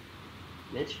thing,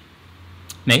 Mitch?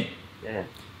 Me? Yeah.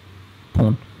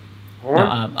 Porn.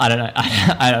 No, I don't know.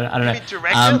 I don't know. Maybe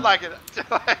direct it like it.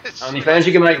 OnlyFans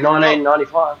you can make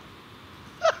 $19.95.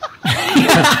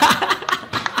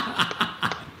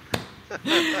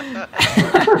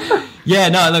 Yeah,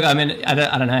 no. Look, I mean, I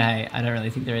don't know. Hey, I don't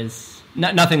really think there is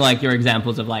nothing like your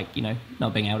examples of like, you know,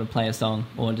 not being able to play a song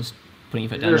or just putting your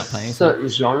foot down, not playing. Certain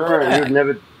genre, and you've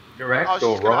never direct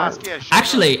or write.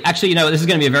 Actually, you know, this is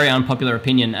going to be a very unpopular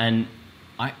opinion, and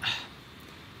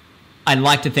I'd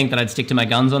like to think that I'd stick to my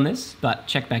guns on this, but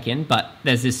check back in. But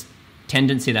there's this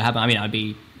tendency that happen. I mean, I'd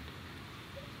be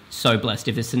so blessed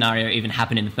if this scenario even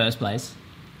happened in the first place.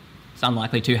 It's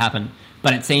unlikely to happen,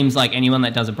 but it seems like anyone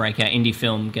that does a breakout indie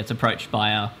film gets approached by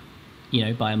a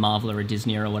Marvel or a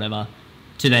Disney or whatever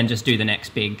to then just do the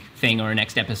next big thing or a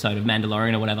next episode of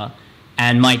Mandalorian or whatever.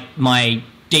 And my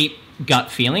deep gut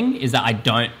feeling is that I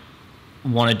don't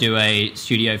want to do a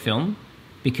studio film,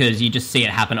 because you just see it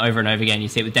happen over and over again. You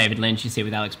see it with David Lynch, you see it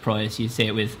with Alex Proyas, you see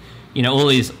it with, you know, all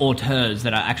these auteurs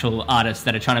that are actual artists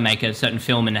that are trying to make a certain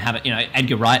film and have it, you know,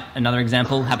 Edgar Wright, another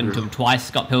example, happened to him twice,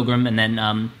 Scott Pilgrim, and then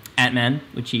Ant-Man,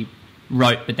 which he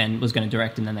wrote but then was going to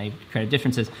direct, and then they created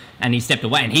differences, and he stepped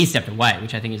away,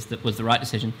 which I think was the right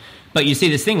decision. But you see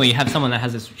this thing where you have someone that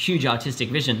has this huge artistic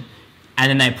vision, and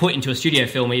then they put into a studio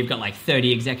film where you've got like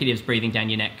 30 executives breathing down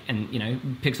your neck and, you know,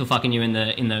 pixel fucking you in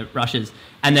the rushes.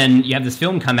 And then you have this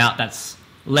film come out that's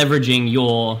leveraging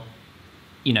your,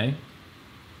 you know,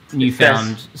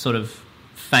 newfound sort of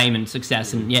fame and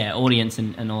success and, yeah, audience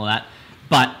and all that.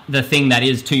 But the thing that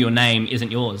is to your name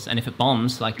isn't yours. And if it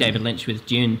bombs, like David Lynch with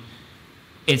Dune,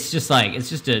 it's just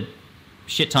a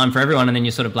shit time for everyone, and then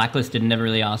you're sort of blacklisted and never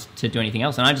really asked to do anything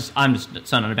else. And I'm just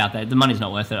so not about that. The money's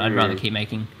not worth it. I'd rather keep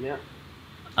making... Yeah.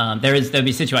 There'll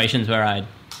be situations where I'd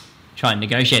try and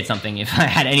negotiate something if I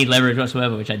had any leverage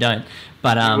whatsoever, which I don't.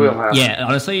 But yeah,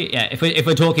 honestly, yeah. If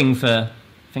we're talking for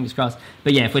fingers crossed,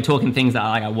 but yeah, if we're talking things that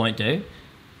I won't do,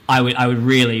 I would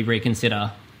really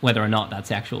reconsider whether or not that's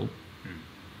the actual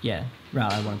route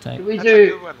I want to take. That's a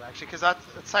good one, actually, because that's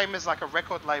the same as like a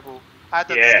record label. I had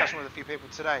that discussion with a few people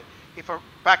today.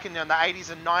 Back in the 80s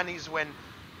and 90s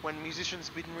when musicians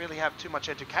didn't really have too much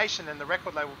education, and the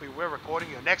record label would be, we're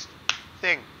recording your next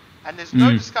thing, and there's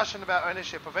no discussion about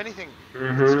ownership of anything.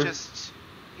 It's just,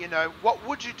 you know, what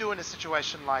would you do in a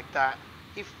situation like that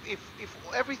if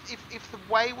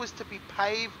the way was to be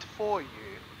paved for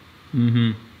you,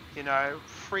 you know,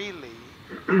 freely,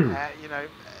 you know,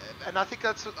 and I think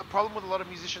that's a problem with a lot of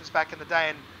musicians back in the day,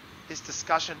 and this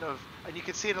discussion of, and you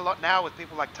can see it a lot now with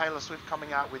people like Taylor Swift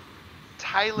coming out with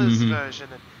Taylor's version,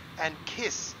 and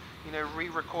Kiss, you know,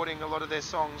 re-recording a lot of their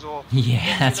songs, or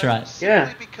that's right.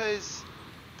 Simply because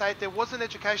there wasn't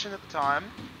education at the time,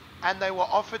 and they were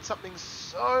offered something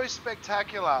so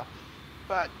spectacular,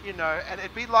 but and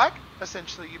it'd be like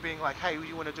essentially you being like, hey,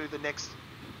 you want to do the next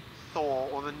Thor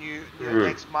or the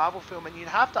next Marvel film, and you'd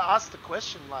have to ask the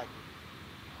question like,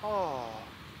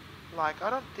 I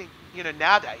don't think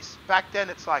nowadays. Back then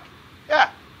it's like, yeah,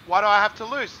 why do I have to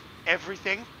lose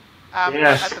everything?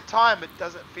 Yes. At the time, it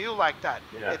doesn't feel like that.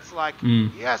 Yeah. It's like,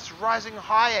 yes, rising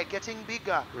higher, getting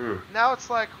bigger. Now it's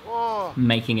like,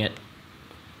 making it.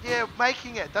 Yeah,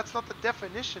 making it. That's not the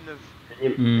definition of...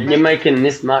 And you're making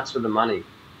this much for the money.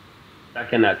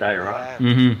 Back in that day, right?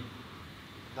 Yeah,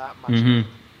 that much.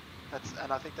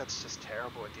 And I think that's just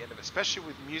terrible at the end of it, especially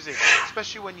with music.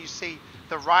 Especially when you see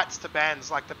the rights to bands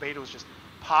like the Beatles just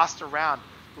passed around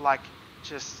like...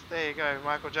 Just there you go,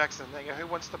 Michael Jackson. There you go. Who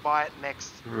wants to buy it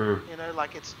next?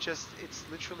 It's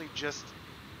literally just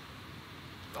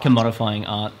commodifying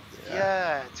art.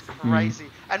 Yeah, it's crazy.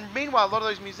 And meanwhile, a lot of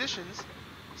those musicians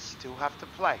still have to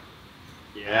play.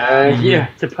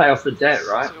 To pay off the debt,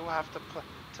 right? Still have to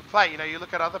play. You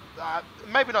look at other,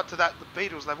 maybe not to the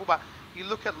Beatles level, but you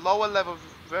look at lower level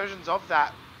versions of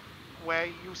that, where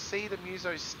you see the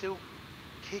musos still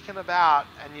kicking about,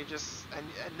 and you just and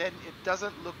then it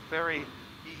doesn't look very,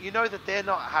 that they're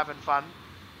not having fun,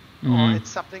 or it's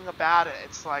something about it.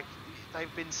 It's like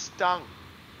they've been stung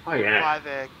by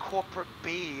the corporate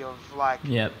bee of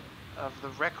of the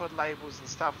record labels and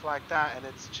stuff like that, and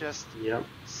it's just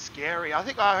scary. I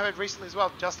think I heard recently as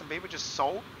well, Justin Bieber just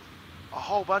sold a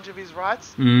whole bunch of his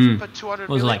rights for 200 million. It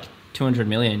was like 200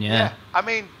 million, yeah. I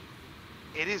mean,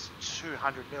 it is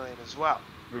 200 million as well,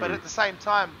 but at the same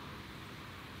time,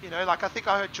 I think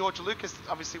I heard George Lucas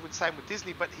obviously would same with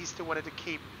Disney, but he still wanted to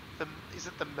keep the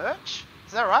merch?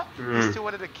 Is that right? He still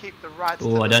wanted to keep the rights.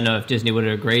 I don't know if Disney would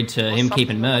have agreed to him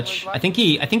keeping merch. I think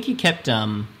he kept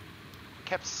some.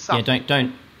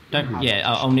 Yeah,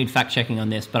 I'll need fact checking on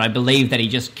this, but I believe that he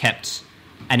just kept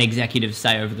an executive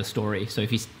say over the story. So if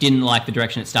he didn't like the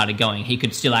direction it started going, he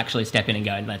could still actually step in and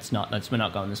go, we're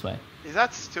not going this way. Is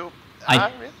that still? I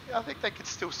think they could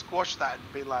still squash that and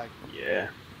be like, Yeah,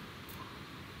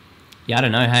 I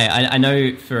don't know. Hey, I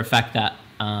know for a fact that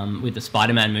with the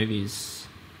Spider-Man movies,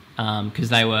 because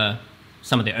they were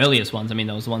some of the earliest ones. I mean,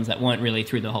 there was the ones that weren't really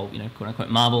through the whole, quote unquote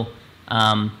Marvel,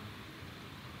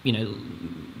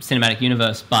 cinematic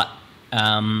universe. But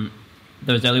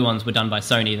those early ones were done by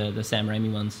Sony, the Sam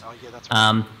Raimi ones. Oh yeah, that's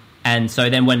right. And so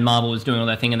then when Marvel was doing all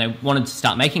their thing and they wanted to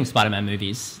start making Spider-Man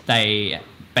movies, they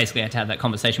basically had to have that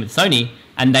conversation with Sony,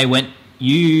 and they went,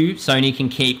 Sony can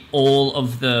keep all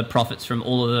of the profits from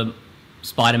all of the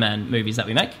Spider-Man movies that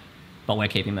we make, but we're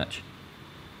keeping merch.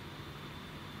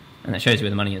 And that shows you where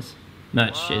the money is.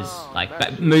 Merch is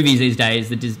like movies these days,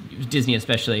 Disney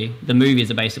especially, the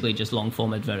movies are basically just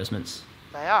long-form advertisements.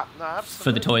 They are, no, absolutely.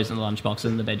 For the toys and the lunchbox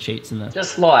and the bed sheets and the...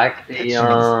 Just like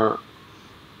the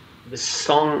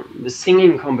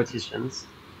singing competitions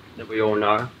that we all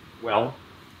know well,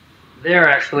 they're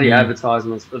actually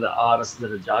advertisements for the artists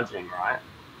that are judging, right?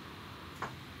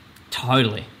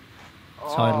 Totally.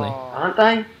 Aren't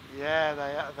they?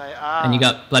 Yeah, they are. And you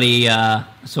got bloody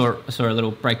saw a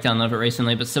little breakdown of it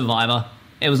recently, but Survivor.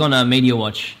 It was on a Media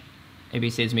Watch,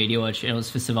 ABC's Media Watch, and it was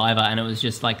for Survivor, and it was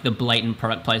just like the blatant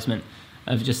product placement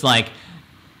of just like,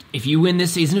 if you win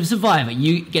this season of Survivor,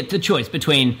 you get the choice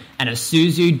between an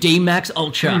Isuzu D-Max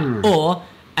Ultra or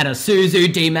an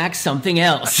Isuzu D-Max something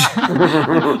else. And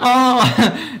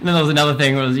then there was another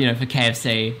thing where it was, for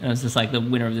KFC, and it was just like the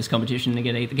winner of this competition to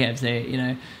get to eat the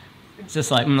KFC, It's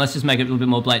just like, let's just make it a little bit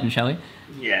more blatant, shall we?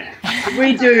 Yeah. Did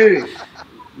we do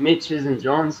Mitch's and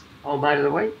John's OldMate of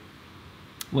the Week?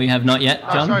 We have not yet,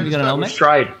 John. Have you got an OldMate?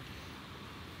 Strayed.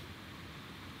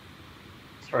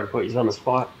 Sorry to put you on the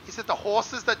spot. Is it the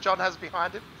horses that John has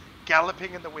behind him,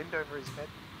 galloping in the wind over his head?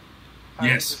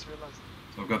 Yes.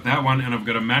 So I've got that one, and I've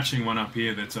got a matching one up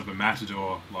here that's of a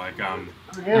matador, like,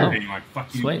 being like,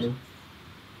 fuck you. Sweet.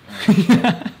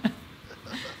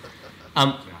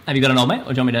 Have you got an OldMate,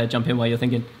 or do you want me to jump in while you're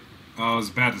thinking? I was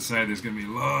about to say there's going to be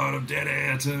a lot of dead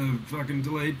air to fucking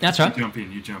delete. That's right.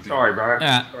 You jump in. Sorry, bro.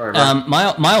 Sorry, bro.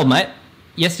 My old mate,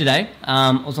 yesterday,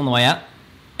 I was on the way out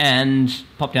and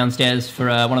popped downstairs for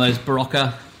one of those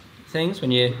Barocca things when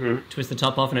you twist the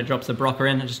top off and it drops the Barocca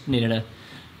in. I just needed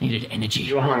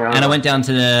energy. And I went down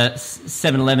to the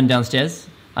 7-Eleven downstairs.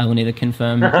 I will neither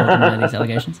confirm or deny these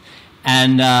allegations.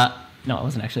 And, no, I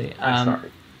wasn't actually.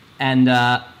 Sorry. And,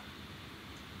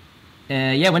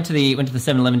 went to the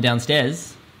 7-Eleven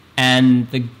downstairs, and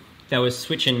they were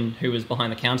switching who was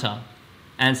behind the counter,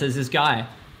 and so there's this guy,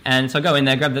 and so I go in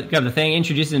there, grab the thing,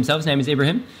 introduces himself. His name is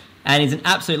Ibrahim, and he's an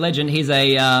absolute legend. He's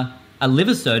a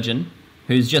liver surgeon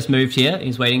who's just moved here.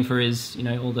 He's waiting for his,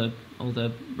 all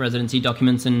the residency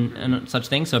documents and such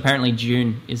things. So apparently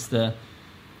June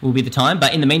will be the time.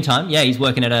 But in the meantime, he's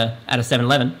working at a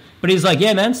 7-Eleven. But he's like,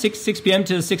 yeah, man, 6 p.m.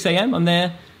 to 6 a.m. I'm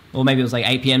there. Or maybe it was like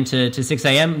 8 p.m. to 6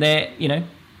 a.m. there,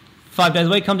 5 days a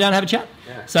week, come down and have a chat.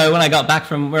 Yeah. So when I got back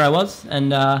from where I was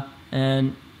and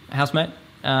housemate,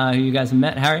 who you guys have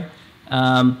met, Harry,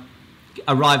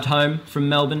 arrived home from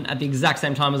Melbourne at the exact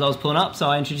same time as I was pulling up. So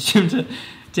I introduced him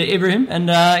to Ibrahim. And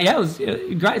it was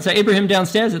great. So Ibrahim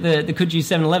downstairs at the Coogee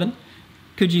 7-Eleven.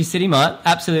 Coogee City Mart,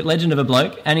 absolute legend of a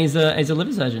bloke, and he's a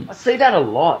liver surgeon. I see that a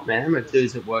lot, man, with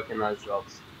dudes that work in those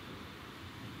jobs.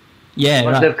 Yeah,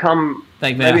 like right. They've come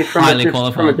like maybe from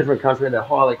a different country, they're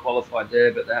highly qualified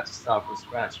there, but they have to start from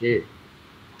scratch here.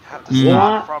 Have to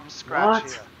start from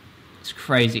scratch here. It's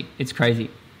crazy. It's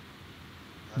crazy.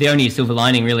 The only silver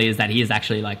lining really is that he is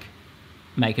actually like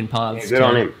making paths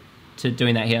to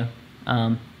doing that here.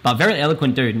 But very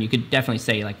eloquent dude, and you could definitely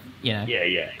see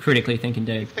critically thinking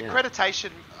dude. If the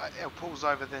accreditation pulls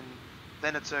over,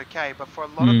 then it's okay. But for a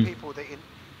lot of people, the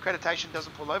accreditation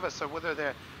doesn't pull over. So whether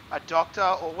they're a doctor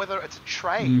or whether it's a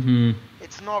trade,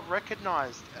 it's not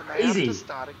recognised, and they have to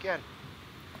start again.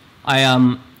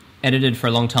 I edited for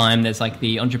a long time. There's like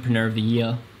the Entrepreneur of the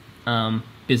Year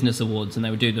business awards, and they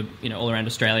would do the all around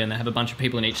Australia, and they have a bunch of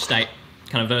people in each state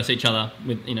kind of verse each other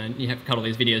with you have to cut all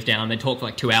these videos down. They talk for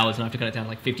like 2 hours, and I have to cut it down to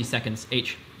like 50 seconds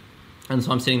each. And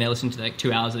so I'm sitting there listening to like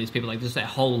 2 hours of these people, like just their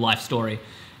whole life story,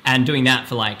 and doing that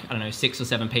for like 6 or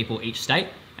 7 people each state.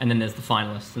 And then there's the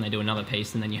finalists, and they do another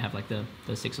piece, and then you have like the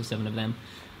 6 or 7 of them,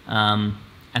 and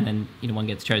then one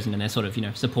gets chosen, and they're sort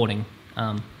of supporting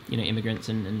immigrants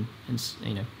and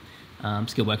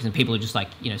skilled workers and people who are just like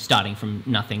starting from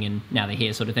nothing and now they're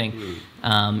here sort of thing.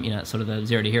 It's sort of the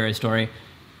zero to hero story,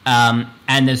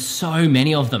 and there's so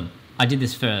many of them. I did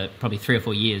this for probably 3 or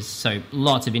 4 years, so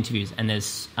lots of interviews, and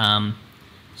there's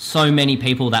so many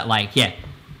people that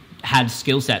had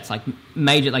skill sets like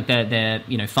major, like they're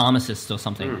pharmacists or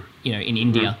something in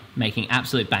India making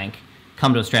absolute bank,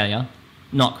 come to Australia,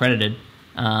 not credited,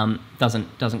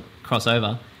 doesn't cross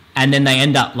over, and then they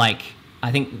end up like,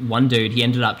 I think one dude, he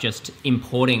ended up just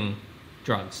importing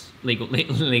drugs,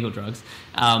 legal drugs,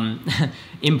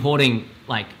 importing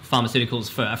like pharmaceuticals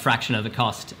for a fraction of the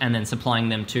cost, and then supplying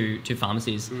them to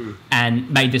pharmacies, and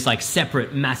made this like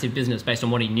separate massive business based on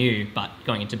what he knew, but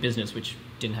going into business which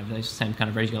didn't have those same kind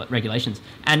of regulations,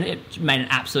 and it made an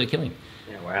absolute killing.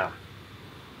 Yeah, wow.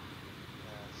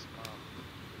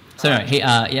 So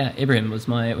anyway, Ibrahim was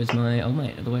my old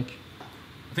mate of the week.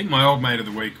 I think my old mate of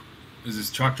the week is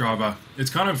this truck driver.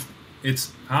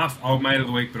 It's half old mate of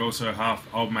the week, but also half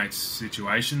old mate's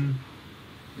situation.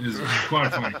 Is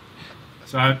quite funny.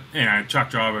 So truck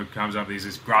driver comes up. He's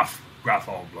this gruff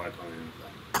old bloke,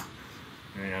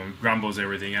 grumbles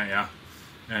everything at you,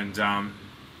 and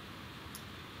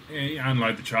you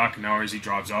unload the truck, and no worries, he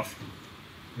drives off.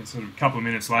 And sort of a couple of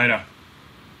minutes later,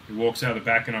 he walks out the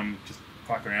back, and I'm just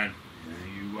fucking around.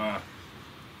 You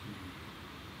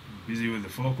busy with the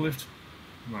forklift?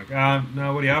 I'm like,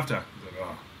 no, what are you after? He's like,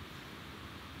 can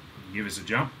you give us a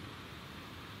jump?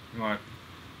 I'm like,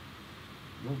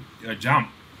 a jump?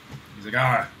 He's like,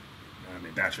 no, my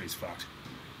battery's fucked.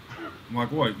 I'm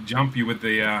like, what, jump you with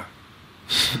the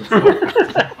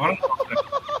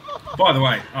By the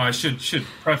way, I should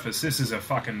preface, this is a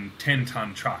fucking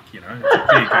 10-ton truck,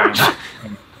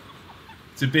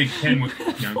 It's a big Kenworth,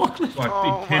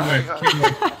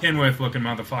 Kenworth looking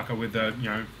motherfucker with a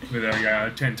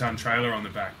 10-ton trailer on the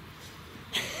back.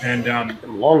 And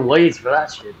long leads for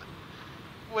that shit.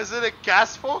 Was it a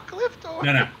gas forklift or?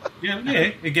 No.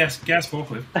 Yeah, a gas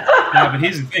forklift. No, but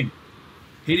here's the thing.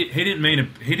 He didn't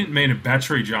mean a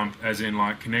battery jump, as in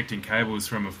like connecting cables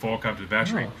from a fork up to the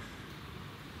battery. Oh.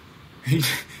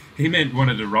 He meant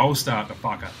wanted to roll start the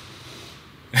fucker.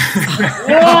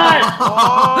 What?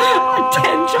 Oh,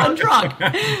 10-ton truck.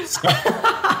 So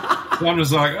I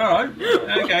was like, all right,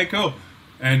 okay, cool.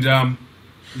 And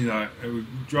we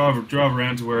drive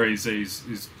around to where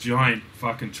his giant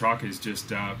fucking truck is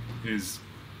just is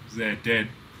there dead.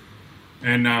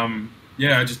 And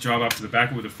I just drive up to the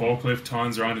back with a forklift,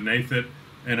 tines are underneath it,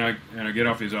 and I get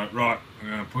off. He's like, right, I'm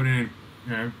gonna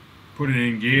put it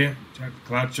in gear, chuck the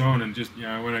clutch on, and just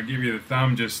when I give you the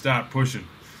thumb, just start pushing.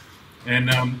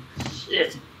 And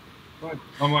shit.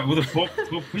 I'm like, will the fork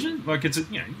pushing? Like it's a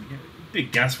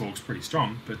big gas fork's pretty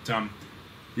strong, but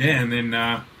and then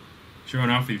sure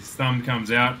enough, his thumb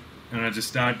comes out, and I just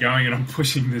start going, and I'm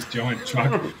pushing this giant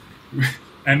truck,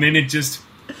 and then it just,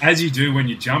 as you do when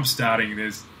you're jump starting,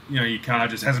 there's your car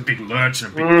just has a big lurch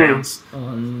and a big bounce.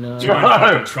 Oh no!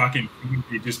 Giant truck,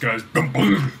 it just goes boom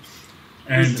boom.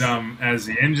 And as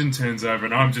the engine turns over,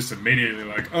 and I'm just immediately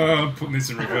like, oh, I'm putting this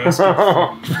in reverse.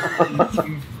 Fuck.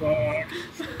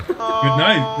 But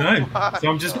no. So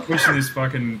I'm just pushing this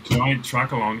fucking giant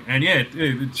truck along, and yeah,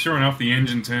 sure enough, the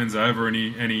engine turns over, and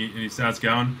he starts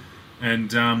going,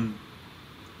 and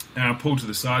I pull to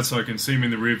the side so I can see him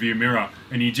in the rearview mirror,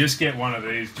 and you just get one of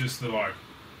these, just to like,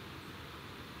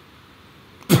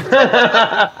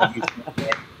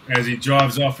 as he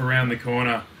drives off around the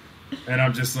corner, and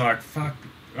I'm just like, fuck,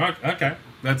 okay,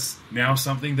 that's now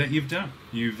something that you've done.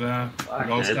 You've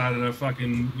started a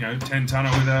fucking 10-tonner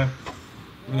with a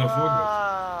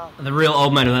forklift. The real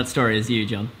old man of that story is you,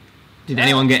 John. Did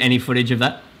anyone get any footage of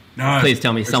that? No. Please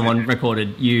tell me someone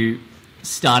recorded you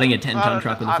starting a 10-ton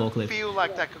truck with a forklift. I feel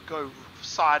like that could go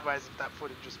sideways if that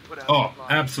footage was put out. Oh,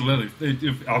 absolutely.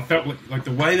 I felt like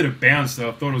the way that it bounced,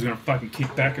 I thought it was going to fucking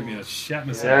kick back at me. I shat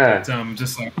myself. Yeah. But,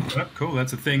 just like, oh, cool,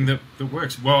 that's a thing that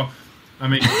works. Well, I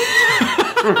mean...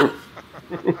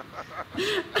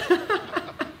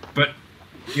 but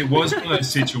it was one of those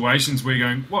situations where you're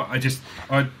going, what? Is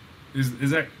that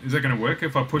going to work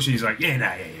if I push it? He's like,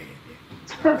 yeah.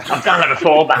 I've done it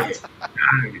before, but...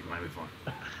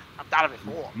 I've done it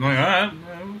before. I'm like, all right,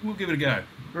 we'll give it a go.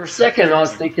 For a second, I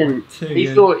was thinking he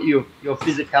thought your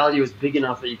physicality was big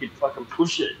enough that you could fucking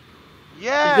push it.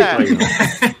 Yeah.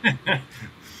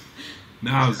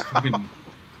 No, it was fucking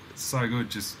so good.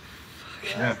 Just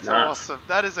that's awesome.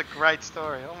 That is a great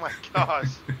story. Oh my gosh.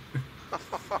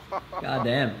 God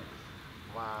damn.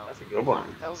 Wow. That's a good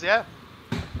one. Hells yeah.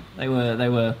 They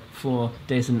were 4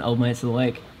 decent old mates of the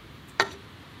week.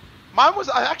 Mine was,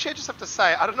 I just have to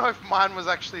say, I don't know if mine was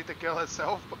actually the girl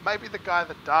herself, but maybe the guy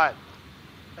that died.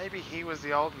 Maybe he was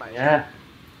the old mate. Yeah.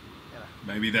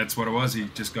 Maybe that's what it was. He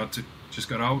just got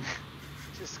old.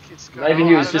 Maybe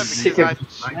he was just sick of.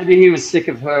 Maybe he was sick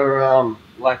of her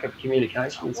lack of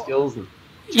communication skills. And...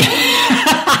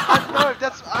 I know.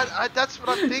 That's what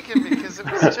I'm thinking, because it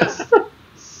was just. I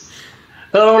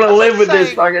don't want to live with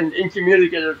this fucking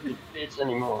incommunicative bitch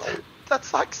anymore.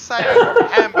 That's like saying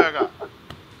hamburger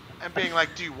and being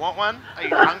like, "Do you want one? Are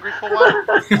you hungry for one?"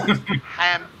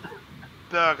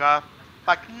 Hamburger.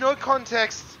 Like, no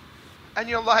context, and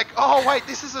you're like, oh wait,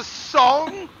 this is a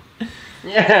song?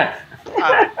 Yeah.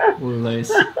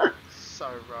 Loose. So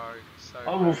rogue.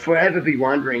 I will forever be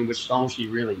wondering which song she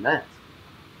really meant.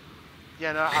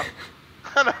 Yeah,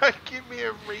 no, give me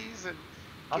a reason.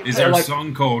 Is there a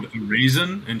song called A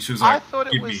Reason? And she was like, I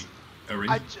thought it was, a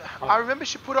reason. I remember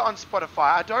she put it on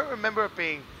Spotify. I don't remember it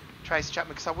being Tracy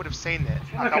Chapman, because I would have seen it.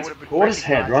 I would have been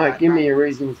Portishead, right? Give me a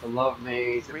reason to love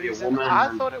me, to be a woman.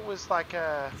 I thought it was like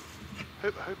a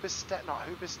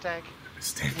Hooperstank.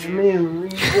 Give me a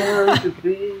reason to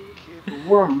be a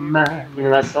woman. You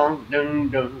know that song? Dun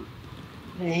dun.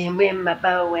 Playing with my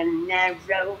bow and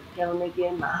arrow, gonna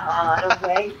give my heart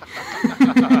away.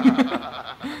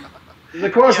 The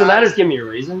chorus of that is "Give Me a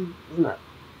Reason," isn't it?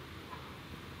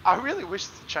 I really wish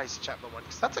it's the Tracy Chapman one,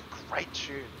 because that's a great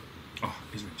tune. Oh,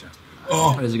 isn't it just?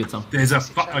 Oh, that is a good song. There's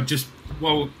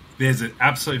there's an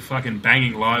absolute fucking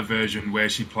banging live version where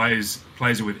she plays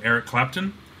it with Eric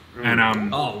Clapton, and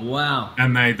oh wow,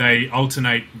 and they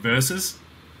alternate verses.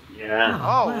 Yeah.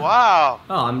 Oh wow.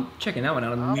 Oh, I'm checking that one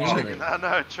out immediately. I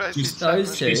know, Tracy.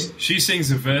 Those two. She sings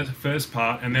the first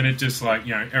part, and then it just like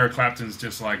Eric Clapton's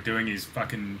just like doing his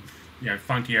fucking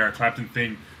funky Eric Clapton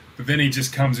thing, but then he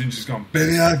just comes in just going,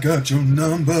 "Baby, I got your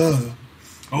number.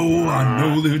 Oh, I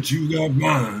know that you got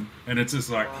mine," and it's just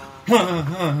like,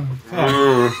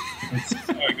 it's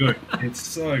so good. It's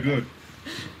so good.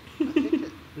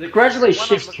 It gradually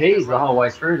shifts keys the whole way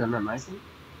through, doesn't it, Mason?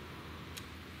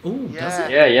 Ooh, Yeah. does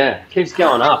it? Yeah. Keeps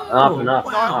going up and up and up.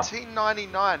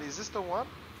 1999. Is this the one?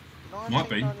 Might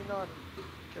be. 1999.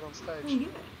 Get on stage. Oh, yeah.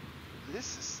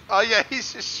 This is. Oh yeah,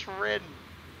 he's just shredding.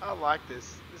 I like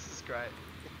this. This is great.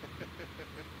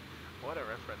 What a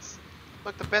reference.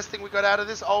 Look, the best thing we got out of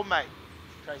this, old mate,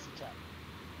 Tracy Chapman.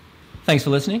 Thanks for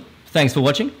listening. Thanks for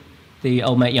watching the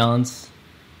Old Mate Yarns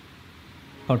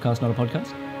podcast, not a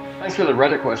podcast. Thanks for the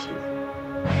Reddit questions.